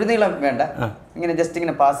മുഴുനീളം വേണ്ട, ഇങ്ങനെ ജസ്റ്റ്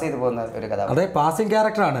ഇങ്ങനെ പാസ് ചെയ്ത് പോകുന്ന ഒരു കഥാപാത്രം. അതെ, പാസിംഗ്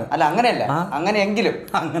ക്യാരക്ടറാണ്. അല്ല, അങ്ങനെയല്ല,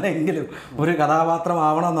 അങ്ങനെയെങ്കിലും ഒരു കഥാപാത്രം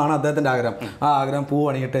ആവണമെന്നാണ് അദ്ദേഹത്തിൻ്റെ ആഗ്രഹം. ആ ആഗ്രഹം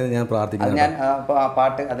പൂവണിയട്ടെ എന്ന് ഞാൻ പ്രാർത്ഥിക്കുന്നു. ഞാൻ ആ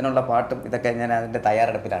പാട്ട്, അതിനുള്ള പാട്ടും ഇതൊക്കെ ഞാൻ അതിൻ്റെ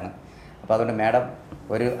തയ്യാറെടുപ്പിലാണ്. അപ്പോൾ അതുകൊണ്ട് മാഡം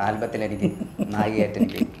ഒരു ആൽബത്തിൽ എനിക്ക് നായികയായിട്ട്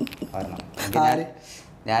എനിക്ക് വരണം.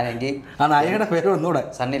 ഞാനെങ്കിൽ ആ നായികയുടെ പേര് ഒന്നുകൂടെ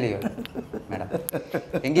സണ്ണി ലിയോൺ മാഡം.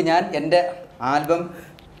 എങ്കിൽ ഞാൻ എൻ്റെ ആൽബം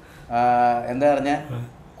എന്താ പറഞ്ഞാൽ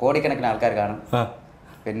കോടിക്കണക്കിന് ആൾക്കാർ കാണും,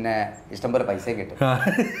 പിന്നെ ഇഷ്ടംപോലെ പൈസ കിട്ടും.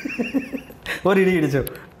 ഒരിടി ഇടിച്ചു,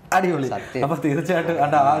 അടിപൊളി. അപ്പോൾ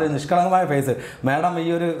തീർച്ചയായിട്ടും ആ ഒരു നിഷ്കളങ്കമായ ഫേസ് മാഡം ഈ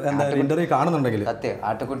ഒരു എന്താ ഇന്റർവ്യൂ കാണുന്നുണ്ടെങ്കിൽ സത്യം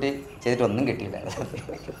ആട്ടുകുട്ടി ചെയ്തിട്ട് ഒന്നും കിട്ടിയില്ല.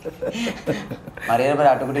 മറിയപ്പോൾ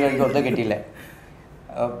ആട്ടുകുട്ടി കഴിക്കും ഒന്നും കിട്ടിയില്ല.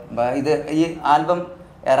 ഇത് ഈ ആൽബം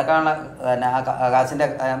ഇറക്കാനുള്ള കാശിൻ്റെ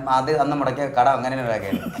അന്ന് മുടക്കിയ കട അങ്ങനെ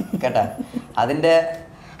കേട്ടാ. അതിൻ്റെ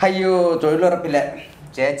അയ്യോ തൊഴിലുറപ്പില്ല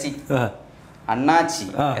ചേച്ചി, അണ്ണാച്ചി,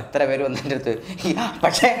 എത്ര പേര് വന്നതിൻ്റെ അടുത്ത്.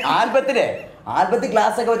 പക്ഷേ ആൽബത്തിൽ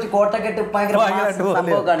ഗ്ലാസ് ഒക്കെ വെച്ച് കോട്ടൊക്കെ ഇട്ട് ഭയങ്കര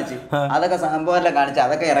സംഭവം കാണിച്ച്, അതൊക്കെ സംഭവം എല്ലാം കാണിച്ച്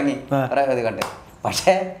അതൊക്കെ ഇറങ്ങി ഇത് കണ്ട്.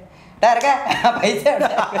 പക്ഷേ പൈസ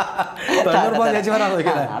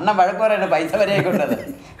അണ്ണൻ വഴക്ക് പറയണ്ട, പൈസ വരെ കൊണ്ടത്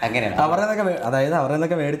അങ്ങനെയാണ് അവരെന്നൊക്കെ. അതായത്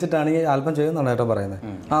അവരെന്നൊക്കെ മേടിച്ചിട്ടാണ് ഈ ആൽബം ചെയ്യുന്നുണ്ട് കേട്ടോ പറയുന്നത്.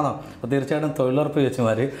 ആണോ? അപ്പോൾ തീർച്ചയായിട്ടും തൊഴിലുറപ്പ്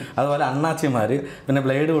ചേച്ചിമാർ, അതുപോലെ അണ്ണാച്ചിമാർ, പിന്നെ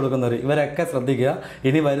ബ്ലേഡ് കൊടുക്കുന്നവർ, ഇവരൊക്കെ ശ്രദ്ധിക്കുക.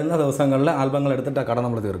 ഇനി വരുന്ന ദിവസങ്ങളിൽ ആൽബങ്ങൾ എടുത്തിട്ട് കട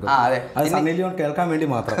നമ്മൾ തീർക്കും. അത് സണ്ണി ലിയോൺ കേൾക്കാൻ വേണ്ടി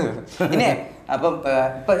മാത്രം. ഇനി അപ്പം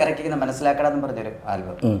ഇപ്പൊ ഇറക്കിക്കുന്ന മനസ്സിലാക്കണമെന്ന് പറഞ്ഞൊരു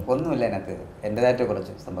ആൽബം ഒന്നുമില്ല അതിനകത്ത്. എൻ്റെതായിട്ട്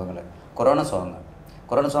കുറച്ച് സംഭവങ്ങൾ. കൊറോണ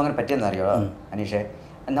സോങ്ങിന് പറ്റിയെന്ന് അറിയോ അനീഷേ?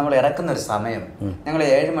 നമ്മൾ ഇറക്കുന്ന ഒരു സമയം ഞങ്ങൾ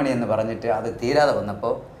 7 മണി എന്ന് പറഞ്ഞിട്ട് അത് തീരാതെ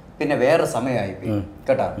വന്നപ്പോൾ പിന്നെ വേറെ സമയമായിപ്പോയി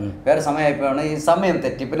കേട്ടോ. വേറെ സമയമായിപ്പോഴാണ് ഈ സമയം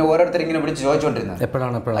തെറ്റി. പിന്നെ ഓരോരുത്തർ ഇങ്ങനെ വിളിച്ച് ചോദിച്ചുകൊണ്ടിരുന്നത്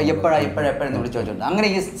എപ്പോഴെന്ന് വിളിച്ച് ചോദിച്ചോണ്ടിരുന്നത്. അങ്ങനെ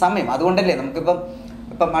ഈ സമയം അതുകൊണ്ടല്ലേ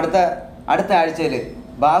ഇപ്പം അടുത്ത ആഴ്ചയിൽ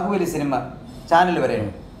ബാഹുബലി സിനിമ ചാനൽ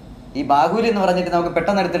വരെയുണ്ട്. ഈ ബാഹുബലി എന്ന് പറഞ്ഞിട്ട് നമുക്ക്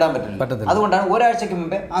പെട്ടെന്ന് എടുത്തിടാൻ പറ്റില്ല. അതുകൊണ്ടാണ് ഒരാഴ്ചക്ക്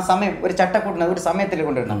മുമ്പേ ആ സമയം ഒരു ചട്ടക്കൂട്ടിന് ഒരു സമയത്തിൽ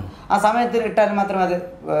കൊണ്ടിടണം. ആ സമയത്തിൽ ഇട്ടാൽ മാത്രമേ അത്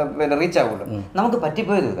പിന്നെ റീച്ച് ആവുള്ളൂ. നമുക്ക്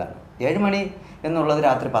പറ്റിപ്പോയത് ഇതാണ്. 7 മണി എന്നുള്ളത്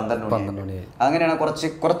രാത്രി 12 മണി. അങ്ങനെയാണ്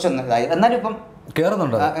കുറച്ചൊന്ന് ഇതായി. എന്നാലും ഇപ്പം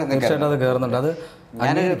കേറുന്നുണ്ട്. അത്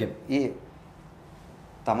ഞാനൊരു ഈ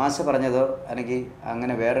തമാശ പറഞ്ഞതോ അല്ലെങ്കിൽ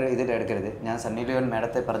അങ്ങനെ വേറൊരു ഇതിലെടുക്കരുത്. ഞാൻ സണ്ണി ലിയോൺ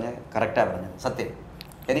മേഡത്തെ പറഞ്ഞ് കറക്റ്റാണ് പറഞ്ഞത്. സത്യം.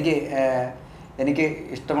 എനിക്ക്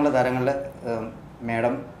ഇഷ്ടമുള്ള താരങ്ങളിൽ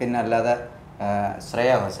മേഡം, പിന്നെ അല്ലാതെ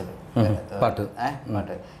ശ്രേയ ഘോഷൽ പാട്ട്.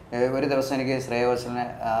 ഒരു ദിവസം എനിക്ക് ശ്രേയ ഘോഷലിനെ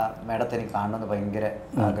മേഡത്തെ എനിക്ക് കാണണമെന്ന് ഭയങ്കര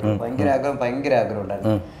ആഗ്രഹം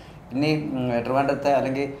ഉണ്ടായിരുന്നു. ഇനി ട്രിവാൻഡ്രത്തെ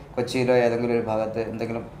അല്ലെങ്കിൽ കൊച്ചിയിലോ ഏതെങ്കിലും ഒരു ഭാഗത്ത്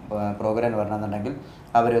എന്തെങ്കിലും പ്രോഗ്രാം വരണമെന്നുണ്ടെങ്കിൽ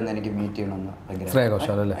അവരൊന്ന് എനിക്ക് മീറ്റ് ചെയ്യണമെന്ന്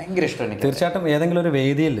ഭയങ്കര ഇഷ്ടമാണ്. തീർച്ചയായിട്ടും ഏതെങ്കിലും ഒരു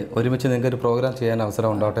വേദിയിൽ ഒരുമിച്ച് നിങ്ങൾക്ക് ഒരു പ്രോഗ്രാം ചെയ്യാൻ അവസരം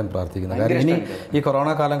ഉണ്ടാവട്ടെ എന്ന് പ്രാർത്ഥിക്കുന്നു. കാരണം ഇനി ഈ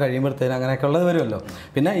കൊറോണ കാലം കഴിയുമ്പോഴത്തേനും അങ്ങനെയൊക്കെ ഉള്ളത് വരുമല്ലോ.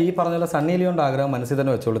 പിന്നെ ഈ പറഞ്ഞ സണ്ണി ലിയോണിൻ്റെ ആഗ്രഹം മനസ്സിൽ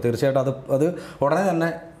തന്നെ വെച്ചോളൂ. തീർച്ചയായിട്ടും അത് ഉടനെ തന്നെ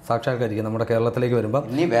സാക്ഷാത്കരിക്കും നമ്മുടെ കേരളത്തിലേക്ക് വരുമ്പോൾ.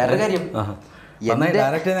 ഇനി വേറെ കാര്യം,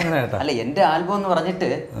 അല്ല എൻ്റെ ആൽബം എന്ന് പറഞ്ഞിട്ട്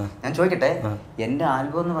ഞാൻ ചോദിക്കട്ടെ, എൻ്റെ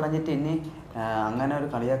ആൽബം എന്ന് പറഞ്ഞിട്ട് ഇനി അങ്ങനെ ഒരു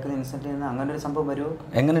കളിയാക്കുന്ന ഇൻസൾട്ട് ചെയ്യുന്ന അങ്ങനെ ഒരു സംഭവം വരുമോ?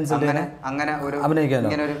 എങ്ങനെ ഇൻസൾട്ട് അങ്ങനെ ഒരു അഭിനയിക്കാനോ?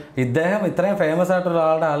 ഇദ്ദേഹം ഇത്രയും ഫേമസ് ആയിട്ടുള്ള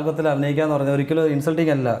ഒരാളുടെ ആൽബത്തിൽ അഭിനയിക്കാന്ന് പറഞ്ഞാൽ ഒരിക്കലും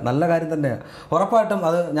ഇൻസൾട്ടിങ് അല്ല, നല്ല കാര്യം തന്നെയാണ്. ഉറപ്പായിട്ടും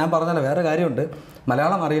അത് ഞാൻ പറഞ്ഞല്ലോ. വേറെ കാര്യമുണ്ട്,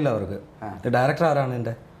 മലയാളം അറിയില്ല അവർക്ക്. ഡയറക്ടർ ആരാണ്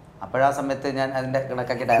എൻ്റെ? അപ്പോഴാ സമയത്ത് ഞാൻ അതിൻ്റെ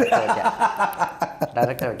കണക്കാക്കി ഡയറക്ടർ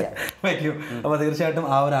വയ്ക്കും. അപ്പോൾ തീർച്ചയായിട്ടും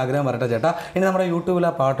ആ ഒരു ആഗ്രഹം വരട്ടെ ചേട്ടാ. ഇനി നമ്മുടെ യൂട്യൂബിൽ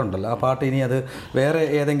ആ പാട്ടുണ്ടല്ലോ, ആ പാട്ട് ഇനി അത് വേറെ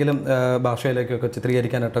ഏതെങ്കിലും ഭാഷയിലേക്കൊക്കെ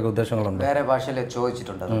ചിത്രീകരിക്കാനായിട്ടൊക്കെ ഉദ്ദേശങ്ങളുണ്ട്? വേറെ ഭാഷയിൽ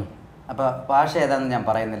ചോദിച്ചിട്ടുണ്ട്. അപ്പോൾ ഭാഷ ഏതാണെന്ന് ഞാൻ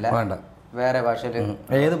പറയുന്നില്ല. വേണ്ട, വേറെ ഭാഷയിൽ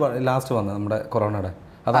ഏത് ലാസ്റ്റ് വന്നത് നമ്മുടെ കൊറോണയുടെ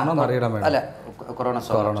അതാണോ അറിയിടാൻ വേണ്ട? അല്ല, കൊറോണ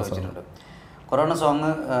ചോദിച്ചിട്ടുണ്ട്. കൊറോണ സോങ്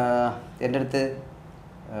എൻ്റെ അടുത്ത്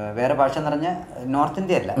വേറെ ഭാഷ എന്ന് പറഞ്ഞാൽ നോർത്ത്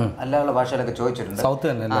ഇന്ത്യ അല്ലാതെ ഭാഷകളൊക്കെ ചോദിച്ചിട്ടുണ്ട്. സൗത്ത്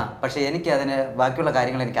തന്നെ. പക്ഷേ എനിക്ക് അതിന് ബാക്കിയുള്ള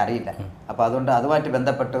കാര്യങ്ങൾ എനിക്ക് അറിയില്ല. അപ്പോൾ അതുകൊണ്ട് അതുമായിട്ട്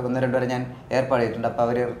ബന്ധപ്പെട്ട് 1-2 വരെ ഞാൻ ഏർപ്പാട് ചെയ്തിട്ടുണ്ട്. അപ്പോൾ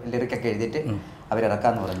അവർ ലിറിക്കൊക്കെ എഴുതിയിട്ട്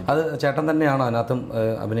അവരിറക്കാന്ന് പറഞ്ഞു. അത് ചേട്ടൻ തന്നെയാണോ അതിനകത്തും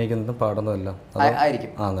അഭിനയിക്കുന്നതും പാടുന്നതെല്ലാം?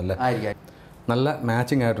 ആയിരിക്കും. ആണല്ലേ? നല്ല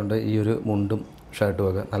മാച്ചിങ് ആയിട്ടുണ്ട് ഈ ഒരു മുണ്ടും ഷർട്ടും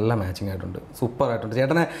ഒക്കെ. നല്ല മാച്ചിങ് ആയിട്ടുണ്ട്, സൂപ്പറായിട്ടുണ്ട്.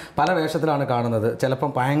 ചേട്ടനെ പല വേഷത്തിലാണ് കാണുന്നത്. ചിലപ്പം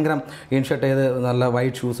ഭയങ്കര ഇൻഷർട്ട് ചെയ്ത് നല്ല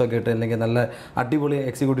വൈറ്റ് ഷൂസൊക്കെ ഇട്ട് അല്ലെങ്കിൽ നല്ല അടിപൊളി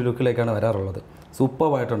എക്സിക്യൂട്ടീവ് ലുക്കിലേക്കാണ് വരാറുള്ളത്.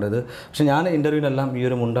 സൂപ്പറായിട്ടുണ്ട് ഇത്. പക്ഷേ ഞാൻ ഇൻ്റർവ്യൂവിനെല്ലാം ഈ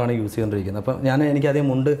ഒരു മുണ്ടാണ് യൂസ് ചെയ്തുകൊണ്ടിരിക്കുന്നത്. അപ്പം എനിക്കധികം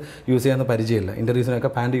മുണ്ട് യൂസ് ചെയ്യാൻ പരിചയമില്ല. ഇൻ്റർവ്യൂസിനൊക്കെ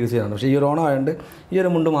പാൻറ്റ് യൂസ് ചെയ്യാറുണ്ട്. പക്ഷേ ഈ ഒരു ഓണം ആയതുകൊണ്ട് ഈ ഒരു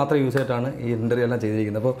മുണ്ട് മാത്രം യൂസ് ചെയ്തിട്ടാണ് ഈ ഇൻ്റർവ്യൂ എല്ലാം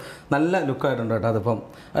ചെയ്തിരിക്കുന്നത്. അപ്പോൾ നല്ല ലുക്കായിട്ടുണ്ട് കേട്ടോ. അതിപ്പം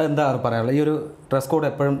അതെന്താ പറയാനുള്ളത്? ഈ ഒരു ഡ്രസ് കോഡ്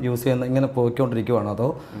എപ്പോഴും യൂസ് ചെയ്യുന്ന ഇങ്ങനെ പോയിക്കൊണ്ടിരിക്കുവാണോ, അതോ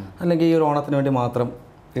അല്ലെങ്കിൽ ഈ ഒരു ഓണത്തിന് വേണ്ടി മാത്രം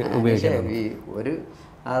ഉപയോഗിക്കാം? ഒരു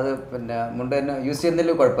അത് പിന്നെ മുണ്ട് തന്നെ യൂസ്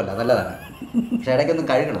ചെയ്യുന്നതിൽ കുഴപ്പമില്ല, നല്ലതാണ്. പക്ഷെ ഇടയ്ക്കൊന്നും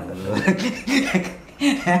കഴുകണമല്ലോ.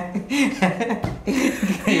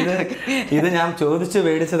 ഇത് ഞാൻ ചോദിച്ചു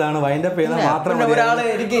മേടിച്ചതാണ്. വൈൻഡപ്പ് ചെയ്താൽ മാത്രം ഒരാള്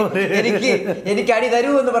എനിക്ക് അടി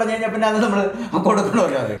തരൂ എന്ന് പറഞ്ഞു കഴിഞ്ഞാൽ പിന്നെ അത് നമ്മൾ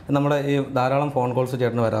കൊടുക്കണമല്ലോ. നമ്മുടെ ഈ ധാരാളം ഫോൺ കോൾസ്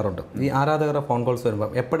ചേട്ടന് വരാറുണ്ട്. ഈ ആരാധകരുടെ ഫോൺ കോൾസ് വരുമ്പോൾ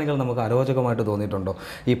എപ്പോഴെങ്കിലും നമുക്ക് അരോചകമായിട്ട് തോന്നിയിട്ടുണ്ടോ?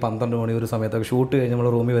 ഈ 12 മണി ഒരു സമയത്തൊക്കെ ഷൂട്ട് കഴിഞ്ഞ് നമ്മൾ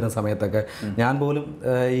റൂമിൽ വരുന്ന സമയത്തൊക്കെ ഞാൻ പോലും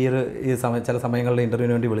ഈ സമയം ചില സമയങ്ങളിൽ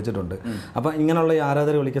ഇൻ്റർവ്യൂവിന് വേണ്ടി വിളിച്ചിട്ടുണ്ട്. അപ്പോൾ ഇങ്ങനെയുള്ള ഈ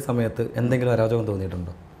ആരാധകർ വിളിക്കുന്ന സമയത്ത് എന്തെങ്കിലും അരോചകം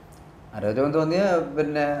തോന്നിയിട്ടുണ്ടോ? അരോചകം തോന്നിയ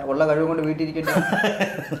പിന്നെ ഉള്ള കഴിവ് കൊണ്ട് വീട്ടിലിരിക്കട്ടെ.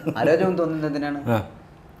 അരോചകം തോന്നുന്നതിനാണ്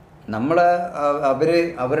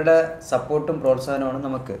അവരുടെ സപ്പോർട്ടും പ്രോത്സാഹനമാണ്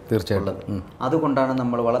നമുക്ക് ഉള്ളത്. അതുകൊണ്ടാണ്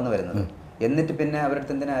നമ്മൾ വളർന്നു വരുന്നത്. എന്നിട്ട് പിന്നെ അവരുടെ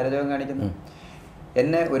അടുത്ത് എന്തിനാ അരോചകം കാണിക്കുന്നത്?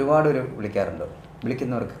 എന്നെ ഒരുപാട് പേര് വിളിക്കാറുണ്ട്.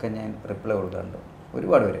 വിളിക്കുന്നവർക്കൊക്കെ ഞാൻ റിപ്ലൈ കൊടുക്കാറുണ്ട്.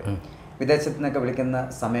 ഒരുപാട് പേര് വിദേശത്തു നിന്നൊക്കെ വിളിക്കുന്ന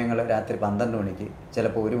സമയങ്ങൾ രാത്രി 12 മണിക്ക്,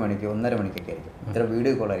 ചിലപ്പോൾ 1 മണിക്ക്, 1:30 മണിക്കൊക്കെ ആയിരിക്കും. ചില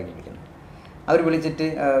വീഡിയോ കോളായിരിക്കും വിളിക്കുന്നത്. അവർ വിളിച്ചിട്ട്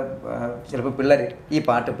ചിലപ്പോൾ ഈ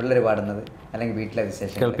പാട്ട് പിള്ളേർ പാടുന്നത് അല്ലെങ്കിൽ വീട്ടിലെ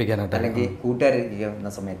വിശേഷം അല്ലെങ്കിൽ കൂട്ടുകാരിരിക്കുന്ന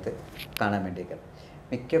സമയത്ത് കാണാൻ വേണ്ടിയൊക്കെ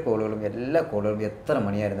മിക്ക കോളുകളും എല്ലാ കോളുകളും എത്ര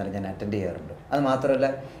മണിയായിരുന്നാലും ഞാൻ അറ്റൻഡ് ചെയ്യാറുണ്ട്. അത് മാത്രമല്ല,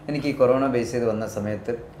 എനിക്ക് ഈ കൊറോണ ബേസ് ചെയ്ത് വന്ന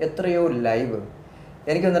സമയത്ത് എത്രയോ ലൈവ്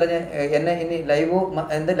എനിക്കൊന്ന് പറഞ്ഞാൽ എന്നെ ഇനി ലൈഫ്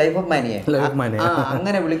ഓഫ് മാനിയെ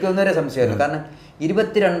അങ്ങനെ വിളിക്കുന്നവരെ സംശയമായിരുന്നു. കാരണം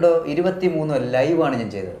 22-23 ലൈവാണ് ഞാൻ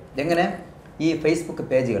ചെയ്തത്. എങ്ങനെ ഈ ഫേസ്ബുക്ക്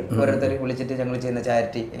പേജുകൾ ഓരോരുത്തർ വിളിച്ചിട്ട് ഞങ്ങൾ ചെയ്യുന്ന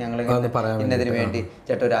ചാരിറ്റി ഞങ്ങൾ ഇന്നതിന് വേണ്ടി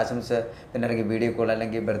ചേട്ടൻ ഒരു ആശംസ പിന്നെ അല്ലെങ്കിൽ വീഡിയോ കോൾ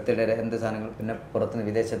അല്ലെങ്കിൽ ബർത്ത്ഡേ എന്ത് സാധനങ്ങൾ പിന്നെ പുറത്തുനിന്ന്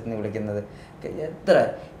വിദേശത്ത് നിന്ന് വിളിക്കുന്നത് എത്ര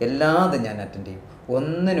എല്ലാതും ഞാൻ അറ്റൻഡ് ചെയ്യും.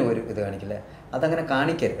 ഒന്നിനും ഒരു ഇത് കാണിക്കില്ല. അതങ്ങനെ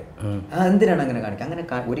കാണിക്കരുത്. എന്തിനാണ് അങ്ങനെ കാണിക്കുക? അങ്ങനെ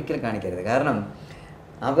ഒരിക്കലും കാണിക്കരുത്. കാരണം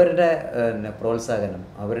അവരുടെ പ്രോത്സാഹനം,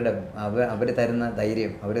 അവർ തരുന്ന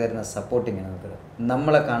ധൈര്യം, അവർ തരുന്ന സപ്പോർട്ടിങ് നമുക്ക്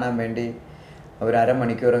നമ്മളെ കാണാൻ വേണ്ടി അവർ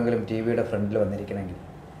അരമണിക്കൂറെങ്കിലും ടി വിയുടെ ഫ്രണ്ടിൽ വന്നിരിക്കണമെങ്കിൽ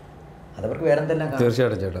അതവർക്ക് വേറെ എന്തെല്ലാം കാണാം.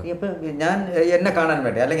 തീർച്ചയായിട്ടും. ഇപ്പം ഞാൻ എന്നെ കാണാൻ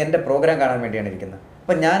വേണ്ടി അല്ലെങ്കിൽ എൻ്റെ പ്രോഗ്രാം കാണാൻ വേണ്ടിയാണ് ഇരിക്കുന്നത്.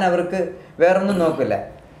 അപ്പം ഞാൻ അവർക്ക് വേറൊന്നും നോക്കില്ല.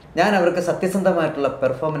 ഞാൻ അവർക്ക് സത്യസന്ധമായിട്ടുള്ള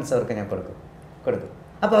പെർഫോമൻസ് അവർക്ക് ഞാൻ കൊടുക്കും.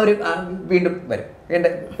 അപ്പോൾ അവർ വീണ്ടും വരും,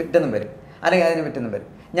 പിറ്റെന്നും വരും, അല്ലെങ്കിൽ അതിന് പിറ്റെന്നും വരും.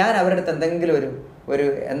 ഞാൻ അവരുടെ അടുത്ത് എന്തെങ്കിലും ഒരു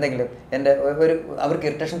എന്തെങ്കിലും എൻ്റെ അവർക്ക്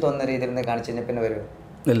ഇറിറ്റേഷൻ തോന്നുന്ന രീതിയിൽ നിന്ന് കാണിച്ചു കഴിഞ്ഞാൽ പിന്നെ വരുമോ?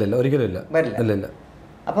 ഇല്ല, ഒരിക്കലും ഇല്ല, വരില്ല.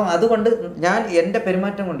 അപ്പം അതുകൊണ്ട് ഞാൻ എൻ്റെ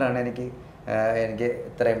പെരുമാറ്റം കൊണ്ടാണ് എനിക്ക്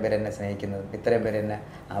ഇത്രയും പേര് എന്നെ സ്നേഹിക്കുന്നത്, ഇത്രയും പേര് എന്നെ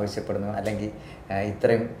ആവശ്യപ്പെടുന്നു, അല്ലെങ്കിൽ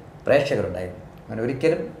ഇത്രയും പ്രേക്ഷകരുണ്ടായിരുന്നു. അങ്ങനെ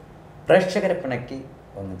ഒരിക്കലും പ്രേക്ഷകരെ പിണക്കി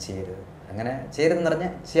ഒന്നും ചെയ്യരുത്. അങ്ങനെ ചെയ്യരുതെന്ന്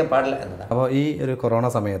പറഞ്ഞാൽ ചെയ്യാൻ പാടില്ല എന്നതാണ്. അപ്പോൾ ഈ ഒരു കൊറോണ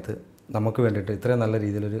സമയത്ത് നമുക്ക് വേണ്ടിയിട്ട് ഇത്രയും നല്ല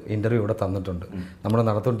രീതിയിലൊരു ഇൻ്റർവ്യൂ ഇവിടെ തന്നിട്ടുണ്ട്, നമ്മൾ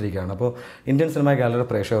നടത്തുകൊണ്ടിരിക്കുകയാണ്. അപ്പോൾ ഇന്ത്യൻ സിനിമ ഗാലറി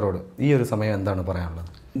പ്രേക്ഷകരോട് ഈ ഒരു സമയം എന്താണ് പറയാനുള്ളത്?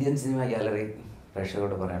 ഇന്ത്യൻ സിനിമ ഗാലറി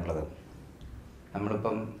പ്രേക്ഷകരോട് പറയാനുള്ളത്,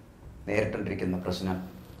 നമ്മളിപ്പം നേരിട്ടുകൊണ്ടിരിക്കുന്ന പ്രശ്നം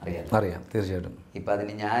അറിയാം. തീർച്ചയായിട്ടും. ഇപ്പം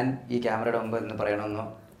അതിന് ഞാൻ ഈ ക്യാമറയുടെ മുമ്പ് എന്ന് പറയണമെന്നോ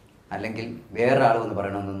അല്ലെങ്കിൽ വേറൊരാൾ എന്ന്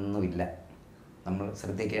പറയണമെന്നൊന്നുമില്ല. നമ്മൾ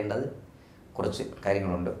ശ്രദ്ധിക്കേണ്ടത് കുറച്ച്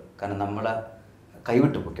കാര്യങ്ങളുണ്ട്. കാരണം നമ്മളെ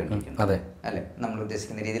കൈവിട്ട് പൊയ്ക്കൊണ്ടിരിക്കുന്നു. അതെ അല്ലേ? നമ്മൾ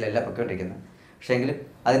ഉദ്ദേശിക്കുന്ന രീതിയിലല്ല പൊയ്ക്കൊണ്ടിരിക്കുന്നത്. പക്ഷേ എങ്കിലും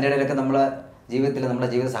അതിൻ്റെ ഇടയിലൊക്കെ നമ്മളെ ജീവിതത്തിൽ നമ്മുടെ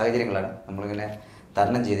ജീവിത സാഹചര്യങ്ങളാണ് നമ്മളിങ്ങനെ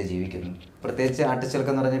തരണം ചെയ്ത് ജീവിക്കുന്നു. പ്രത്യേകിച്ച്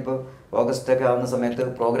ആർട്ടിസ്റ്റുകൾക്കെന്ന് പറഞ്ഞാൽ ഇപ്പോൾ ഓഗസ്റ്റൊക്കെ ആവുന്ന സമയത്ത്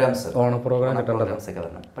പ്രോഗ്രാംസ് ഒക്കെ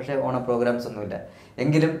വരണം. പക്ഷേ ഓണ പ്രോഗ്രാംസ് ഒന്നുമില്ല.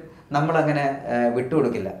 എങ്കിലും നമ്മളങ്ങനെ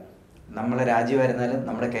വിട്ടുകൊടുക്കില്ല. നമ്മളെ രാജ്യമായിരുന്നാലും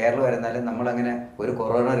നമ്മുടെ കേരളമായിരുന്നാലും നമ്മളങ്ങനെ ഒരു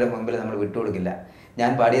കൊറോണയുടെ മുമ്പിൽ നമ്മൾ വിട്ടുകൊടുക്കില്ല.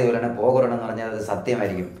 ഞാൻ പാടിയതുപോലെ തന്നെ കൊറോണ എന്ന് പറഞ്ഞാൽ അത്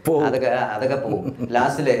സത്യമായിരിക്കും. അതൊക്കെ പോവും.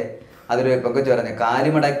 ലാസ്റ്റില് അതൊരു പെങ്കൊച്ചു പറഞ്ഞു,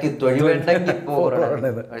 കാലുമടക്കി തൊഴിലുണ്ടെങ്കിൽ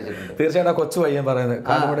തീർച്ചയായിട്ടും കൊച്ചു പയ്യൻ പറയുന്നത്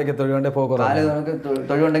കാലുമടക്കി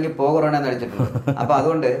തൊഴിലുണ്ടെങ്കിൽ പോകൊറോണെന്ന് അടിച്ചിട്ടുണ്ട്. അപ്പൊ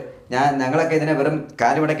അതുകൊണ്ട് ഞങ്ങളൊക്കെ ഇതിനെ വെറും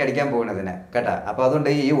കാലുമടക്കി അടിക്കാൻ പോകുന്നതിനെ കേട്ടാ. അപ്പൊ അതുകൊണ്ട്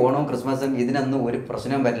ഈ ഓണവും ക്രിസ്മസും ഇതിനൊന്നും ഒരു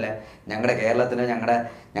പ്രശ്നവും വരില്ല. ഞങ്ങളുടെ കേരളത്തിന്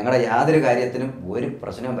ഞങ്ങളുടെ യാതൊരു കാര്യത്തിനും ഒരു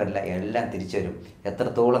പ്രശ്നവും വരില്ല. എല്ലാം തിരിച്ചു വരും.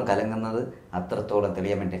 എത്രത്തോളം കലങ്ങുന്നത് അത്രത്തോളം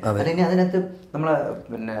തെളിയാൻ വേണ്ടി. അല്ലെങ്കിൽ അതിനകത്ത് നമ്മളെ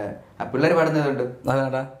പിന്നെ പിള്ളേർ പാടുന്നതുണ്ട്,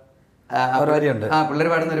 പിള്ളേർ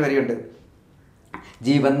പാടുന്ന ഒരു വരിയുണ്ട്.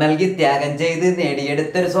 ജീവൻ നൽകി ത്യാഗം ചെയ്ത്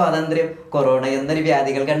നേടിയെടുത്തൊരു സ്വാതന്ത്ര്യം കൊറോണ എന്നൊരു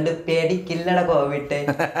വ്യാധികൾ കണ്ട് പേടിക്കില്ലട കോവിഡ്.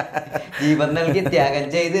 ജീവൻ നൽകി ത്യാഗം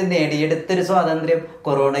ചെയ്ത് നേടിയെടുത്തൊരു സ്വാതന്ത്ര്യം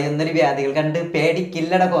കൊറോണ എന്നൊരു വ്യാധികൾ കണ്ട്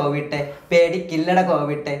പേടിക്കില്ലട കോവിഡ്.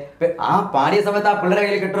 ആ പാടിയ സമയത്ത് ആ പിള്ളേരെ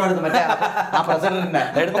കയ്യിൽ കിട്ടുമായിരുന്നു മറ്റേ ആ പ്രസിഡന്റിനെ.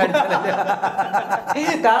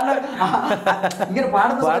 കാരണം ഇങ്ങനെ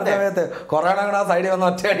പാടുന്ന സമയത്ത് കൊറോണ സൈഡിൽ വന്ന്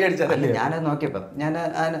ഒറ്റയടി അടിച്ചതല്ലേ. ഞാനത് നോക്കിയപ്പോൾ ഞാൻ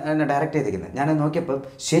ഡയറക്റ്റ് ചെയ്തിരിക്കുന്നത്. ഞാനത് നോക്കിയപ്പോൾ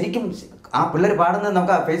ശരിക്കും ആ പിള്ളേർ പാടുന്നത്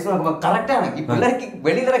നമുക്ക് ആ ഫേസ് നോക്കുമ്പോൾ കറക്റ്റാണ്. ഈ പിള്ളേർക്ക്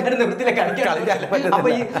വെളിയിലിറങ്ങാൻ വൃത്തിയിലൊക്കെ അപ്പൊ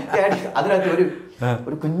ഈ അതിനകത്ത്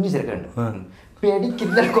ഒരു കുഞ്ഞു ചെറുക്കുണ്ട്,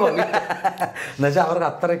 പേടിക്കില്ല എന്നുവെച്ചാൽ അവർക്ക്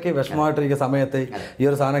അത്രയ്ക്ക് വിഷമമായിട്ടിരിക്കുന്ന സമയത്ത് ഈ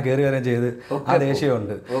ഒരു സാധനം കയറി വരികയും ചെയ്ത് ആ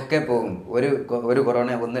ദേഷ്യമുണ്ട്. ഒക്കെ പോകും. ഒരു കൊറോണ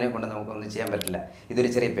ഒന്നിനെ കൊണ്ട് നമുക്കൊന്നും ചെയ്യാൻ പറ്റില്ല. ഇതൊരു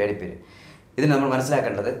ചെറിയ പേടിപ്പേര്. ഇതിന് നമ്മൾ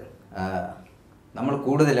മനസ്സിലാക്കേണ്ടത്, നമ്മൾ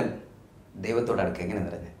കൂടുതലും ദൈവത്തോട് അടുക്കുക എങ്ങനെ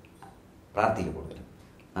നിറഞ്ഞ് പ്രാർത്ഥിക്കുക. കൂടുതലും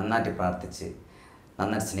നന്നായിട്ട് പ്രാർത്ഥിച്ച്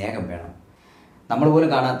നന്നായിട്ട് സ്നേഹം വേണം. നമ്മൾ പോലും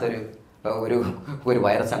കാണാത്തൊരു ഒരു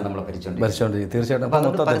വൈറസാണ് നമ്മളെ ഭരിച്ചുകൊണ്ടിരിക്കുന്നത്. തീർച്ചയായിട്ടും.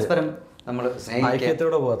 അതുകൊണ്ട് പരസ്പരം നമ്മൾ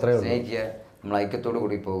സ്നേഹിക്കുക, നമ്മൾ ഐക്യത്തോടു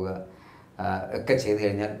കൂടി പോവുക ഒക്കെ ചെയ്തു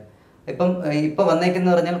കഴിഞ്ഞാൽ ഇപ്പം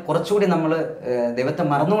വന്നേക്കെന്ന് പറഞ്ഞാൽ കുറച്ചുകൂടി നമ്മൾ ദൈവത്തെ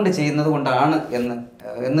മറന്നുകൊണ്ട് ചെയ്യുന്നത് കൊണ്ടാണ്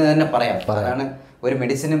എന്ന് തന്നെ പറയാം. അതാണ് ഒരു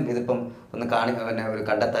മെഡിസിനും ഇതിപ്പം ഒന്ന് പിന്നെ ഒരു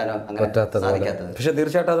കണ്ടെത്താനോ അങ്ങനെ സാധിക്കാത്തത്. പക്ഷേ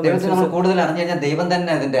തീർച്ചയായിട്ടും ദൈവത്തിന് നമ്മൾ കൂടുതൽ അറിഞ്ഞു കഴിഞ്ഞാൽ ദൈവം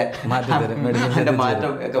തന്നെ അതിൻ്റെ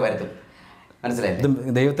മാറ്റം ഒക്കെ വരുത്തും. മനസ്സിലായി.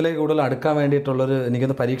 ദൈവത്തിലേക്ക് കൂടുതൽ അടുക്കാൻ വേണ്ടിയിട്ടുള്ളൊരു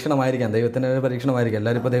എനിക്കൊന്ന് പരീക്ഷണമായിരിക്കാം, ദൈവത്തിൻ്റെ ഒരു പരീക്ഷണമായിരിക്കാം.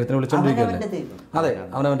 എല്ലാവരും ഇപ്പോൾ ദൈവത്തിനെ വിളിച്ചുകൊണ്ടിരിക്കുകയല്ലേ. അതെ,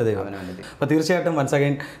 അവനവൻ്റെ ദൈവം. അപ്പോൾ തീർച്ചയായിട്ടും once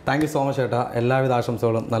again thank you so much ചേട്ടാ. എല്ലാവിധ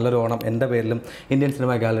ആശംസകളും. നല്ലൊരു ഓണം എൻ്റെ പേരിലും ഇന്ത്യൻ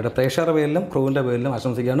സിനിമ ഗാലറിയുടെ പ്രേക്ഷകരുടെ പേരിലും ക്രൂവിൻ്റെ പേരിലും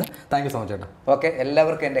ആശംസിക്കുകയാണ്. താങ്ക് യു സോ മച്ച് ചേട്ടാ. ഓക്കെ,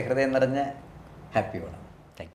 എല്ലാവർക്കും എൻ്റെ ഹൃദയം നിറഞ്ഞ ഹാപ്പി ഓണം.